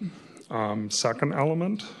bar. Second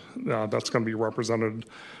element, that's going to be represented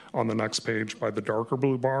on the next page by the darker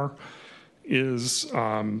blue bar, is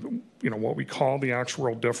what we call the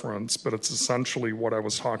actual difference, but it's essentially what I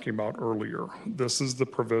was talking about earlier. This is the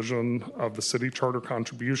provision of the city charter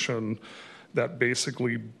contribution that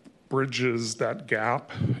basically bridges that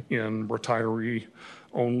gap in retiree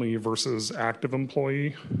only versus active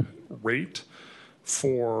employee rate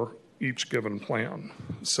for each given plan.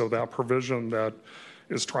 So that provision that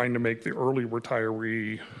is trying to make the early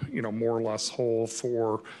retiree, more or less whole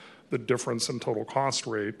for the difference in total cost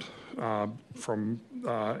rate from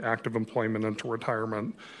active employment into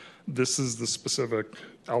retirement. This is the specific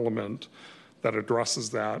element that addresses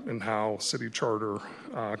that and how city charter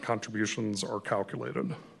contributions are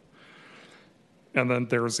calculated. And then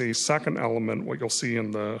there's a second element, what you'll see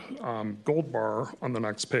in the gold bar on the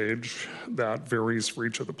next page, that varies for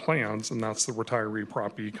each of the plans, and that's the retiree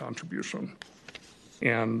Prop E contribution.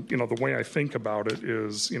 And, the way I think about it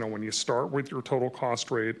is, when you start with your total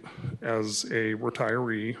cost rate as a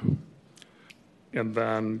retiree, and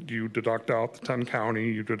then you deduct out the 10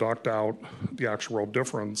 county, you deduct out the actual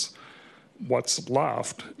difference, what's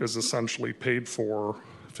left is essentially paid for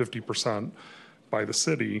 50% by the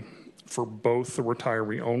city for both the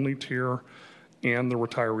retiree only tier and the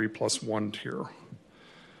retiree plus one tier.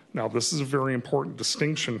 Now, this is a very important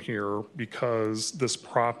distinction here because this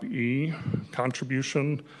Prop E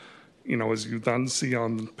contribution, as you then see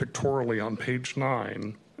pictorially on page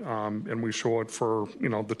 9, and we show it for,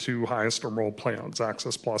 the two highest enrolled plans,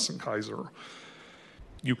 Access Plus and Kaiser,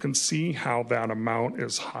 you can see how that amount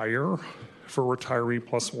is higher for retiree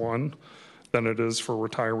plus one than it is for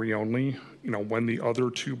retiree only, when the other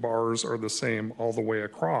two bars are the same all the way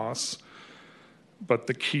across. But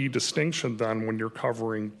the key distinction then when you're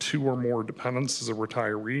covering two or more dependents as a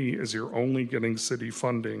retiree is you're only getting city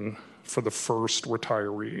funding for the first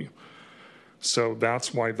retiree. So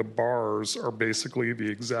that's why the bars are basically the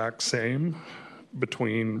exact same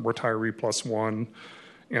between retiree plus one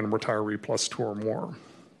and retiree plus two or more.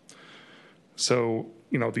 So,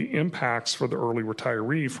 the impacts for the early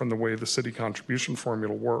retiree from the way the city contribution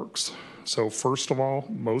formula works. So first of all,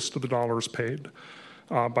 most of the dollars paid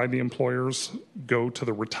by the employers go to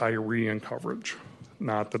the retiree in coverage,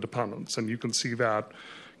 not the dependents. And you can see that,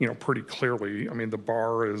 pretty clearly. I mean, the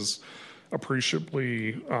bar is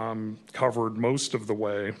appreciably covered most of the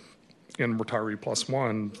way in retiree plus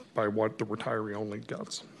one by what the retiree only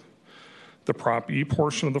gets. The Prop E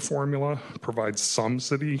portion of the formula provides some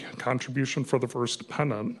city contribution for the first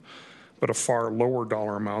dependent, but a far lower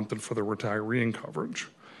dollar amount than for the retiree in coverage.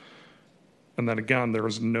 And then again, there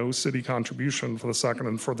is no city contribution for the second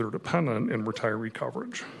and further dependent in retiree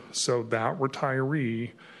coverage. So that retiree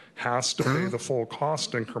has to pay the full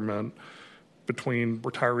cost increment between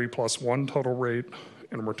retiree plus one total rate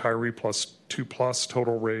and retiree plus two plus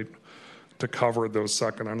total rate to cover those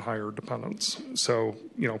second and higher dependents. So,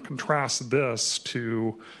 contrast this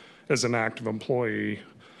to, as an active employee,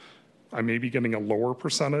 I may be getting a lower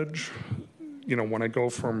percentage, when I go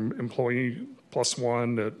from employee plus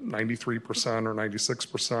one at 93% or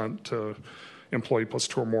 96% to employee plus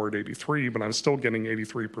two or more at 83, but I'm still getting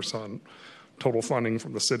 83% total funding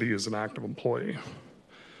from the city as an active employee.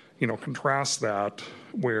 Contrast that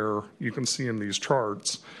where you can see in these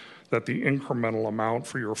charts that the incremental amount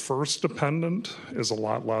for your first dependent is a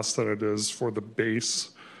lot less than it is for the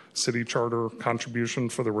base city charter contribution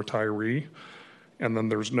for the retiree. And then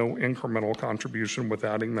there's no incremental contribution with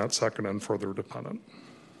adding that second and further dependent.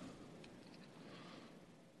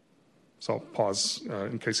 So I'll pause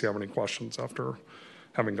in case you have any questions after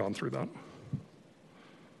having gone through that.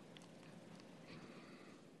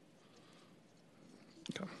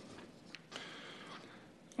 Okay.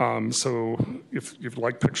 So if you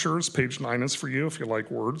like pictures, page 9 is for you. If you like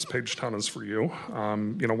words, page 10 is for you.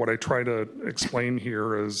 What I try to explain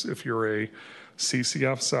here is if you're a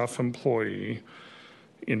CCFSF employee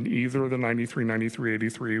in either the 93, 93,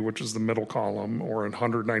 83, which is the middle column, or in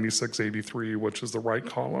 196, 83, which is the right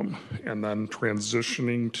column, and then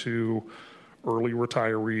transitioning to early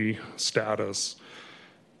retiree status,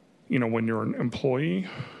 when you're an employee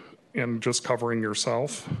and just covering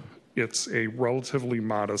yourself, it's a relatively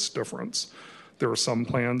modest difference. There are some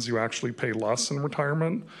plans you actually pay less in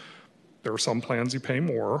retirement, There are some plans you pay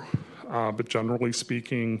more, but generally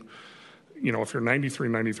speaking, if you're 93,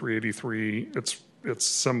 93, 83, it's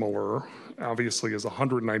similar. Obviously, as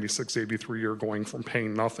 196, 83, you're going from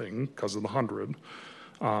paying nothing because of the 100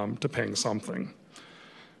 to paying something.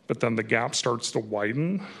 But then the gap starts to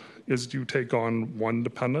widen as you take on one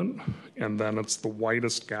dependent, and then it's the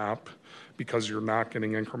widest gap because you're not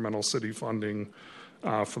getting incremental city funding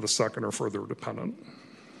for the second or further dependent.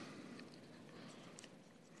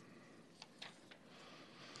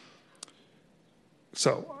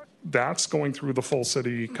 So that's going through the full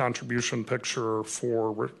city contribution picture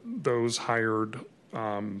for those hired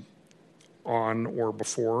on or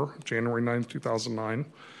before January 9th, 2009.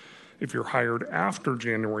 If you're hired after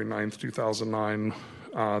January 9th, 2009,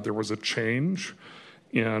 there was a change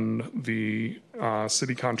in the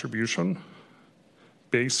city contribution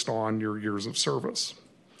based on your years of service.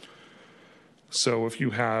 So if you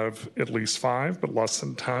have at least 5 but less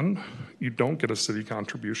than 10, you don't get a city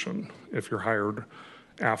contribution if you're hired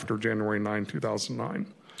after January 9,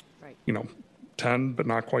 2009. Right. 10 but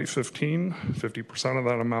not quite 15, 50% of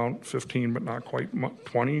that amount, 15 but not quite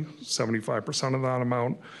 20, 75% of that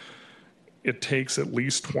amount. It takes at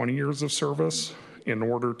least 20 years of service in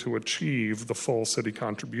order to achieve the full city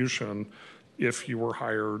contribution if you were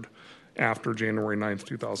hired after January 9th,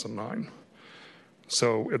 2009.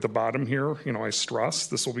 So at the bottom here, I stress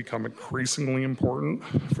this will become increasingly important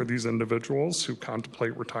for these individuals who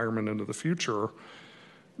contemplate retirement into the future.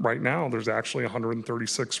 Right now, there's actually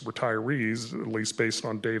 136 retirees, at least based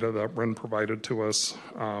on data that RIN provided to us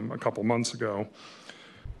a couple months ago,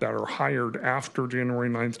 that are hired after January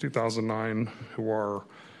 9th, 2009, who are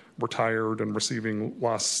retired and receiving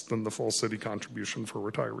less than the full city contribution for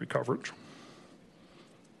retiree coverage.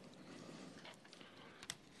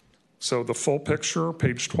 So the full picture,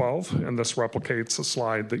 page 12, and this replicates a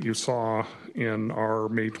slide that you saw in our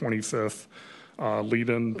May 25th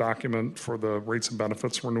lead-in document for the rates and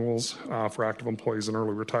benefits renewals for active employees and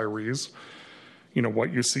early retirees.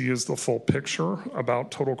 What you see is the full picture about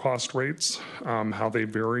total cost rates, how they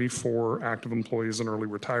vary for active employees and early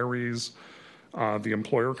retirees, the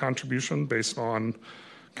employer contribution based on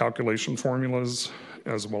calculation formulas,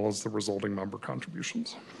 as well as the resulting member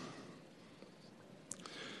contributions.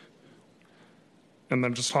 And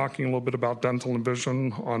then just talking a little bit about dental and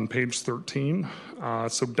vision on page 13.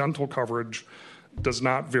 So dental coverage does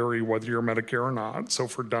not vary whether you're Medicare or not. So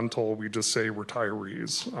for dental, we just say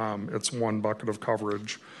retirees. It's one bucket of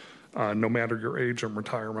coverage, no matter your age and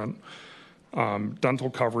retirement. Dental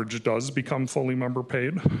coverage does become fully member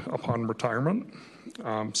paid upon retirement.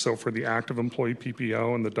 So for the active employee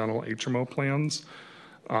PPO and the dental HMO plans,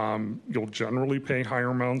 you'll generally pay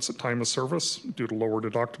higher amounts at time of service due to lower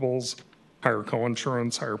deductibles, higher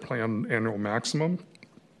coinsurance, higher plan annual maximum.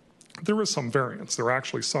 There is some variance. There are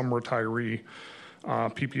actually some retiree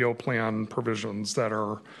PPO plan provisions that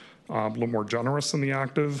are a little more generous than the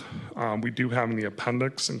active. We do have in the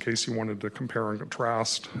appendix, in case you wanted to compare and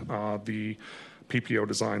contrast, the PPO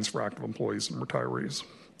designs for active employees and retirees.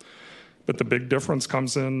 But the big difference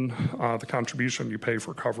comes in the contribution you pay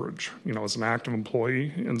for coverage. As an active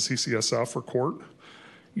employee in CCSF or court,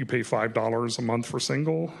 you pay $5 a month for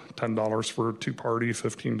single, $10 for two-party,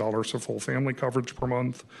 $15 for full family coverage per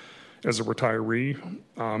month. As a retiree,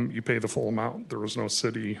 you pay the full amount. There is no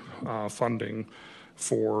city funding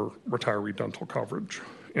for retiree dental coverage.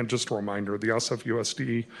 And just a reminder, the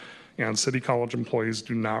SFUSD and City College employees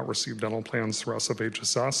do not receive dental plans through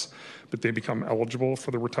SFHSS, but they become eligible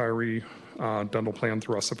for the retiree dental plan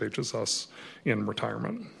through SFHSS in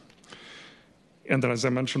retirement. And then, as I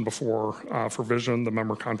mentioned before, for vision, the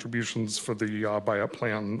member contributions for the buyout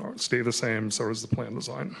plan stay the same, so does the plan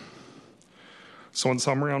design. So in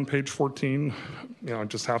summary, on page 14, I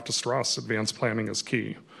just have to stress advanced planning is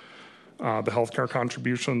key. The healthcare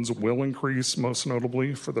contributions will increase, most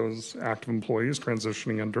notably for those active employees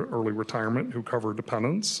transitioning into early retirement who cover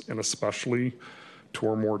dependents, and especially 2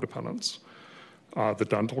 or more dependents. The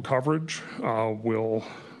dental coverage will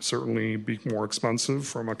certainly be more expensive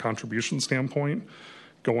from a contribution standpoint,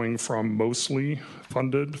 going from mostly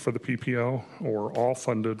funded for the PPO or all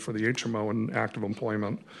funded for the HMO and active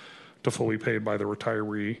employment to fully paid by the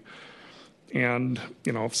retiree. And,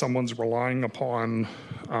 if someone's relying upon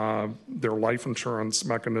their life insurance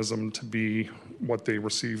mechanism to be what they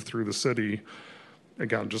receive through the city,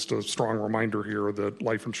 again, just a strong reminder here that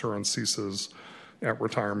life insurance ceases at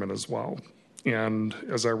retirement as well. And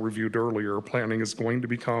as I reviewed earlier, planning is going to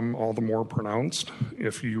become all the more pronounced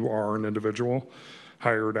if you are an individual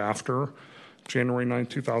hired after January 9,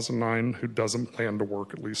 2009 who doesn't plan to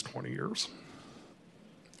work at least 20 years.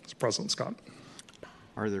 President Scott.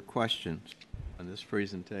 Are there questions on this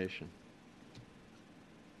presentation?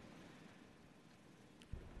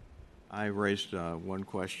 I raised one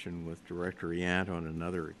question with Director Yant on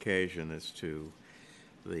another occasion as to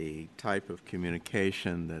the type of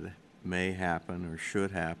communication that may happen or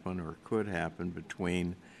should happen or could happen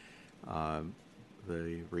between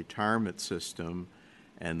the retirement system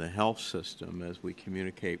and the health system as we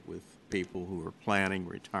communicate with people who are planning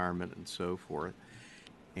retirement and so forth.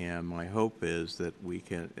 And my hope is that we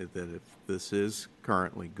can, that if this is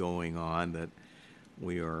currently going on, that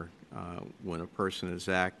we are, when a person is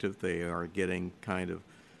active, they are getting kind of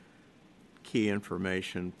key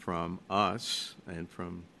information from us and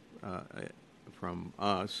from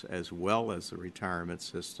us as well as the retirement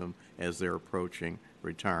system as they're approaching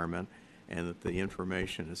retirement, and that the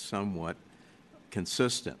information is somewhat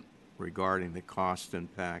consistent regarding the cost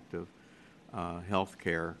impact of health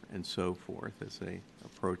care and so forth as they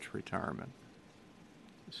approach retirement.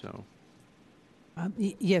 So.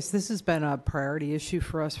 Yes, this has been a priority issue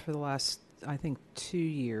for us for the last, I think, 2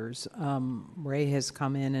 years. Ray has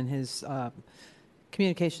come in, and his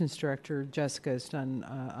communications director, Jessica, has done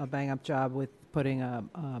a bang-up job with putting a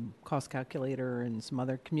cost calculator and some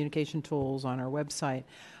other communication tools on our website.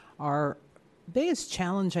 Our biggest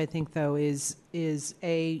challenge, I think, though, is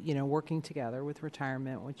working together with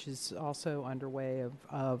retirement, which is also underway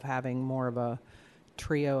of having more of a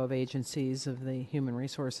trio of agencies of the human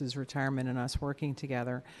resources, retirement, and us working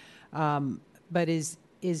together. But is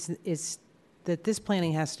that this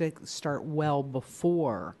planning has to start well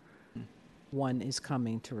before one is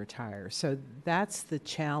coming to retire. So that's the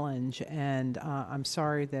challenge, and I'm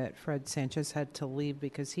sorry that Fred Sanchez had to leave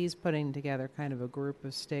because he's putting together kind of a group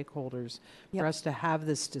of stakeholders for us to have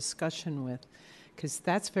this discussion with, because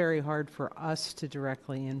that's very hard for us to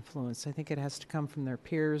directly influence. I think it has to come from their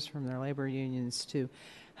peers, from their labor unions, to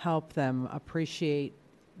help them appreciate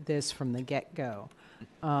this from the get-go.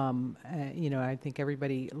 I think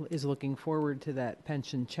everybody is looking forward to that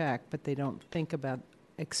pension check, but they don't think about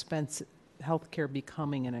healthcare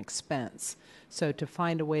becoming an expense. So to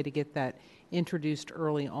find a way to get that introduced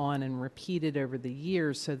early on and repeated over the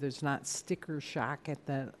years so there's not sticker shock at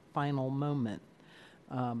the final moment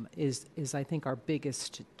is I think our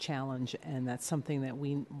biggest challenge, and that's something that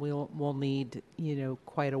we'll need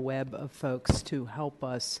quite a web of folks to help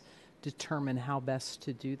us determine how best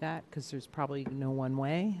to do that, because there's probably no one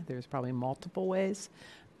way, there's probably multiple ways.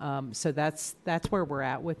 So that's where we're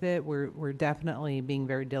at with it. We're definitely being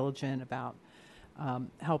very diligent about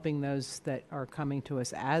helping those that are coming to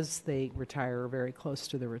us as they retire, very close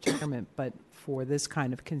to the retirement. But for this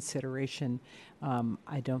kind of consideration,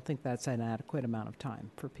 I don't think that's an adequate amount of time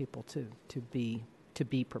for people to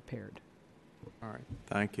be prepared. All right,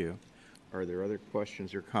 thank you. Are there other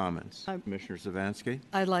questions or comments? Commissioner Zavansky?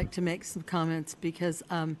 I'd like to make some comments because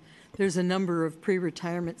there's a number of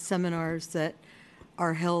pre-retirement seminars that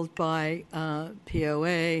are held by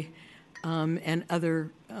POA and other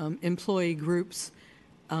employee groups,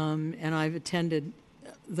 and I've attended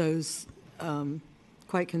those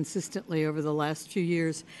quite consistently over the last few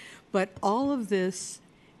years. But all of this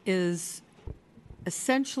is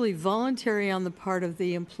essentially voluntary on the part of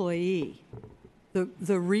the employee.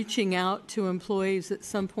 The reaching out to employees at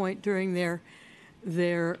some point during their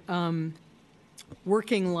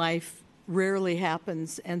working life rarely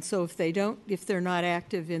happens, and so if they're not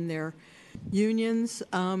active in their unions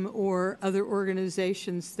or other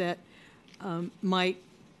organizations that might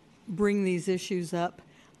bring these issues up,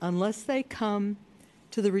 unless they come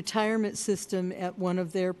to the retirement system at one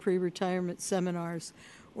of their pre-retirement seminars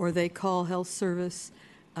or they call health service,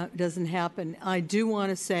 it doesn't happen. I do want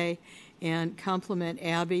to say and compliment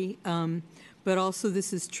Abby, but also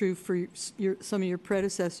this is true for some of your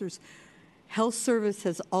predecessors. Health Service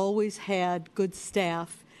has always had good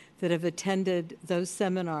staff that have attended those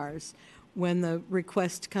seminars. When the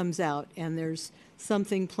request comes out and there's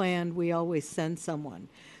something planned, we always send someone.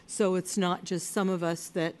 So it's not just some of us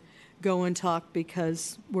that go and talk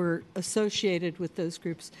because we're associated with those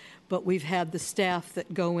groups, but we've had the staff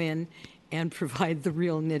that go in and provide the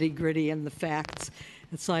real nitty-gritty and the facts.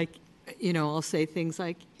 It's like, I'll say things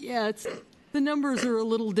like, the numbers are a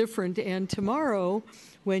little different, and tomorrow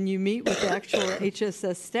when you meet with the actual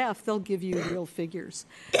HSS staff, they'll give you real figures.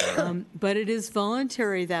 But it is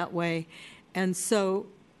voluntary that way, and so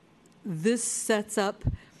this sets up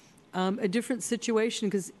a different situation,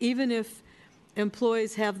 because even if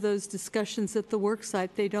employees have those discussions at the work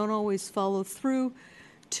site, they don't always follow through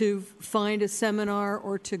to find a seminar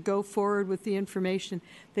or to go forward with the information.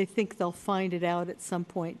 They think they'll find it out at some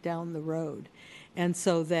point down the road. And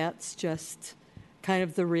so that's just kind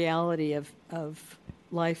of the reality of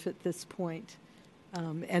life at this point.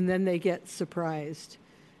 And then they get surprised,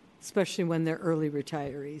 especially when they're early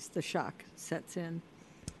retirees. The shock sets in.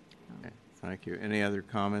 Okay, thank you. Any other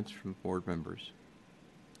comments from board members?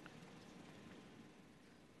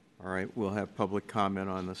 All right, we'll have public comment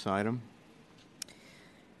on this item.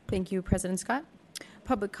 Thank you, President Scott.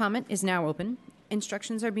 Public comment is now open.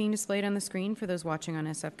 Instructions are being displayed on the screen for those watching on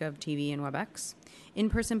SFGov TV and WebEx.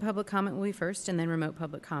 In-person public comment will be first, and then remote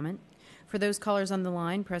public comment. For those callers on the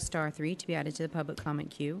line, press *3 to be added to the public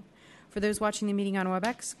comment queue. For those watching the meeting on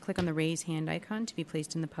WebEx, click on the raise hand icon to be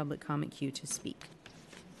placed in the public comment queue to speak.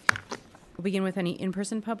 We'll begin with any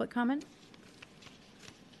in-person public comment.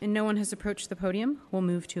 And no one has approached the podium. We'll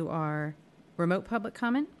move to our remote public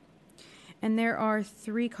comment. And there are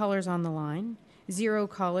 3 callers on the line. 0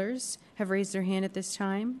 callers have raised their hand at this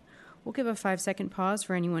time. We'll give a 5-second pause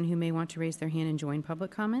for anyone who may want to raise their hand and join public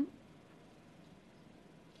comment.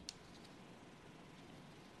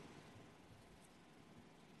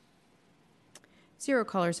 Zero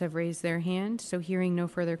callers have raised their hand, so hearing no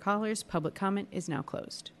further callers, public comment is now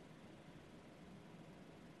closed.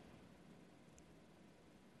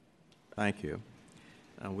 Thank you.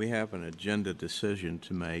 We have an agenda decision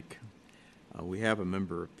to make. We have a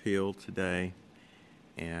member appeal today,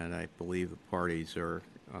 and I believe the parties are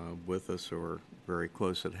with us or very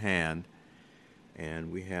close at hand.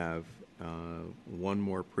 And we have one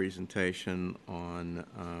more presentation on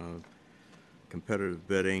competitive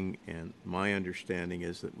bidding, and my understanding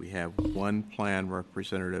is that we have one plan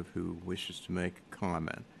representative who wishes to make a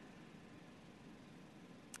comment.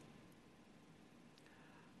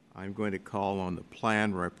 I'm going to call on the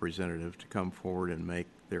plan representative to come forward and make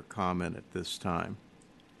their comment at this time.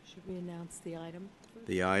 Should we announce the item first?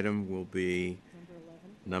 The item will be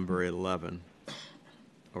number 11,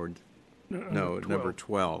 or no, 12. number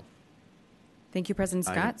 12. Thank you, President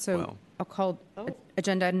Item Scott. So 12. I'll call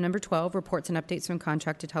agenda item number 12, reports and updates from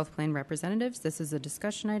contracted health plan representatives. This is a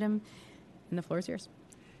discussion item, and the floor is yours.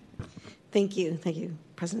 Thank you,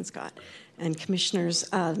 President Scott and Commissioners.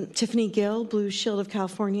 Tiffany Gill, Blue Shield of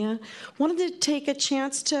California. Wanted to take a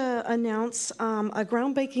chance to announce a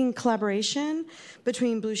groundbreaking collaboration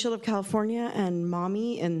between Blue Shield of California and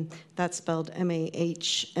MAHME, and that's spelled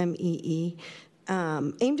MAHMEE,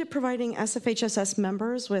 aimed at providing SFHSS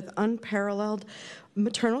members with unparalleled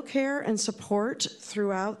maternal care and support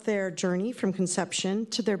throughout their journey from conception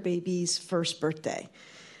to their baby's first birthday.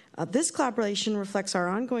 This collaboration reflects our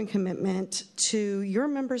ongoing commitment to your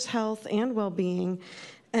members' health and well-being,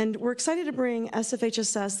 and we're excited to bring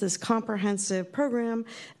SFHSS this comprehensive program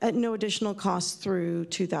at no additional cost through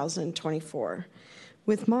 2024.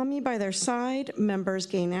 With MAHME by their side, members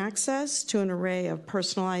gain access to an array of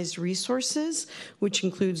personalized resources, which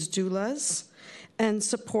includes doulas, and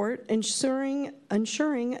support, ensuring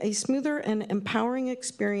a smoother and empowering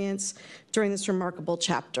experience during this remarkable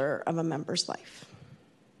chapter of a member's life.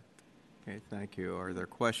 Okay, thank you. Are there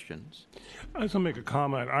questions? I just want to make a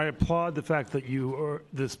comment. I applaud the fact that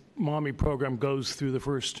this MAHME program goes through the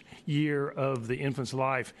first year of the infant's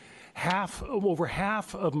life. Over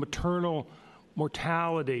half of maternal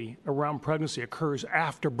mortality around pregnancy occurs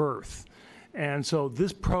after birth. And so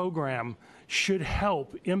this program should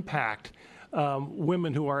help impact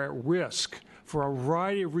women who are at risk for a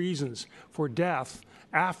variety of reasons for death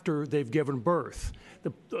after they've given birth.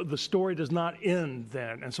 The story does not end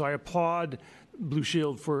then. And so I applaud Blue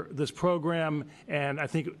Shield for this program, and I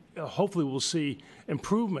think hopefully we'll see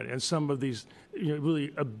improvement in some of these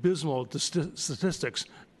really abysmal statistics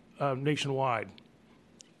nationwide.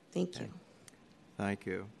 Thank you. Thank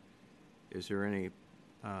you. Is there any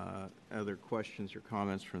other questions or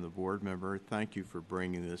comments from the board member? Thank you for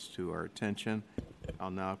bringing this to our attention. I'll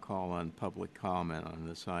now call on public comment on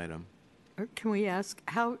this item. Can we ask,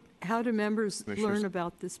 how do members learn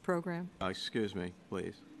about this program? Excuse me,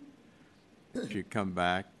 please. If you come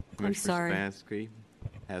back, I'm sorry. Commissioner Spansky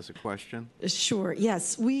has a question. Sure,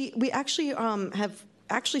 yes. We actually have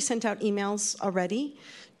sent out emails already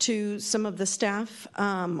to some of the staff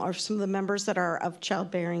or some of the members that are of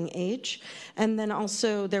childbearing age. And then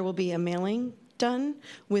also there will be a mailing done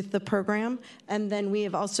with the program. And then we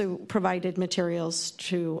have also provided materials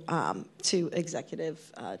to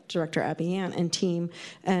Executive Director Abby Ann and team.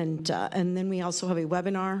 And then we also have a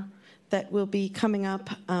webinar that will be coming up,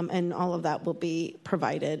 and all of that will be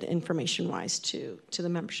provided information-wise to the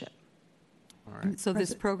membership. All right. So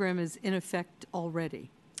this program is in effect already?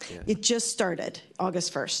 Yes. It just started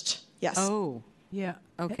August 1st, yes. Oh. Yeah.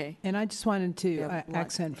 Okay. And I just wanted to Yeah,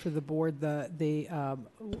 accent for the board,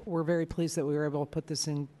 we're very pleased that we were able to put this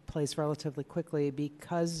in place relatively quickly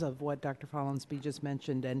because of what Dr. Follansbee just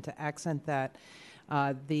mentioned, and to accent that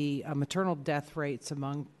the maternal death rates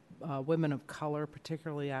among women of color,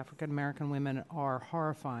 particularly African American women, are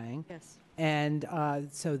horrifying. Yes. And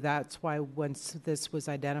so that's why once this was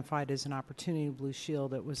identified as an opportunity, Blue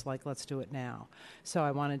Shield, it was like, let's do it now. So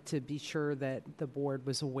I wanted to be sure that the board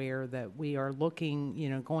was aware that we are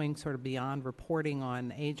looking, going sort of beyond reporting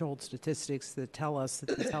on age-old statistics that tell us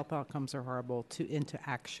that these health outcomes are horrible into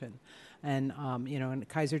action. And, and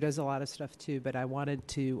Kaiser does a lot of stuff too, but I wanted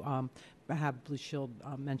to have Blue Shield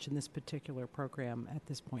mention this particular program at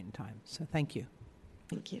this point in time. So thank you.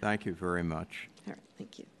 Thank you. Thank you very much. All right,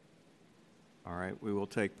 thank you. All right, we will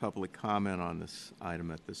take public comment on this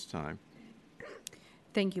item at this time.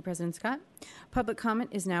 Thank you, President Scott. Public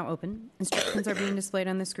comment is now open. Instructions are being displayed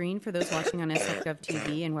on the screen for those watching on SF.gov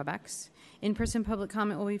TV and WebEx. In-person public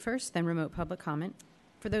comment will be first, then remote public comment.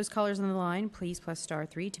 For those callers on the line, please press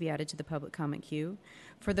 *3 to be added to the public comment queue.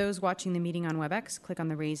 For those watching the meeting on WebEx, click on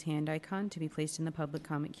the raise hand icon to be placed in the public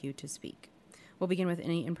comment queue to speak. We'll begin with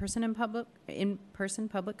any in-person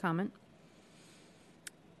public comment.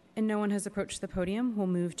 And no one has approached the podium. We'll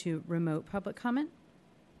move to remote public comment.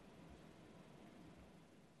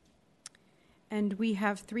 And we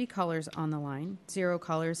have 3 callers on the line. 0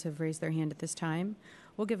 callers have raised their hand at this time.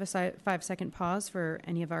 We'll give a 5-second pause for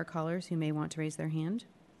any of our callers who may want to raise their hand.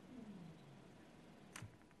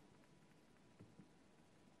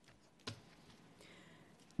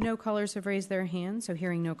 No callers have raised their hand, so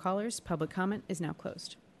hearing no callers, public comment is now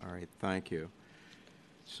closed. All right, thank you.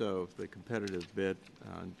 So the competitive bid,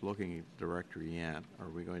 looking at Director Yant, are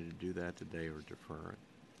we going to do that today or defer it?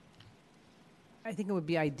 I think it would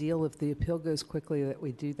be ideal if the appeal goes quickly that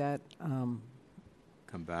we do that. Come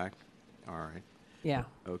back? All right. Yeah.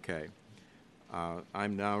 Okay.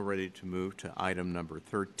 I'm now ready to move to item number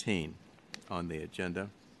 13 on the agenda.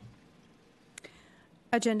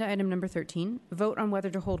 Agenda item number 13, vote on whether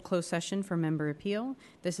to hold closed session for member appeal.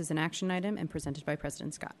 This is an action item and presented by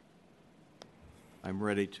President Scott. I'm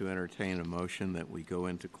ready to entertain a motion that we go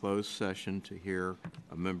into closed session to hear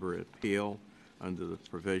a member appeal under the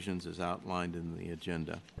provisions as outlined in the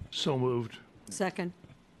agenda. So moved. Second.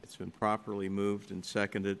 It's been properly moved and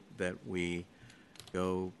seconded that we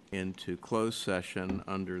go into closed session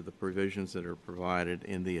under the provisions that are provided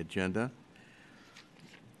in the agenda.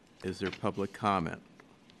 Is there public comment?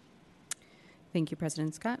 Thank you,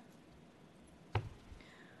 President Scott.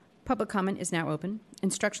 Public comment is now open.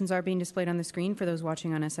 Instructions are being displayed on the screen for those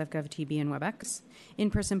watching on SF.gov TV and WebEx.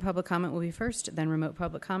 In-person public comment will be first, then remote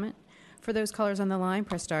public comment. For those callers on the line,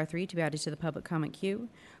 press *3 to be added to the public comment queue.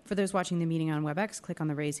 For those watching the meeting on WebEx, click on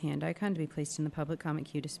the raise hand icon to be placed in the public comment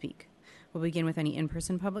queue to speak. We'll begin with any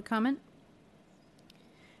in-person public comment.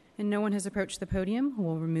 And no one has approached the podium.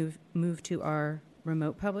 We'll move to our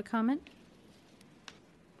remote public comment.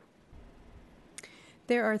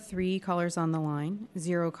 There are 3 callers on the line.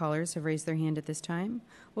 0 callers have raised their hand at this time.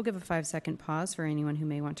 We'll give a 5-second pause for anyone who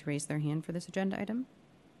may want to raise their hand for this agenda item.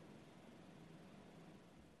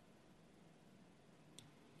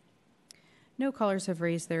 No callers have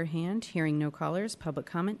raised their hand. Hearing no callers, public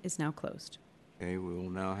comment is now closed. Okay, we will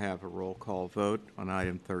now have a roll call vote on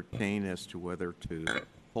item 13 as to whether to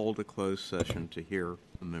hold a closed session to hear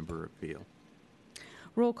a member appeal.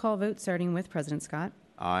 Roll call vote starting with President Scott.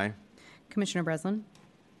 Aye. Commissioner Breslin.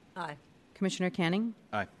 Aye. Commissioner Canning.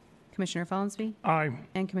 Aye. Commissioner Follansby. Aye.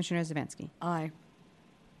 And Commissioner Zavansky. Aye.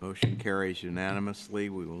 Motion carries unanimously.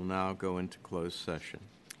 We will now go into closed session.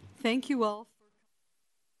 Thank you all.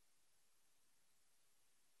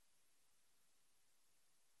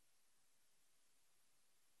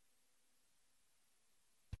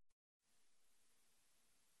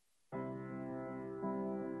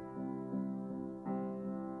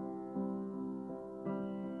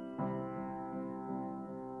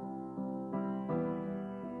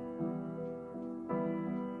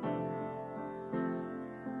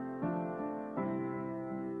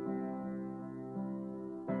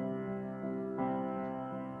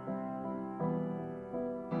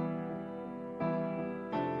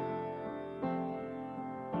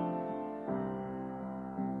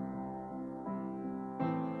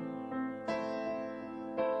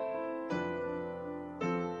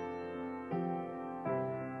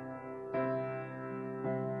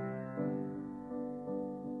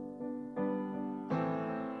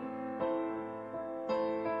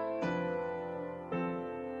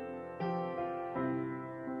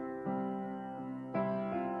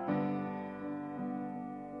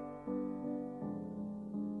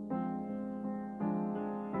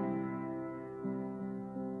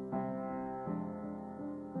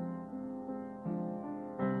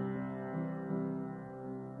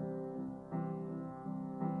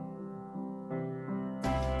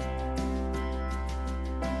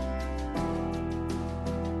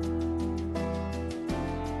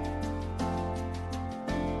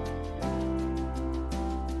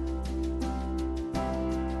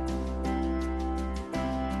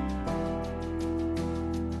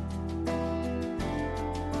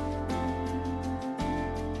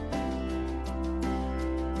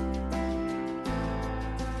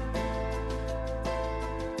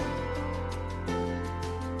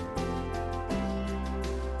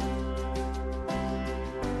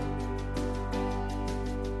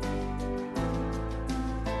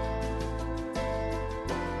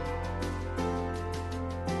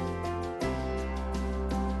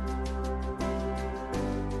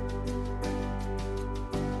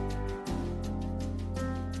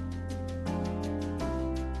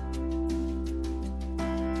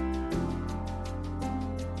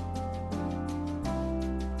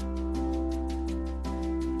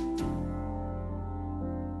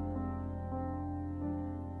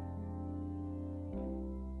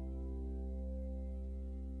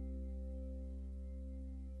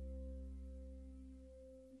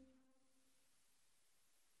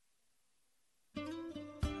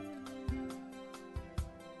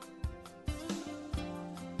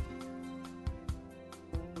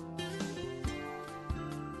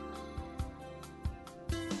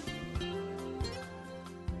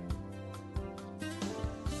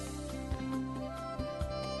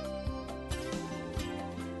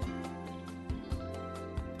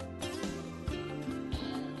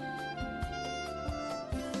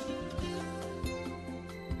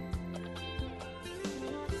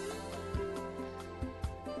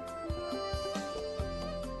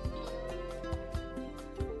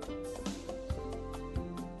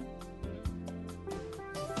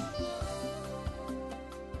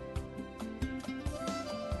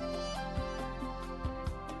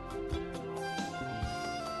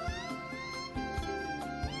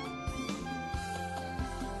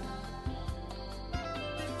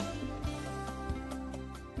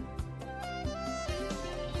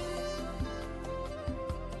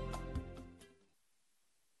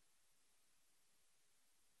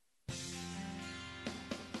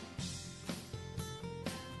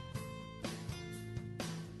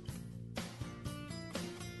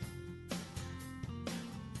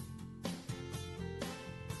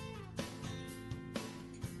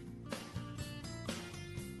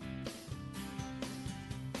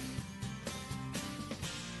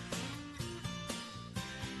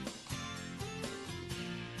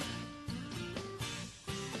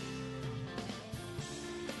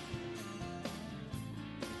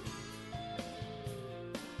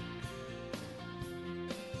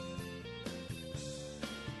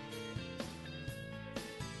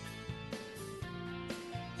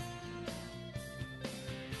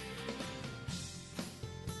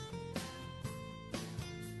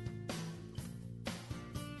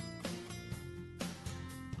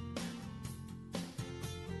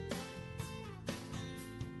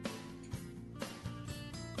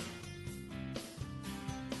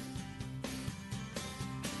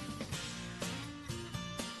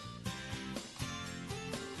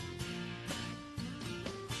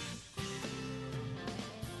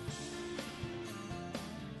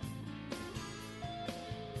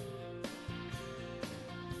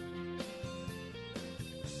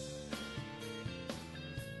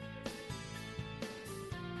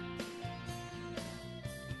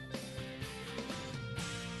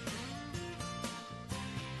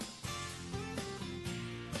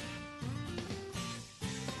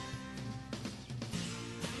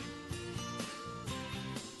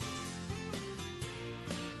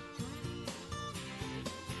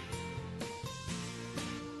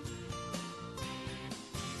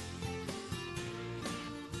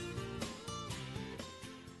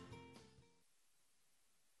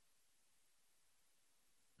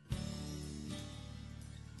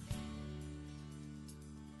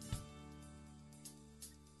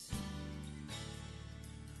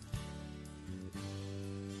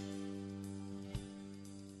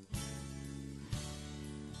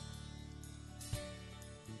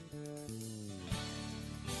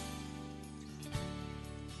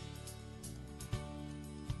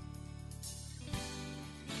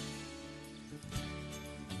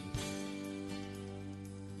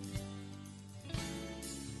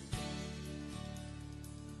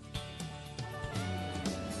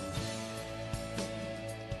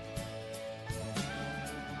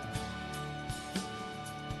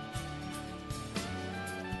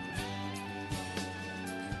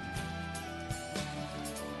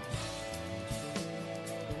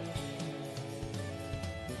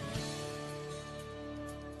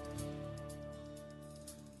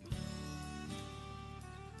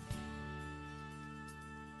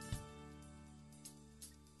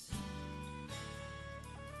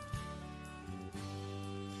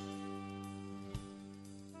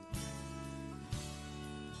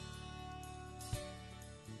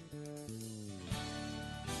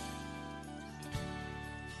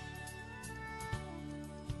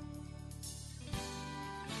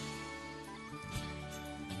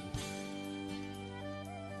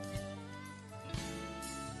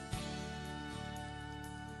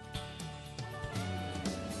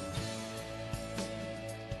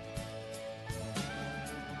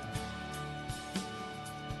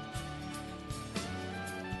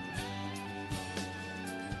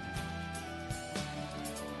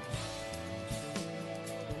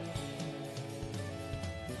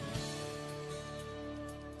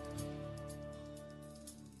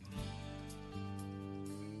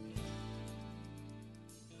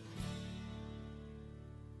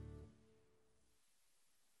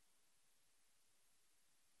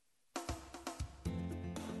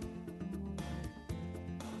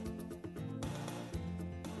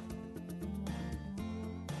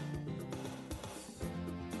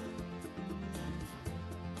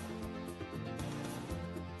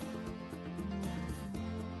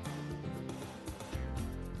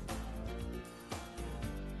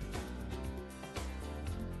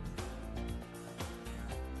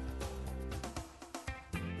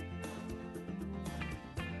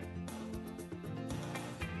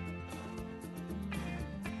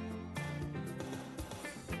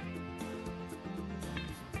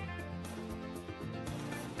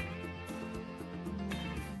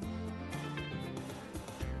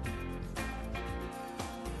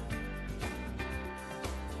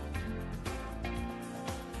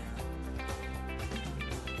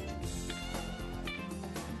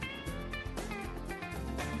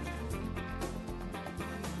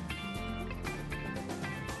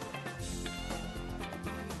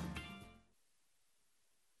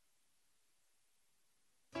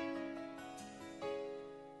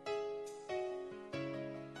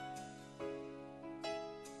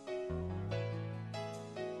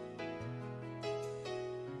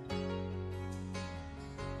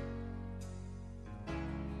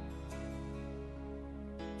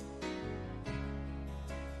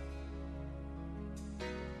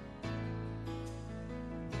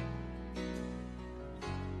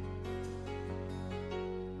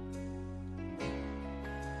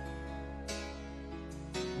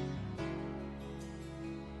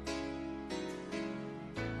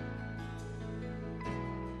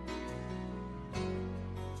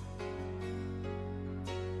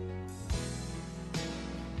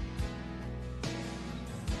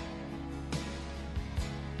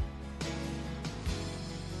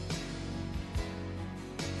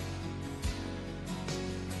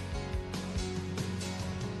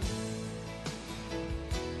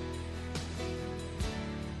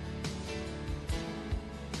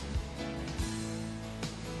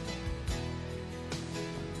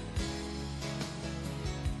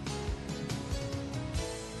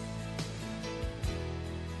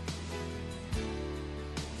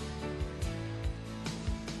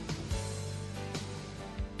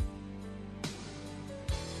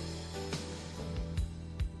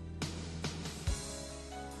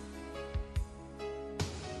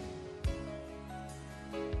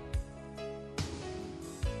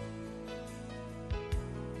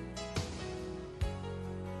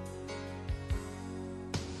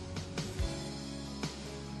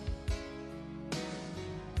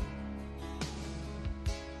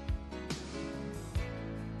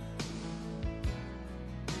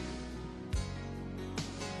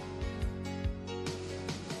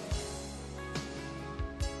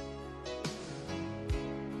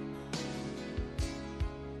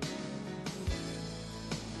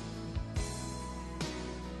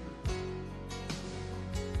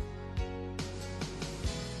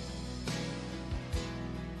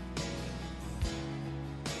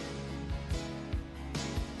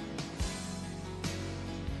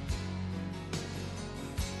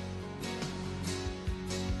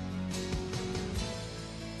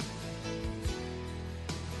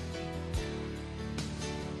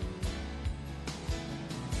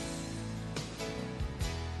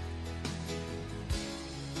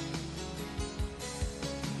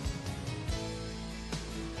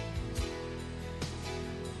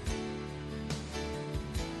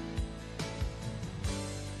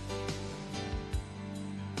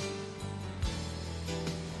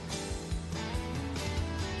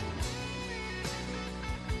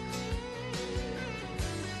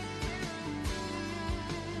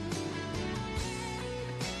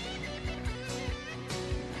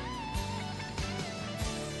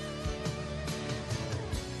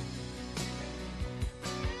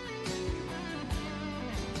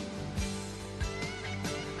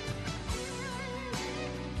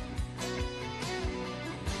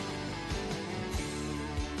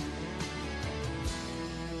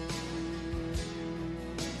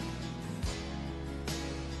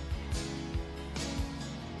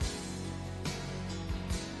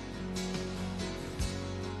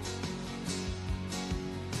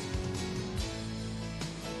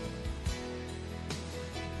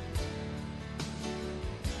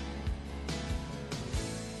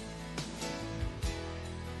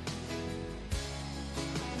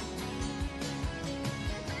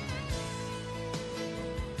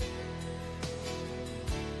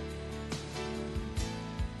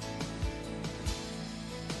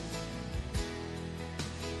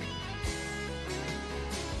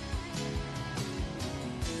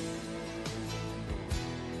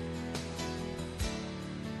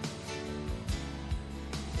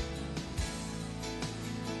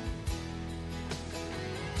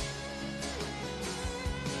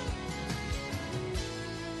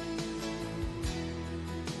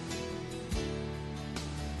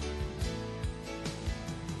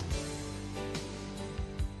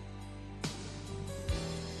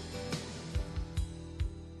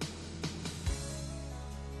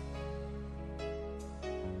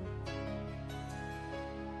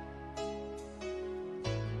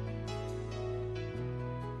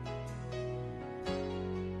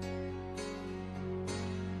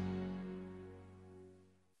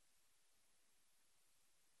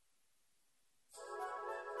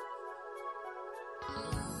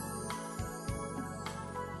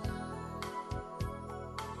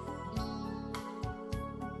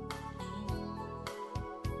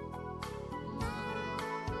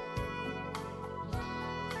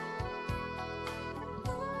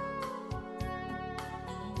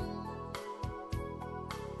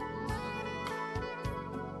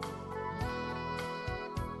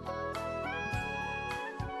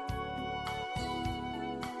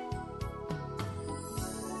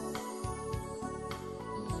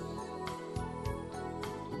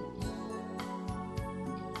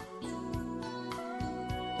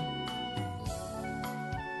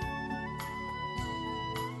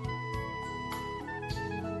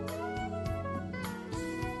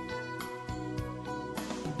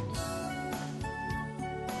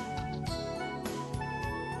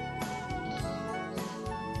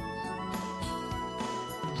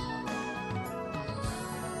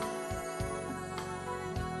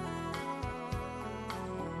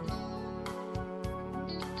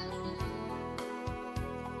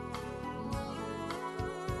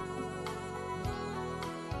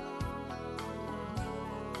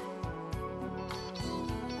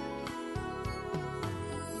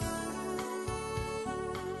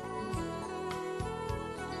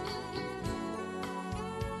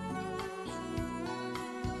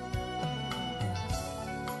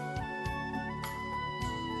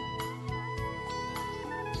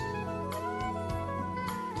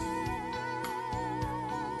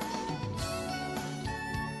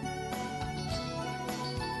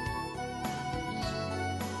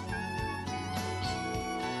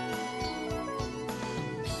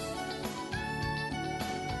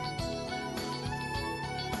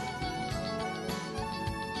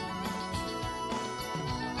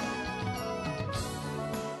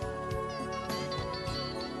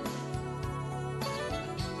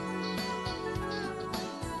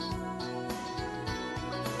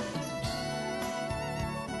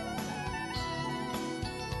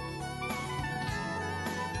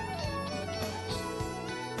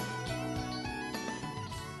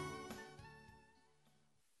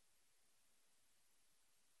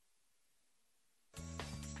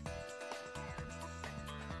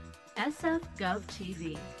 SF Gov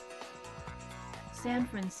TV, San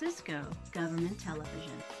Francisco Government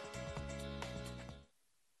Television.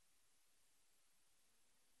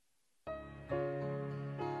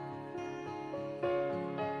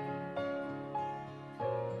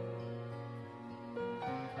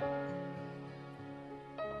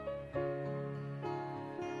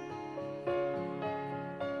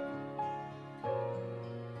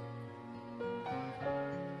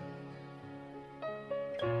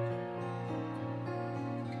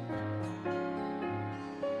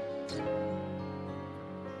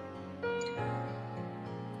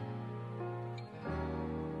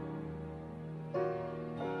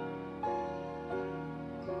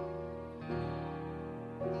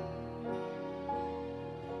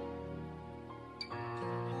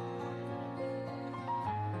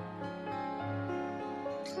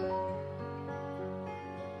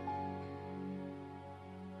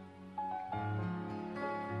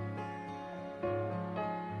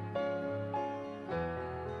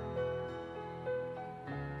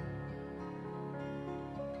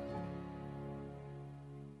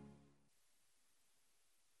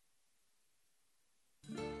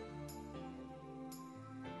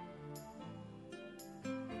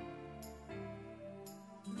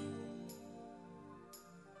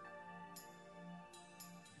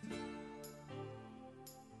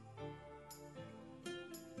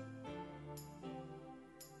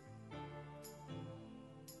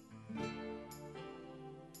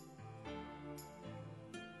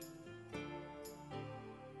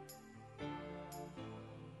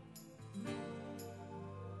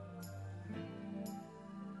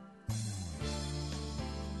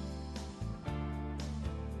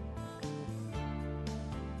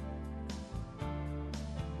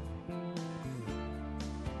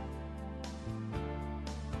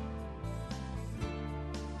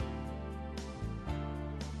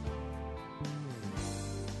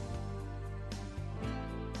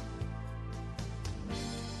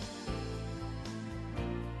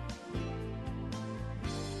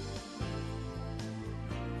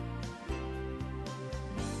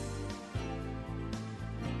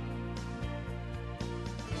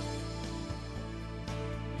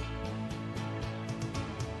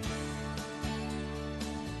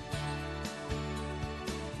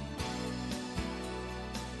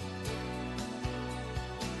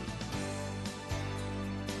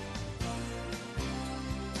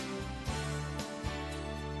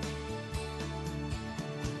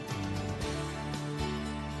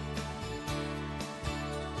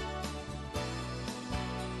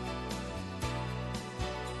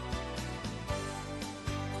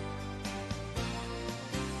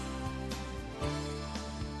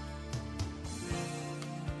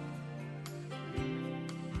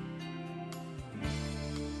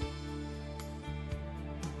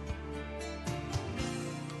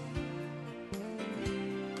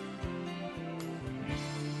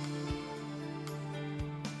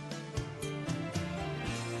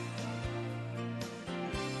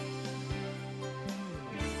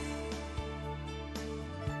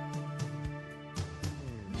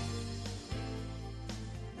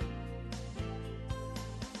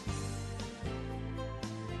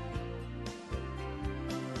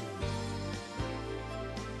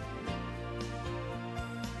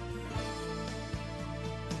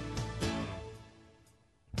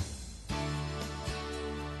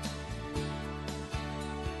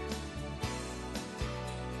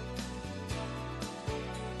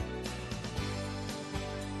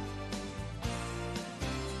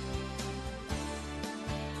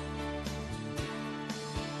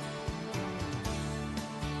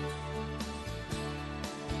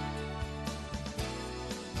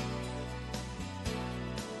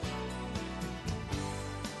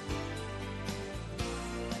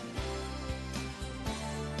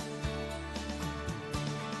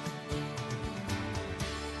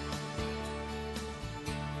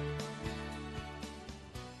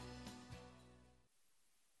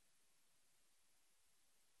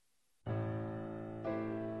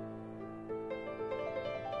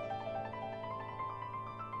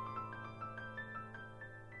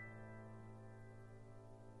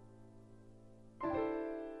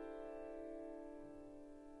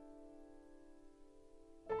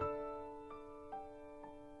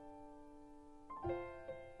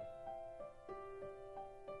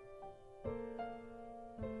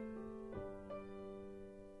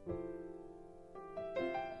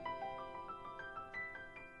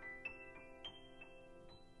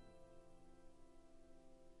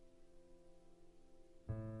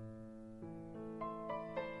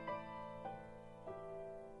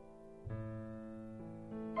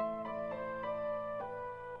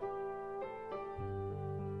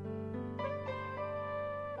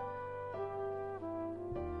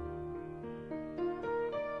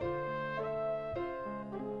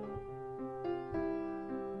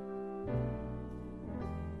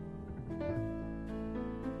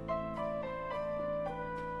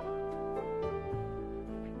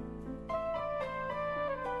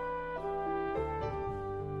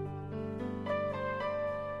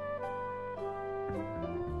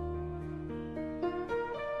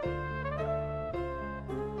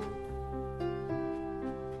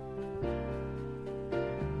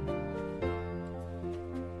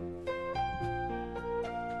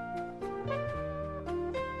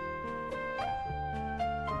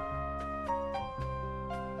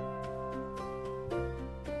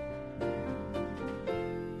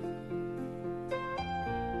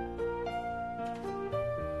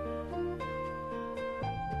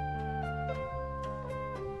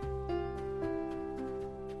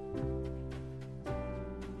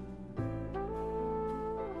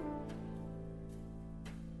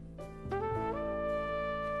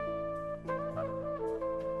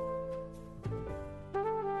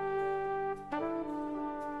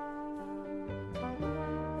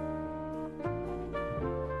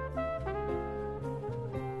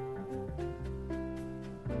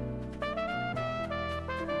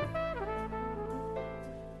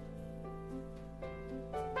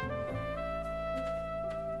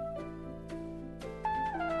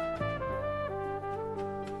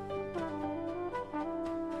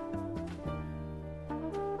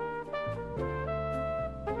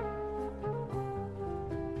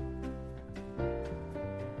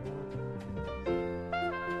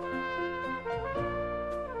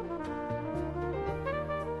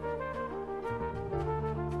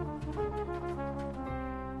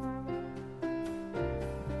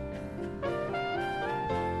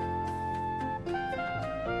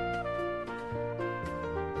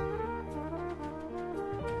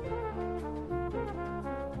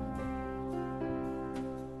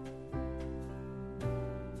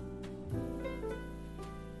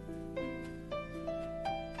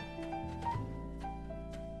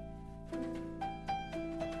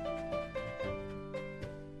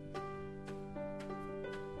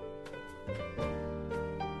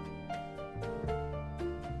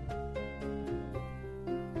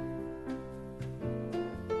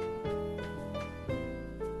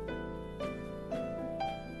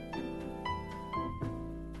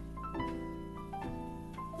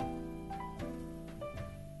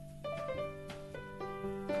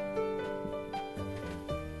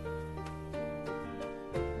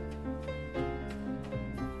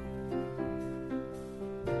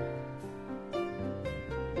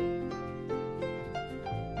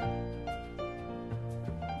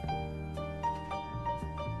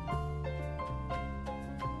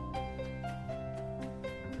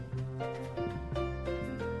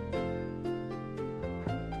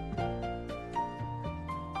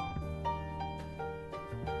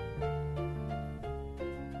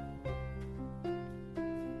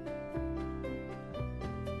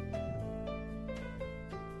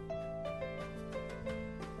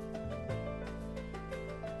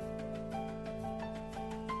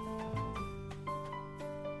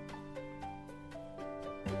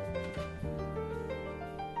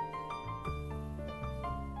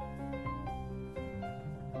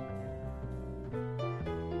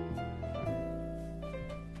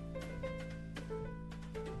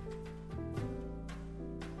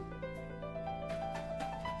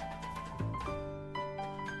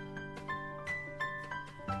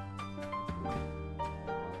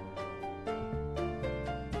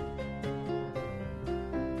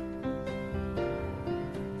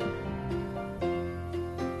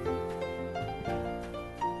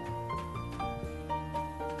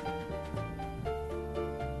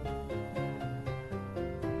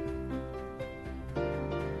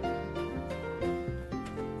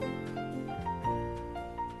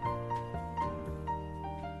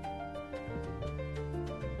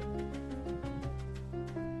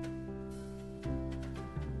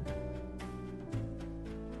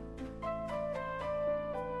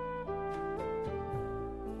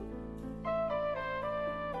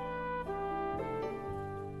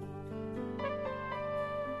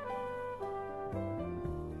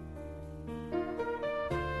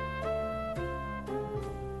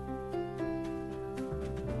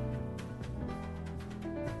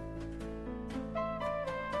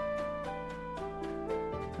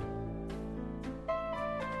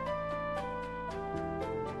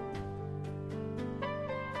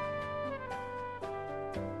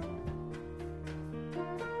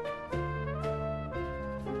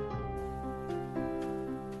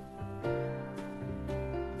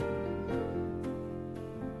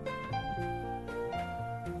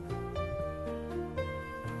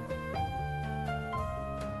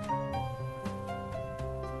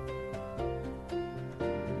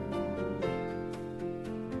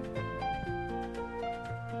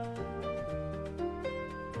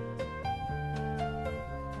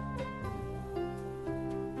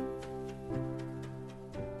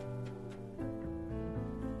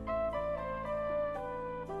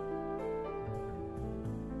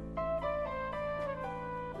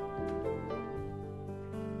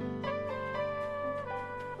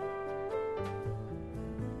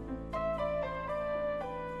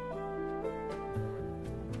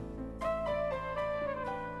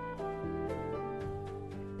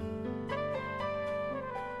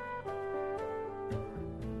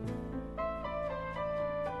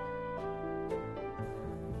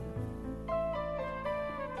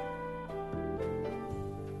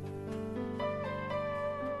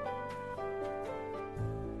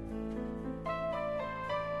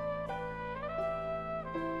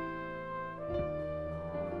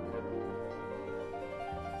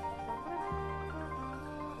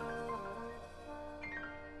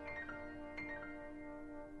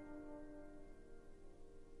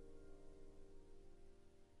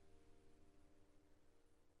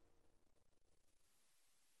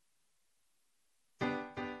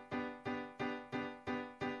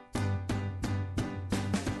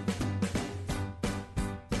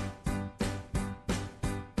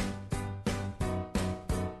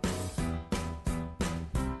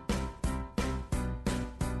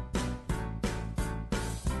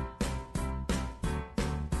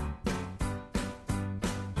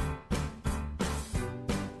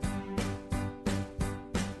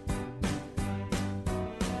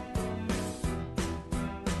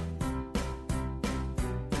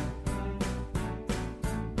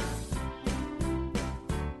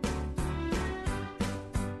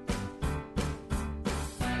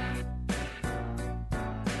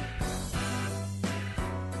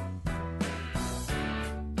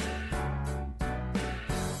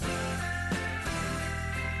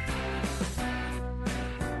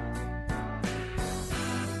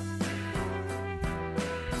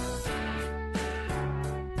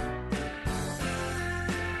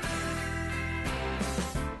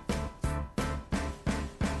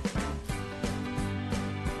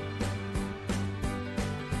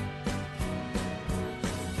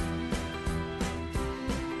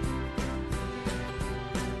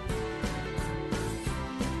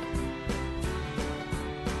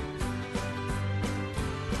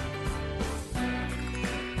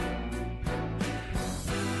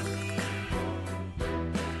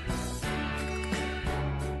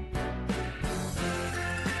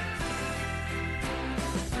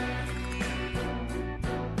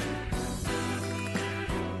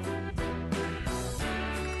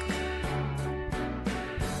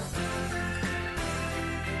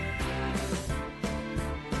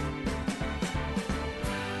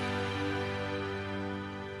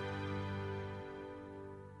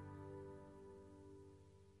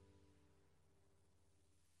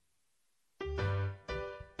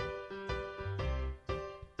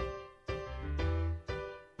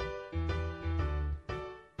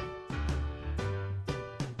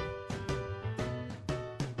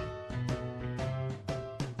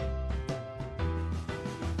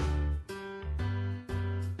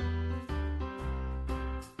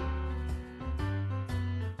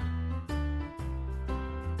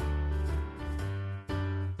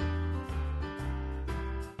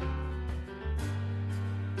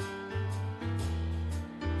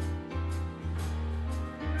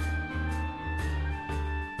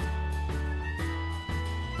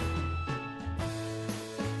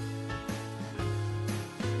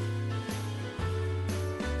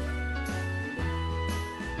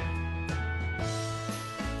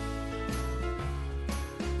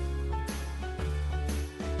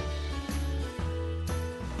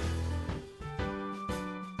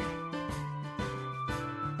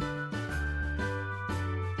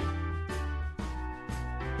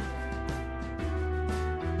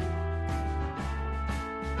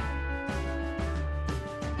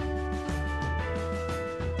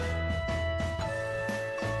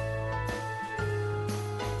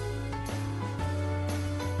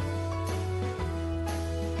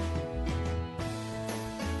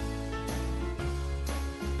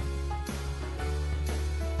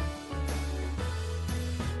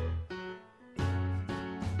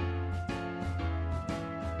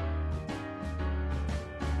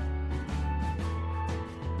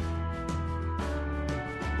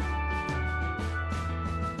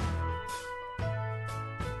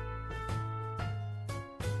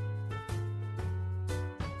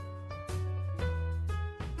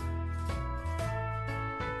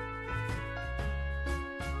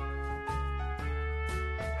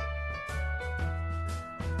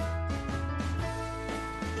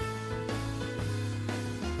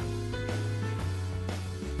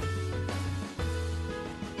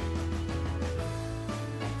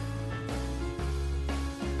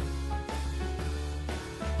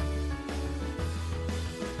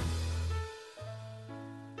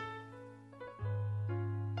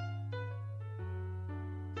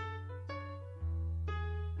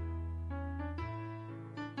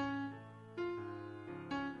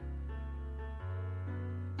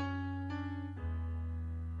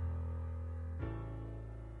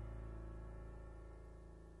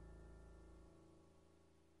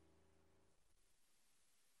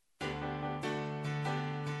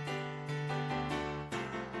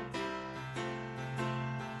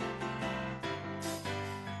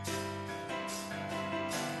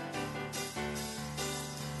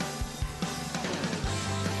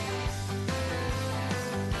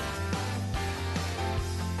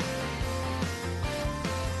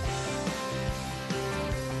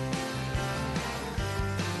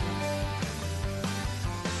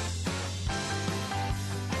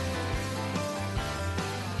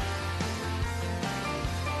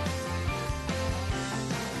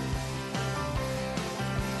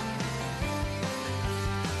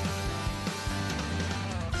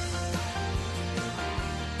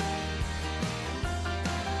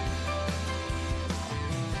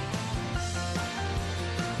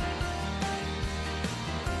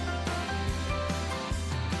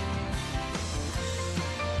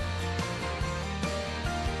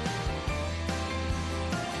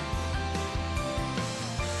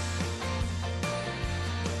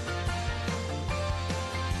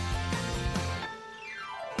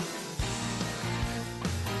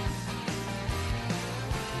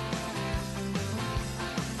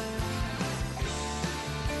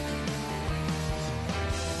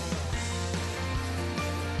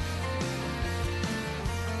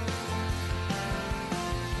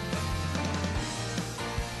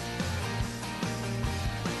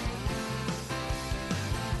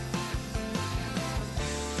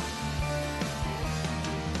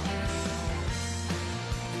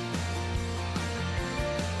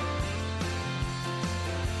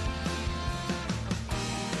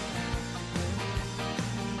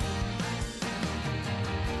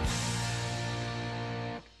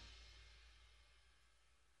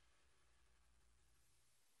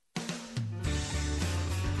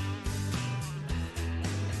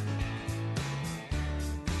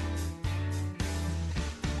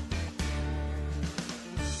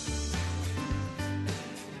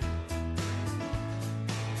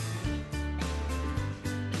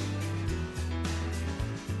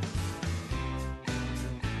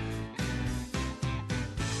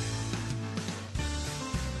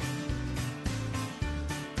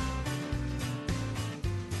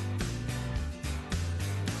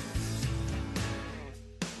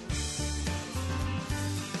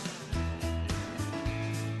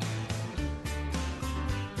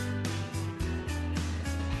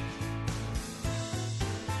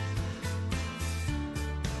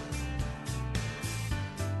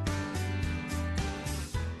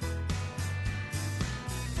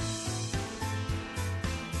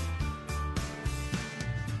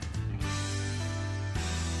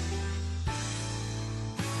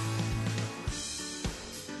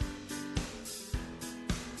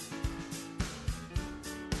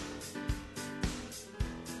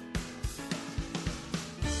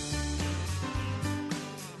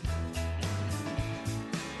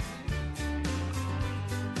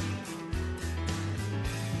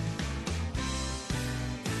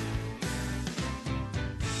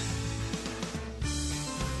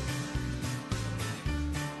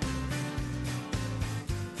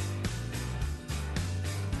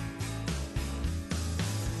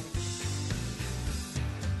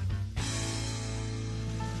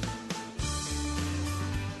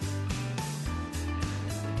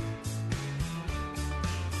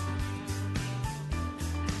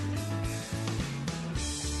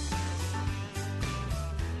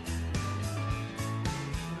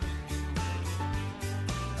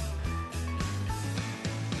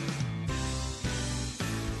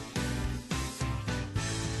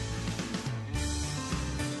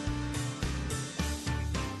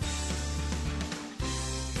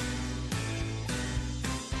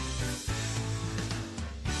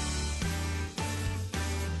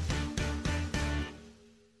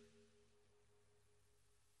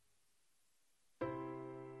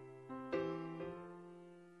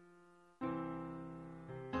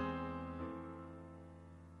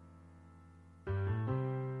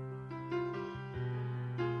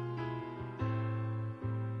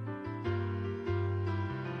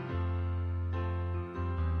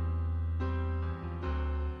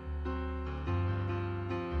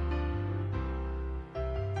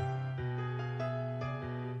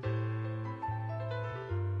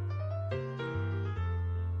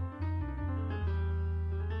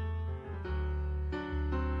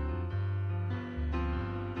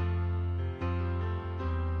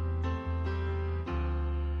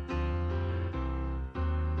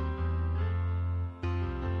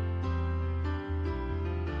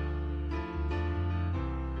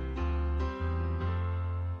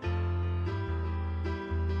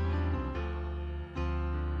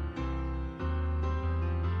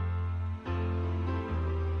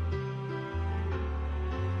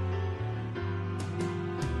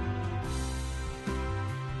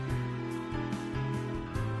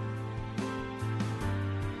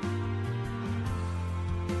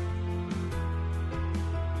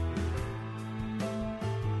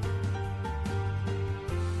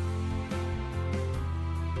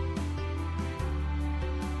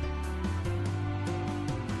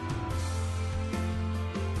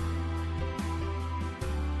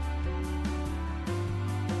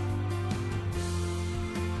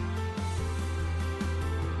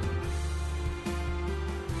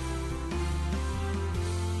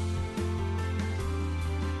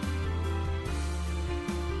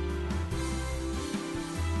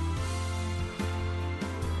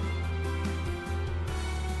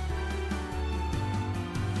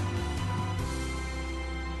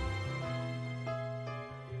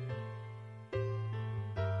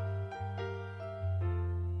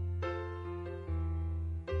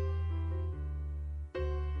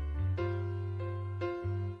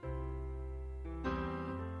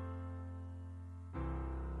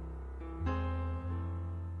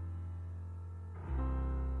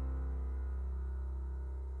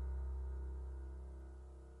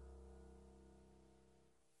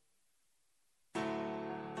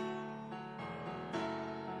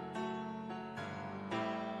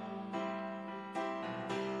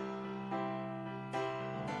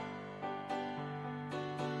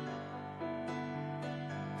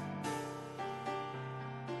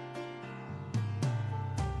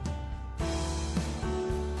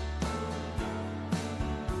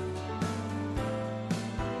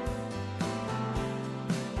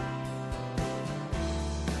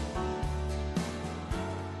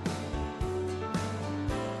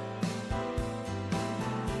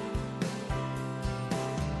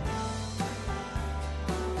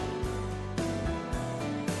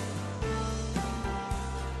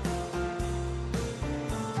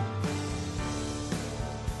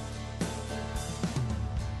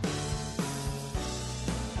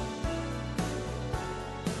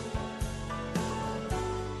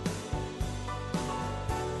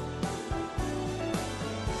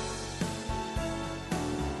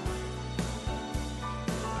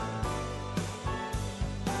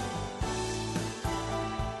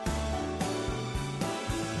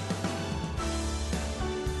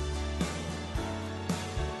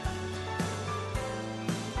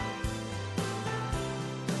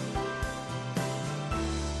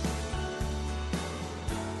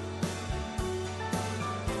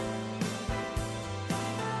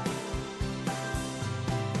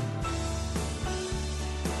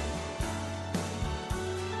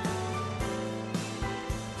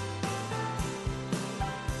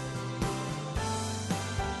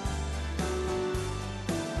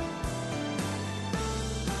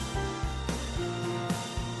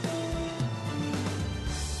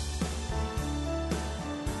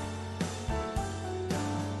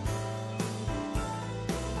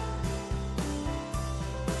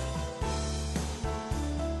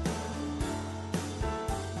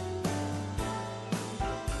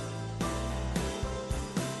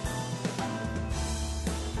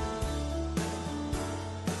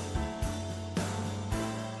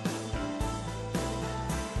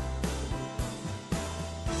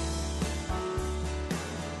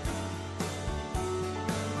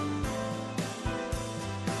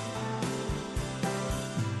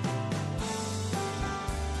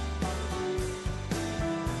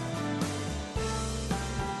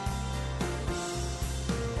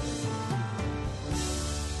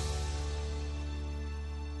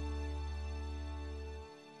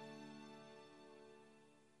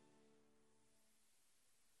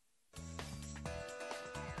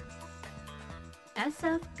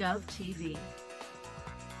 SF Gov TV,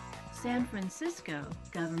 San Francisco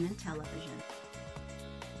Government Television.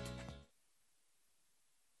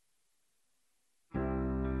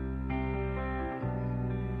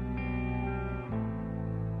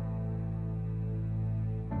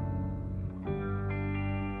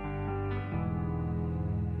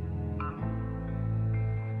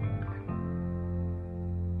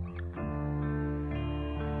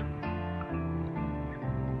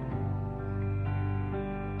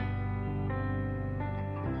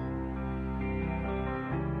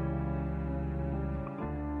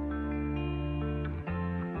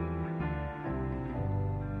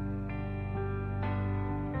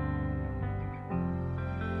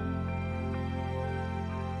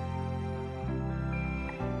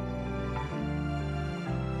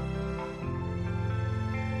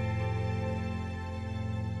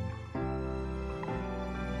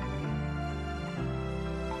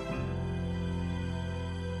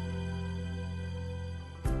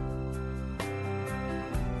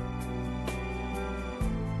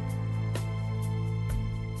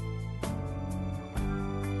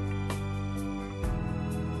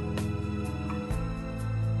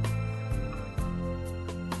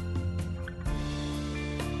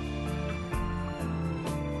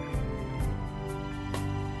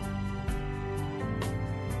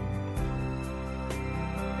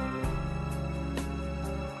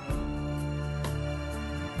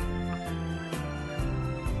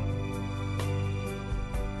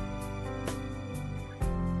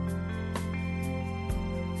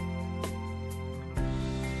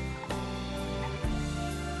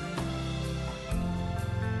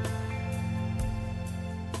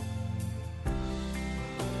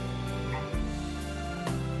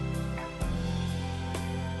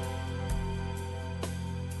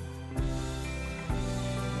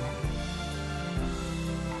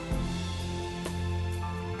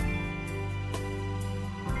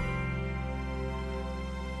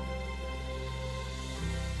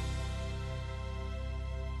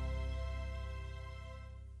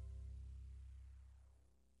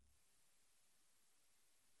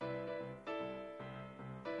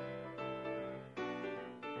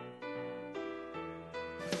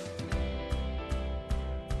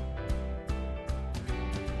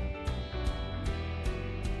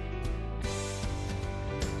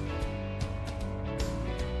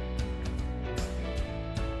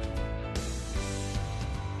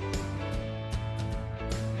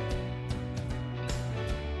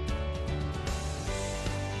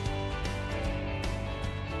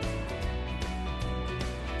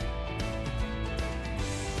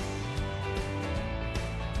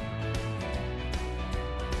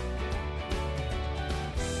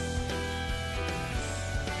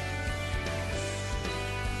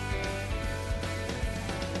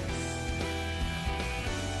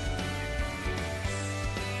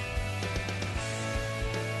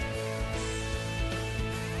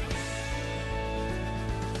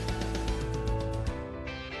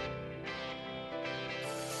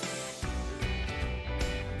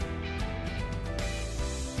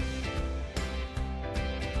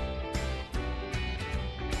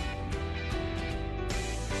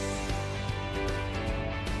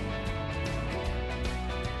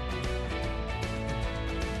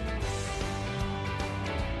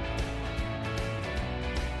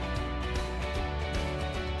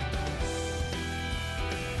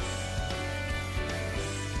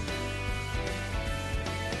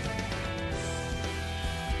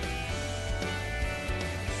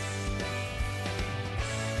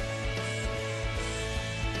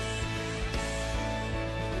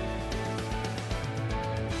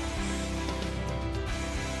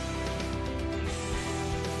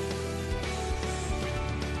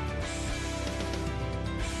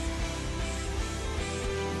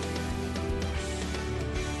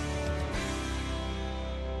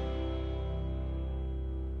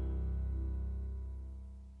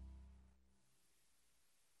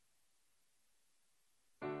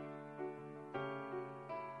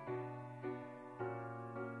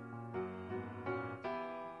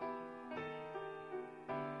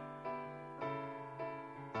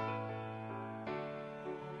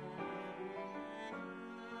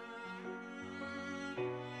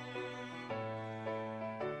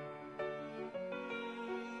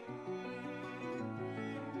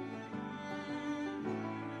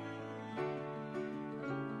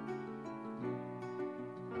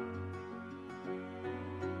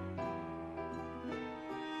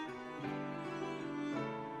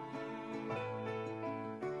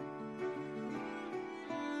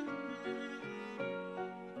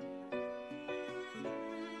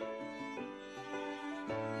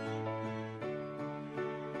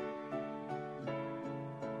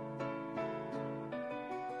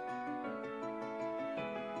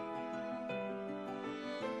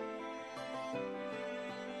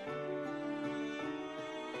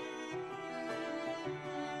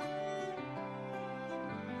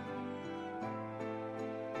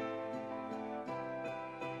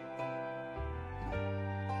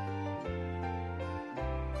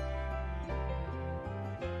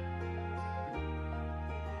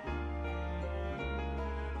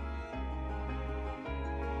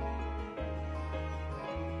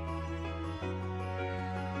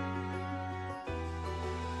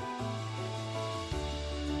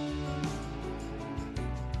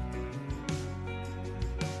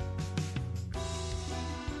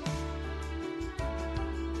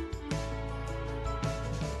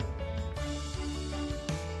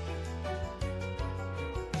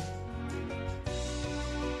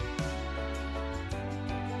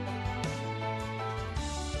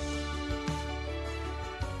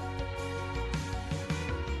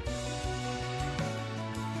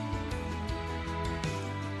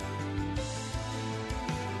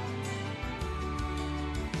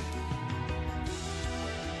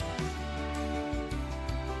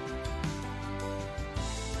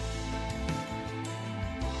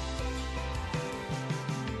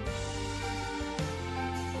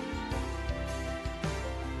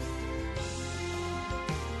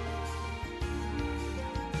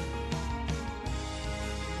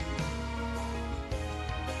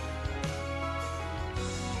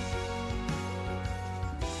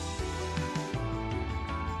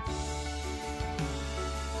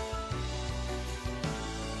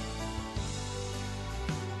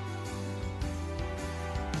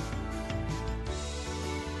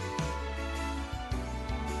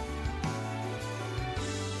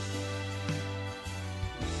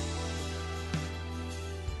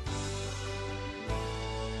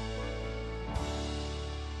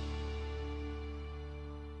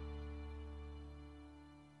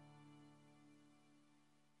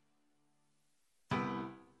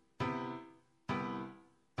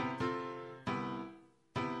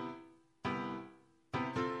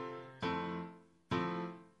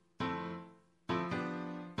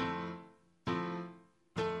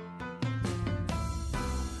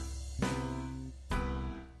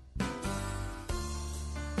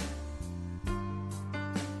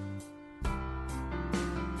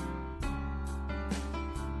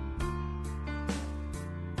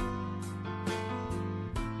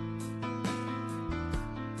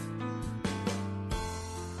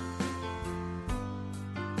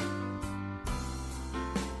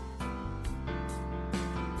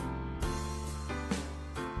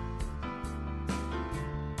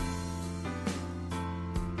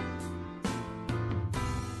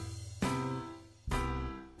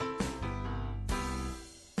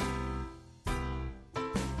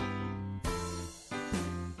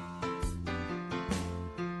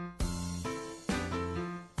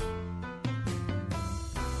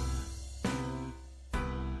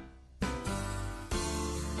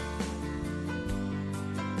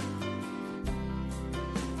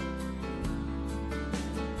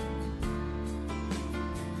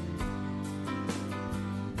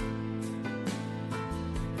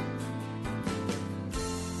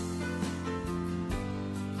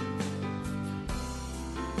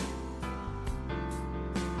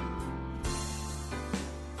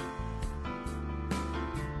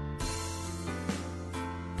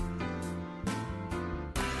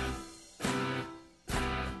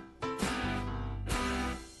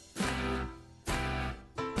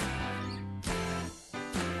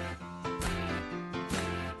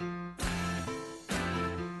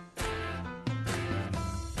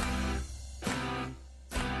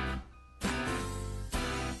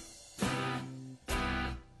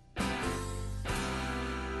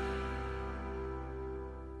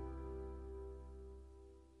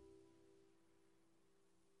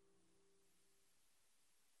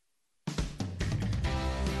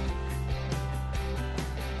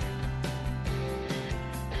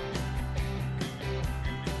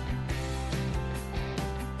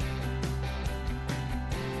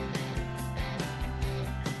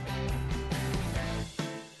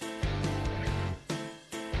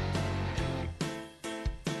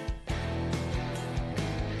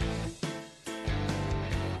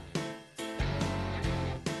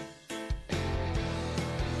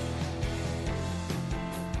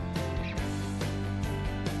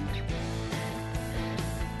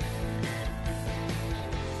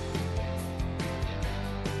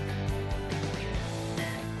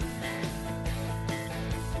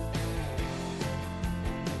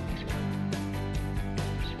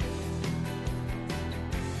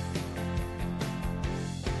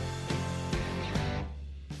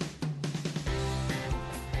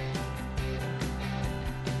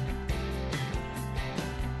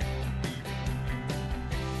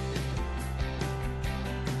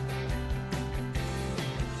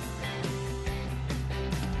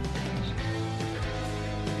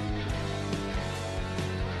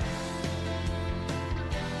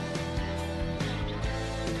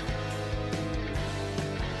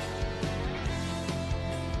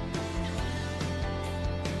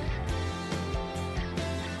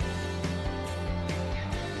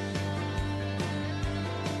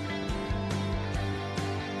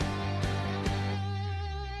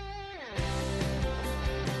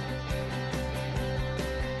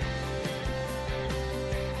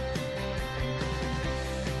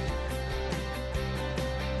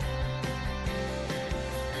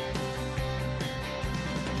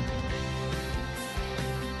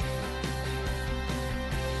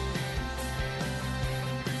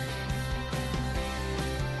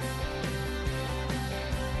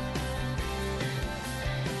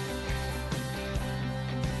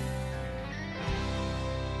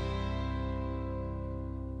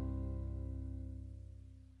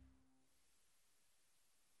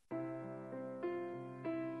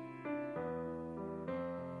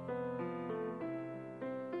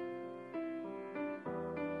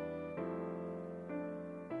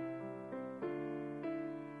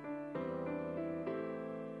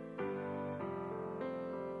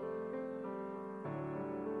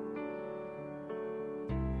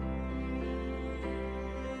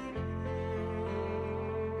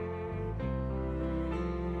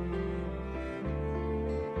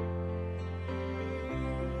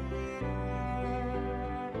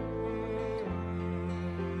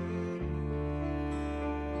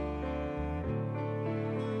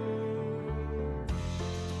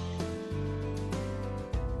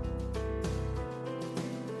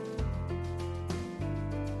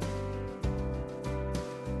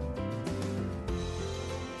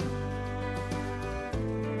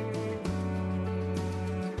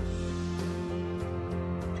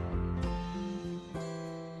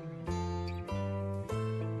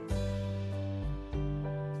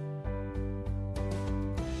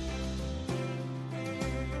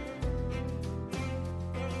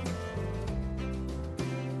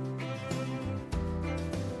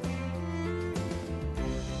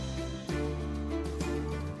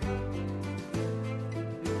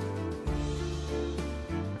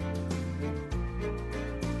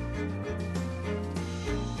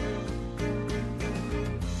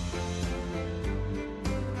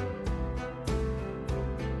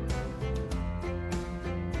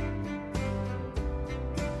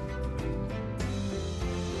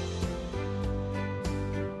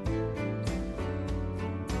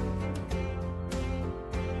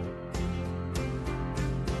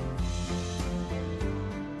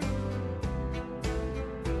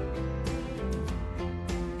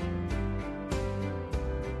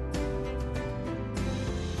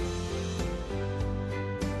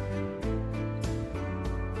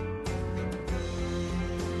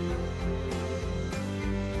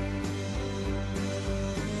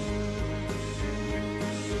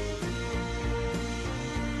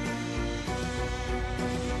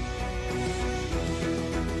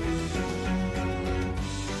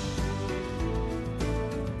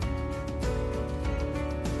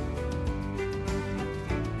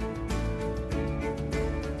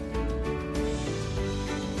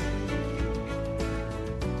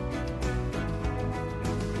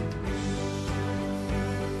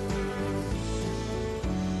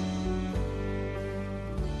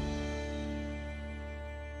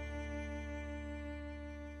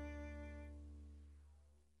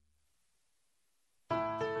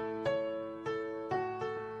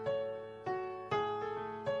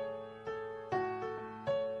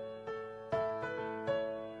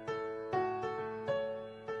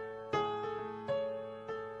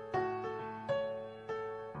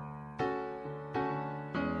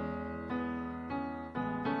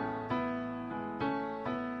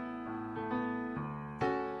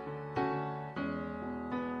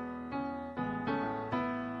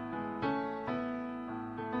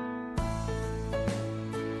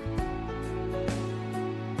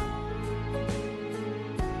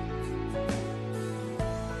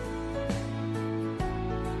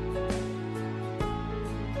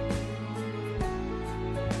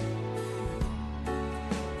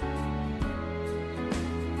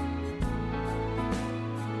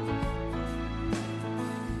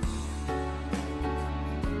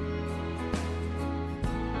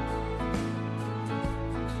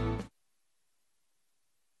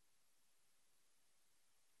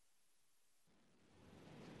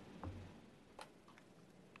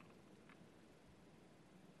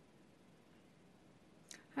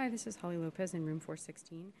 Hi, this is Holly Lopez in room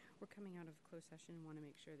 416. We're coming out of closed session and want to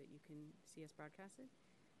make sure that you can see us broadcasted.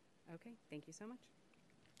 Okay, thank you so much.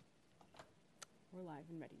 We're live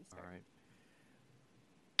and ready to start.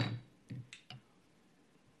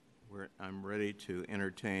 All right. I'm ready to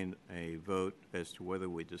entertain a vote as to whether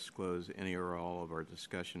we disclose any or all of our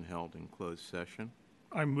discussion held in closed session.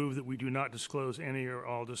 I move that we do not disclose any or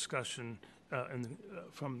all discussion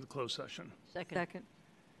from the closed session. Second.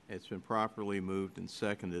 It's been properly moved and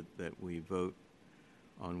seconded that we vote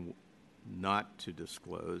on not to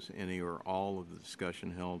disclose any or all of the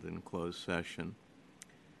discussion held in closed session.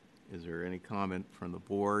 Is there any comment from the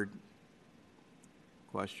board?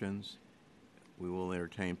 Questions? We will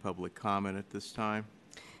entertain public comment at this time.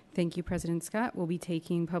 Thank you, President Scott. We'll be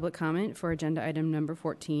taking public comment for agenda item number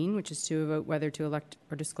 14, which is to vote whether to elect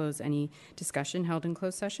or disclose any discussion held in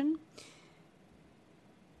closed session.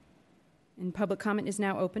 And public comment is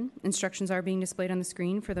now open. Instructions are being displayed on the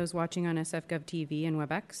screen for those watching on SF.gov TV and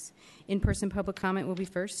WebEx. In-person public comment will be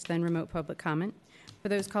first, then remote public comment. For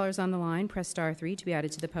those callers on the line, press star 3 to be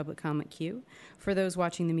added to the public comment queue. For those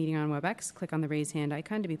watching the meeting on WebEx, click on the raise hand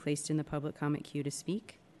icon to be placed in the public comment queue to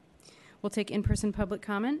speak. We'll take in-person public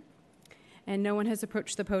comment, and no one has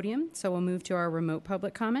approached the podium, so we'll move to our remote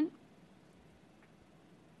public comment.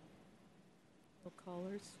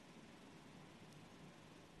 Callers.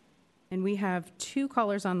 And we have 2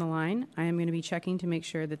 callers on the line. I am going to be checking to make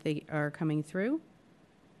sure that they are coming through.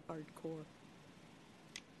 Hardcore.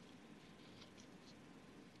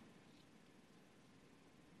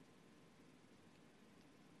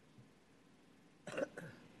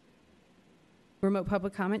 Remote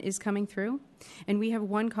public comment is coming through, and we have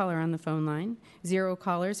 1 caller on the phone line. 0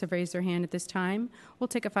 callers have raised their hand at this time. We'll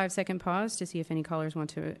take a 5-second pause to see if any callers want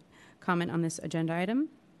to comment on this agenda item.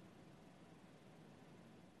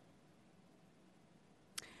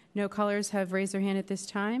 No callers have raised their hand at this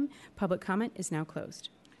time. Public comment is now closed.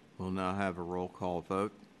 We'll now have a roll call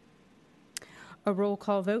vote. A roll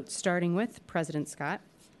call vote starting with President Scott.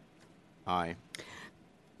 Aye.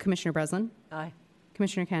 Commissioner Breslin. Aye.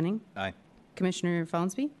 Commissioner Canning. Aye. Commissioner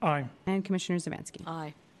Follansbee. Aye. And Commissioner Zavansky.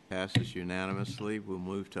 Aye. Passes unanimously. We'll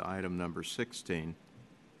move to item number 16.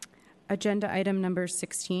 Agenda item number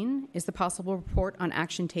 16 is the possible report on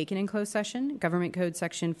action taken in closed session, Government Code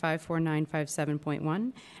Section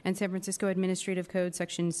 54957.1, and San Francisco Administrative Code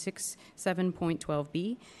Section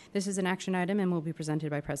 67.12b. This is an action item and will be presented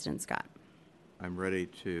by President Scott. I'm ready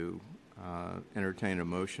to entertain a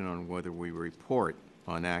motion on whether we report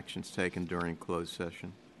on actions taken during closed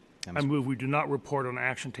session. I move we do not report on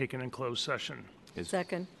action taken in closed session.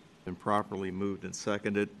 Second. Been properly moved and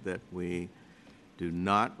seconded that we do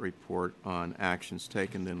not report on actions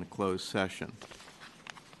taken in the closed session.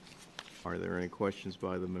 Are there any questions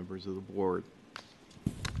by the members of the board?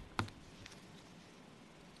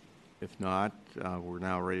 If not, we're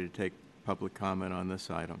now ready to take public comment on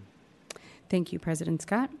this item. Thank you, President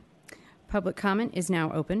Scott. Public comment is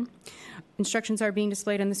now open. Instructions are being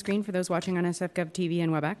displayed on the screen for those watching on SF.gov TV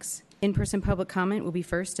and WebEx. In-person public comment will be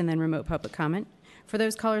first and then remote public comment. For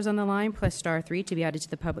those callers on the line, press star 3 to be added to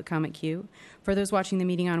the public comment queue. For those watching the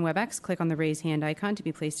meeting on WebEx, click on the raise hand icon to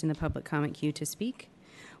be placed in the public comment queue to speak.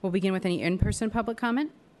 We'll begin with any in-person public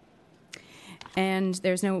comment. And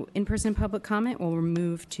there's no in-person public comment. We'll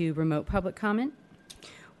move to remote public comment.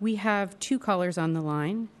 We have 2 callers on the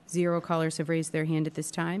line. 0 callers have raised their hand at this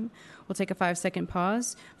time. We'll take a 5-second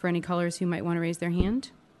pause for any callers who might want to raise their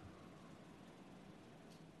hand.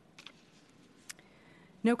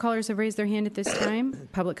 No callers have raised their hand at this time.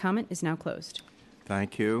 Public comment is now closed.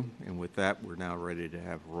 Thank you. And with that, we're now ready to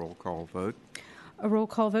have a roll call vote. A roll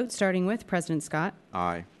call vote starting with President Scott.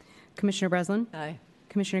 Aye. Commissioner Breslin. Aye.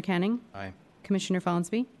 Commissioner Canning. Aye. Commissioner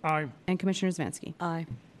Follansbee. Aye. And Commissioner Zavansky. Aye.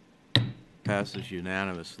 Passes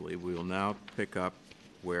unanimously. We will now pick up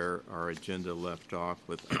where our agenda left off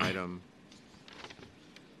with item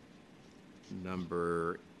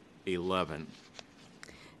number 11.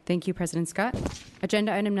 Thank you, President Scott.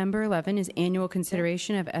 Agenda item number 11 is annual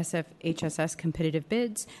consideration of SFHSS competitive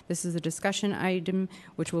bids. This is a discussion item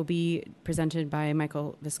which will be presented by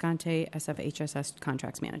Michael Visconti, SFHSS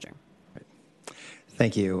Contracts Manager.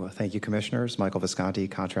 Thank you. Thank you, Commissioners. Michael Visconti,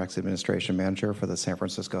 Contracts Administration Manager for the San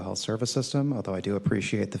Francisco Health Service System, although I do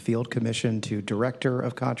appreciate the field commission to Director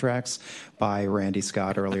of Contracts by Randy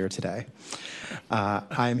Scott earlier today.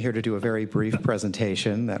 I am here to do a very brief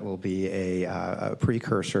presentation that will be a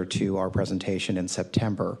precursor to our presentation in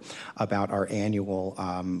September about our annual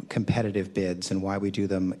competitive bids and why we do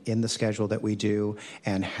them in the schedule that we do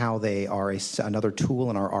and how they are another tool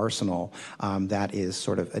in our arsenal that is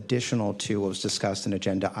sort of additional to what was discussed in in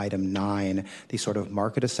Agenda Item 9, the sort of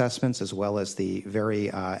market assessments as well as the very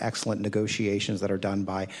excellent negotiations that are done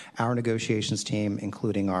by our negotiations team,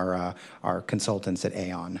 including our consultants at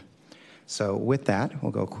Aon. So with that,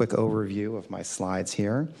 we'll go a quick overview of my slides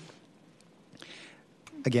here.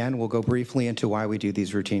 Again, we'll go briefly into why we do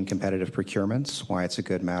these routine competitive procurements, why it's a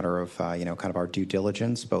good matter of, kind of our due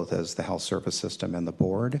diligence, both as the health service system and the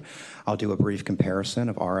board. I'll do a brief comparison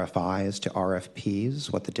of RFIs to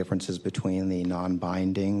RFPs, what the difference is between the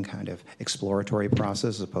non-binding kind of exploratory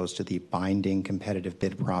process as opposed to the binding competitive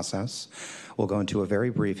bid process. We'll go into a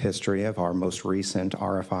very brief history of our most recent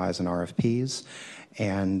RFIs and RFPs,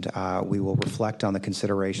 and we will reflect on the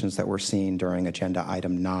considerations that we're seeing during Agenda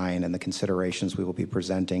Item 9 and the considerations we will be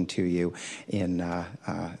presenting to you in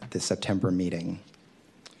the September meeting.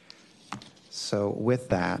 So with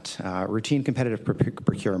that, routine competitive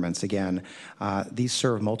procurements, again, these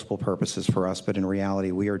serve multiple purposes for us, but in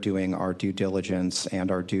reality, we are doing our due diligence and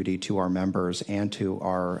our duty to our members and to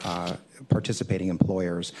our participating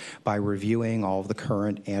employers by reviewing all of the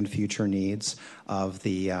current and future needs of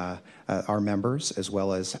our members, as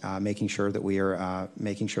well as making sure that we are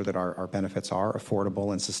making sure that our benefits are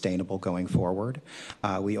affordable and sustainable going forward.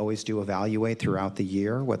 We always do evaluate throughout the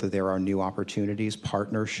year whether there are new opportunities,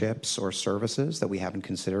 partnerships, or services that we haven't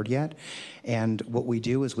considered yet. And what we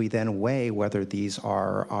do is we then weigh whether these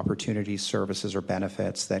are opportunities, services, or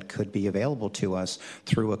benefits that could be available to us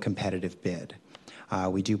through a competitive bid.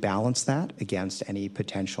 We do balance that against any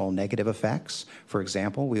potential negative effects. For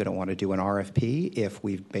example, we don't want to do an RFP if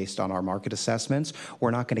we've, based on our market assessments,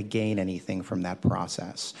 we're not going to gain anything from that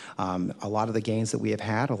process. A lot of the gains that we have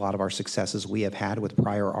had, a lot of our successes we have had with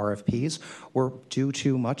prior RFPs were due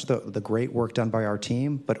to much the great work done by our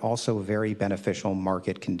team, but also very beneficial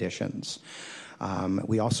market conditions.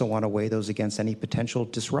 We also want to weigh those against any potential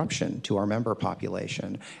disruption to our member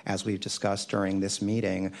population. As we've discussed during this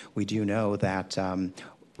meeting, we do know that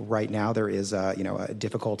right now there is a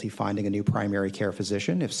difficulty finding a new primary care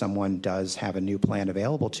physician. If someone does have a new plan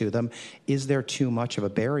available to them, is there too much of a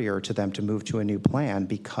barrier to them to move to a new plan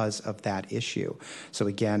because of that issue? So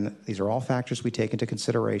again, these are all factors we take into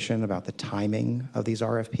consideration about the timing of these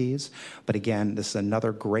RFPs. But again, this is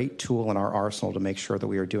another great tool in our arsenal to make sure that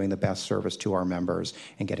we are doing the best service to our members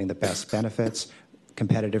and getting the best benefits,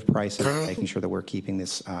 competitive prices, making sure that we're keeping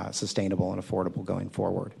this sustainable and affordable going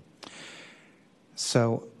forward.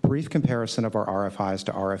 So, brief comparison of our RFIs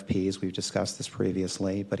to RFPs. We've discussed this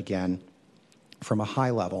previously, but again, from a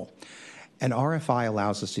high level, an RFI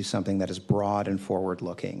allows us to do something that is broad and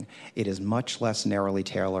forward-looking. It is much less narrowly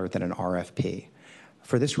tailored than an RFP.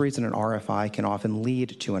 For this reason, an RFI can often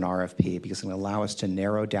lead to an RFP because it can allow us to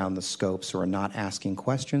narrow down the scope so we're not asking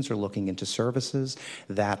questions or looking into services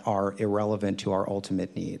that are irrelevant to our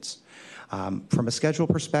ultimate needs. From a schedule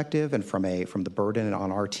perspective and from the burden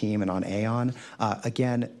on our team and on Aon,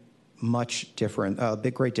 again, much different,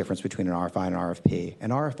 great difference between an RFI and an RFP. An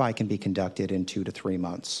RFI can be conducted in 2 to 3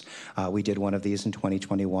 months. We did one of these in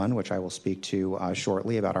 2021, which I will speak to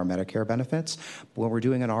shortly about our Medicare benefits. When we're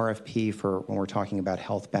doing an RFP when we're talking about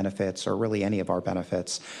health benefits or really any of our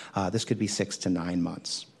benefits, this could be 6 to 9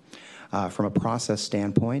 months. From a process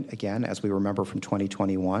standpoint, again, as we remember from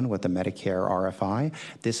 2021 with the Medicare RFI,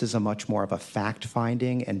 this is a much more of a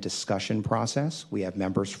fact-finding and discussion process. We have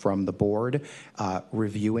members from the board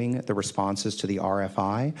reviewing the responses to the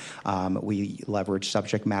RFI. We leverage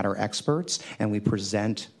subject matter experts, and we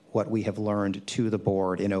present what we have learned to the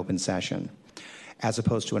board in open session, as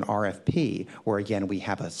opposed to an RFP, where again, we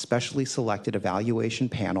have a specially selected evaluation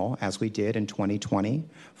panel, as we did in 2020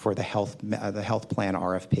 for the health plan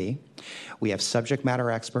RFP. We have subject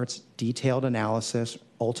matter experts, detailed analysis,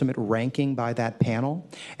 ultimate ranking by that panel,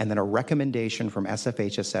 and then a recommendation from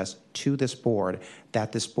SFHSS to this board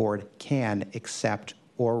that this board can accept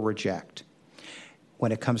or reject.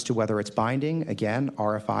 When it comes to whether it's binding, again,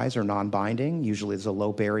 RFIs are non-binding. Usually there's a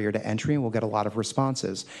low barrier to entry, and we'll get a lot of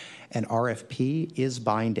responses. An RFP is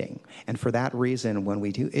binding. And for that reason, when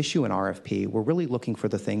we do issue an RFP, we're really looking for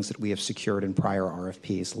the things that we have secured in prior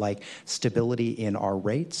RFPs, like stability in our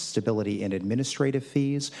rates, stability in administrative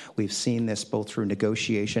fees. We've seen this both through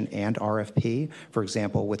negotiation and RFP, for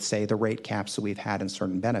example, with, say, the rate caps that we've had in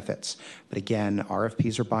certain benefits. But again,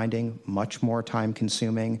 RFPs are binding, much more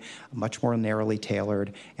time-consuming, much more narrowly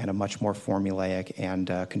tailored, and a much more formulaic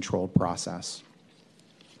and controlled process.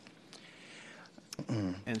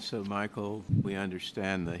 And so, Michael, we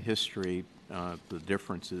understand the history, the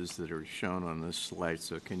differences that are shown on this slide.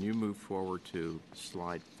 So can you move forward to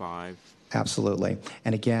slide 5? Absolutely.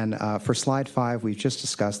 And again, for slide 5, we've just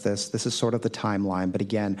discussed this. This is sort of the timeline. But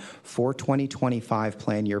again, for 2025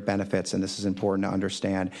 plan year benefits, and this is important to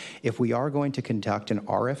understand, if we are going to conduct an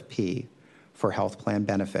RFP for health plan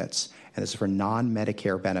benefits, and this is for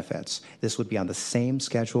non-Medicare benefits, this would be on the same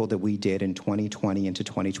schedule that we did in 2020 into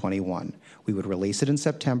 2021. We would release it in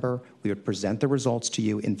September, we would present the results to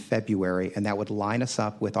you in February, and that would line us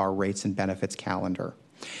up with our rates and benefits calendar.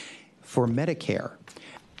 For Medicare,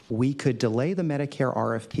 we could delay the Medicare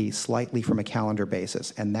RFP slightly from a calendar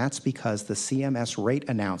basis, and that's because the CMS rate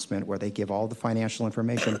announcement, where they give all the financial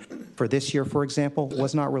information for this year, for example,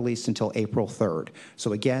 was not released until April 3rd.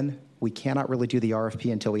 So again, we cannot really do the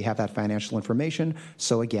RFP until we have that financial information.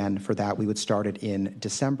 So again, for that, we would start it in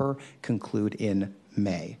December, conclude in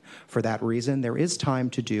May. For that reason, there is time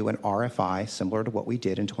to do an RFI, similar to what we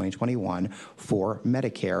did in 2021, for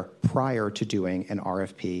Medicare prior to doing an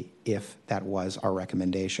RFP, if that was our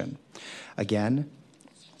recommendation. Again,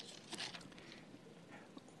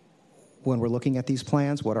 when we're looking at these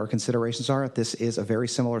plans, what our considerations are, this is a very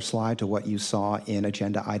similar slide to what you saw in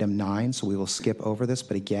agenda item 9, so we will skip over this.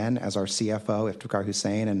 But again, as our CFO, Iftikhar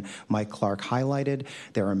Hussain, and Mike Clark highlighted,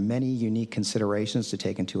 there are many unique considerations to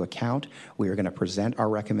take into account. We are going to present our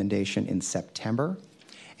recommendation in September,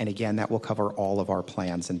 and again, that will cover all of our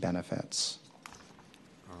plans and benefits.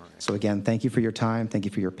 So again, thank you for your time, thank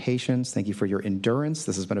you for your patience, thank you for your endurance.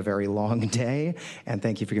 This has been a very long day, and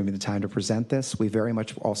thank you for giving me the time to present this. We very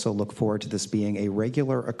much also look forward to this being a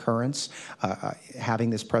regular occurrence,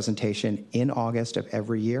 having this presentation in August of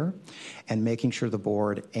every year, and making sure the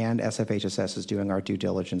board and SFHSS is doing our due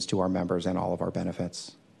diligence to our members and all of our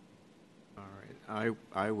benefits. All right.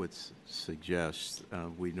 I would suggest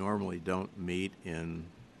we normally don't meet in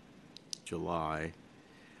July,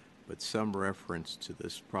 but some reference to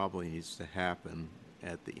this probably needs to happen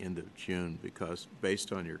at the end of June, because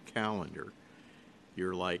based on your calendar,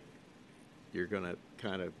 you're going to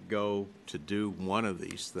kind of go to do one of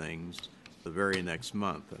these things the very next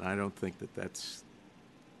month. And I don't think that that's,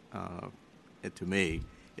 to me,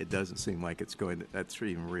 it doesn't seem like that's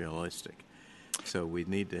even realistic. So we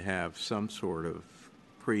need to have some sort of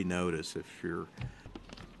pre-notice if you're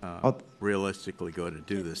realistically going to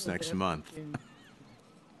do this next month.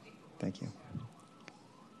 Thank you.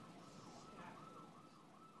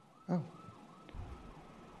 Oh.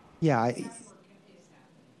 Yeah.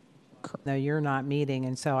 No, you're not meeting,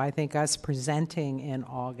 and so I think us presenting in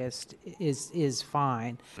August is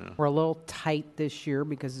fine. Yeah. We're a little tight this year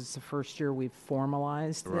because it's the first year we've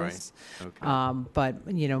formalized this. Right. Okay.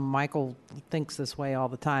 But, Michael thinks this way all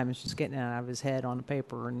the time. It's just getting it out of his head on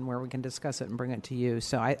paper and where we can discuss it and bring it to you.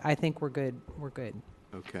 So I think we're good. We're good.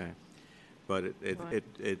 Okay. But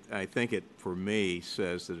I think it, for me,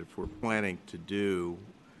 says that if we're planning to do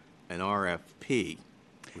an RFP,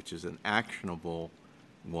 which is an actionable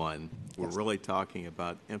one, we're really talking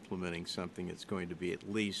about implementing something that's going to be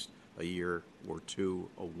at least a year or two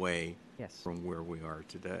away from where we are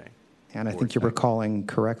today. And I think you're recalling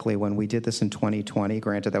correctly, when we did this in 2020,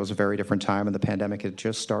 granted that was a very different time and the pandemic had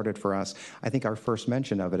just started for us, I think our first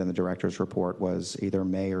mention of it in the director's report was either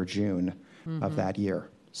May or June of that year.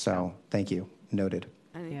 So thank you. Noted.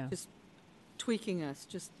 I think just tweaking us,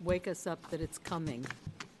 just wake us up that it's coming,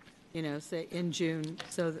 say in June,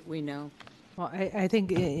 so that we know. Well, I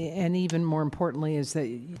think, and even more importantly, is that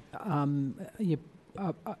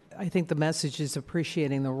I think the message is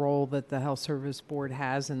appreciating the role that the Health Service Board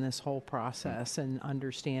has in this whole process, and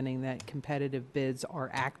understanding that competitive bids are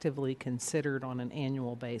actively considered on an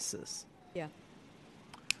annual basis. Yeah.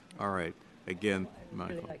 All right. Again,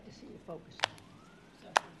 Michael. I'd really like to see you focus.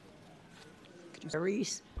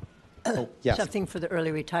 Retirees. Yes. Something for the early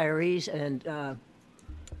retirees, and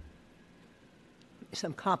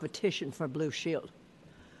some competition for Blue Shield.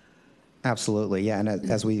 Absolutely, yeah, and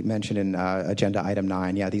as we mentioned in agenda item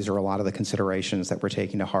 9, these are a lot of the considerations that we're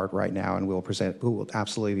taking to heart right now, and we will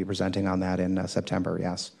absolutely be presenting on that in September.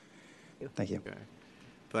 Yes. Thank you. Okay.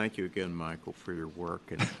 Thank you again, Michael, for your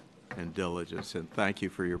work and diligence, and thank you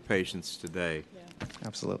for your patience today. Yeah.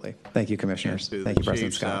 Absolutely. Thank you, Commissioners. Thank you,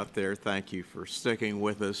 President Scott. Out there, thank you for sticking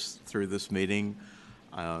with us through this meeting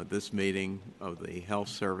of the Health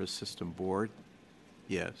Service System Board.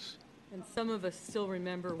 Yes. And some of us still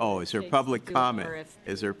remember. Is there public comment?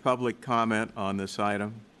 Is there public comment on this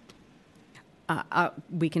item?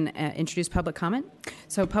 We can introduce public comment.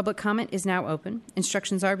 So public comment is now open.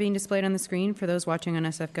 Instructions are being displayed on the screen for those watching on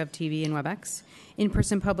SF.gov TV and WebEx.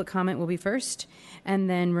 In-person public comment will be first, and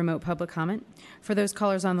then remote public comment. For those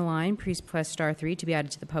callers on the line, please press *3 to be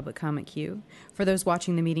added to the public comment queue. For those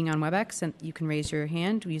watching the meeting on WebEx, you can raise your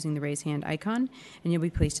hand using the raise hand icon, and you'll be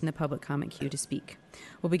placed in the public comment queue to speak.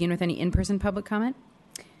 We'll begin with any in-person public comment.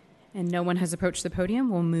 And no one has approached the podium.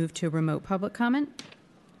 We'll move to remote public comment.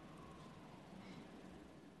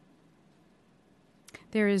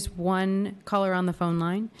 There is one caller on the phone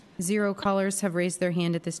line. 0 callers have raised their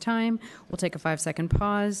hand at this time. We'll take a 5-second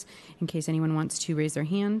pause in case anyone wants to raise their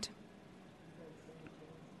hand.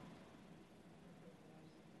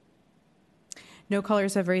 No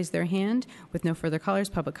callers have raised their hand. With no further callers,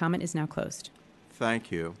 public comment is now closed.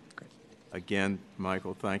 Thank you. Again,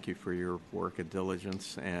 Michael, thank you for your work and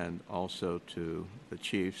diligence, and also to the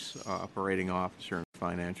chiefs, operating officer and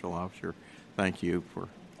financial officer. Thank you for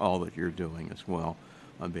all that you're doing as well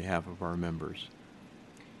on behalf of our members.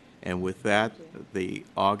 And with that, the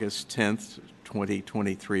August 10th,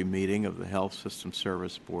 2023 meeting of the Health System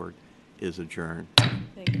Service Board is adjourned.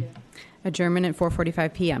 Thank you. Adjournment at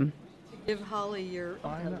 4:45 p.m. Give Holly your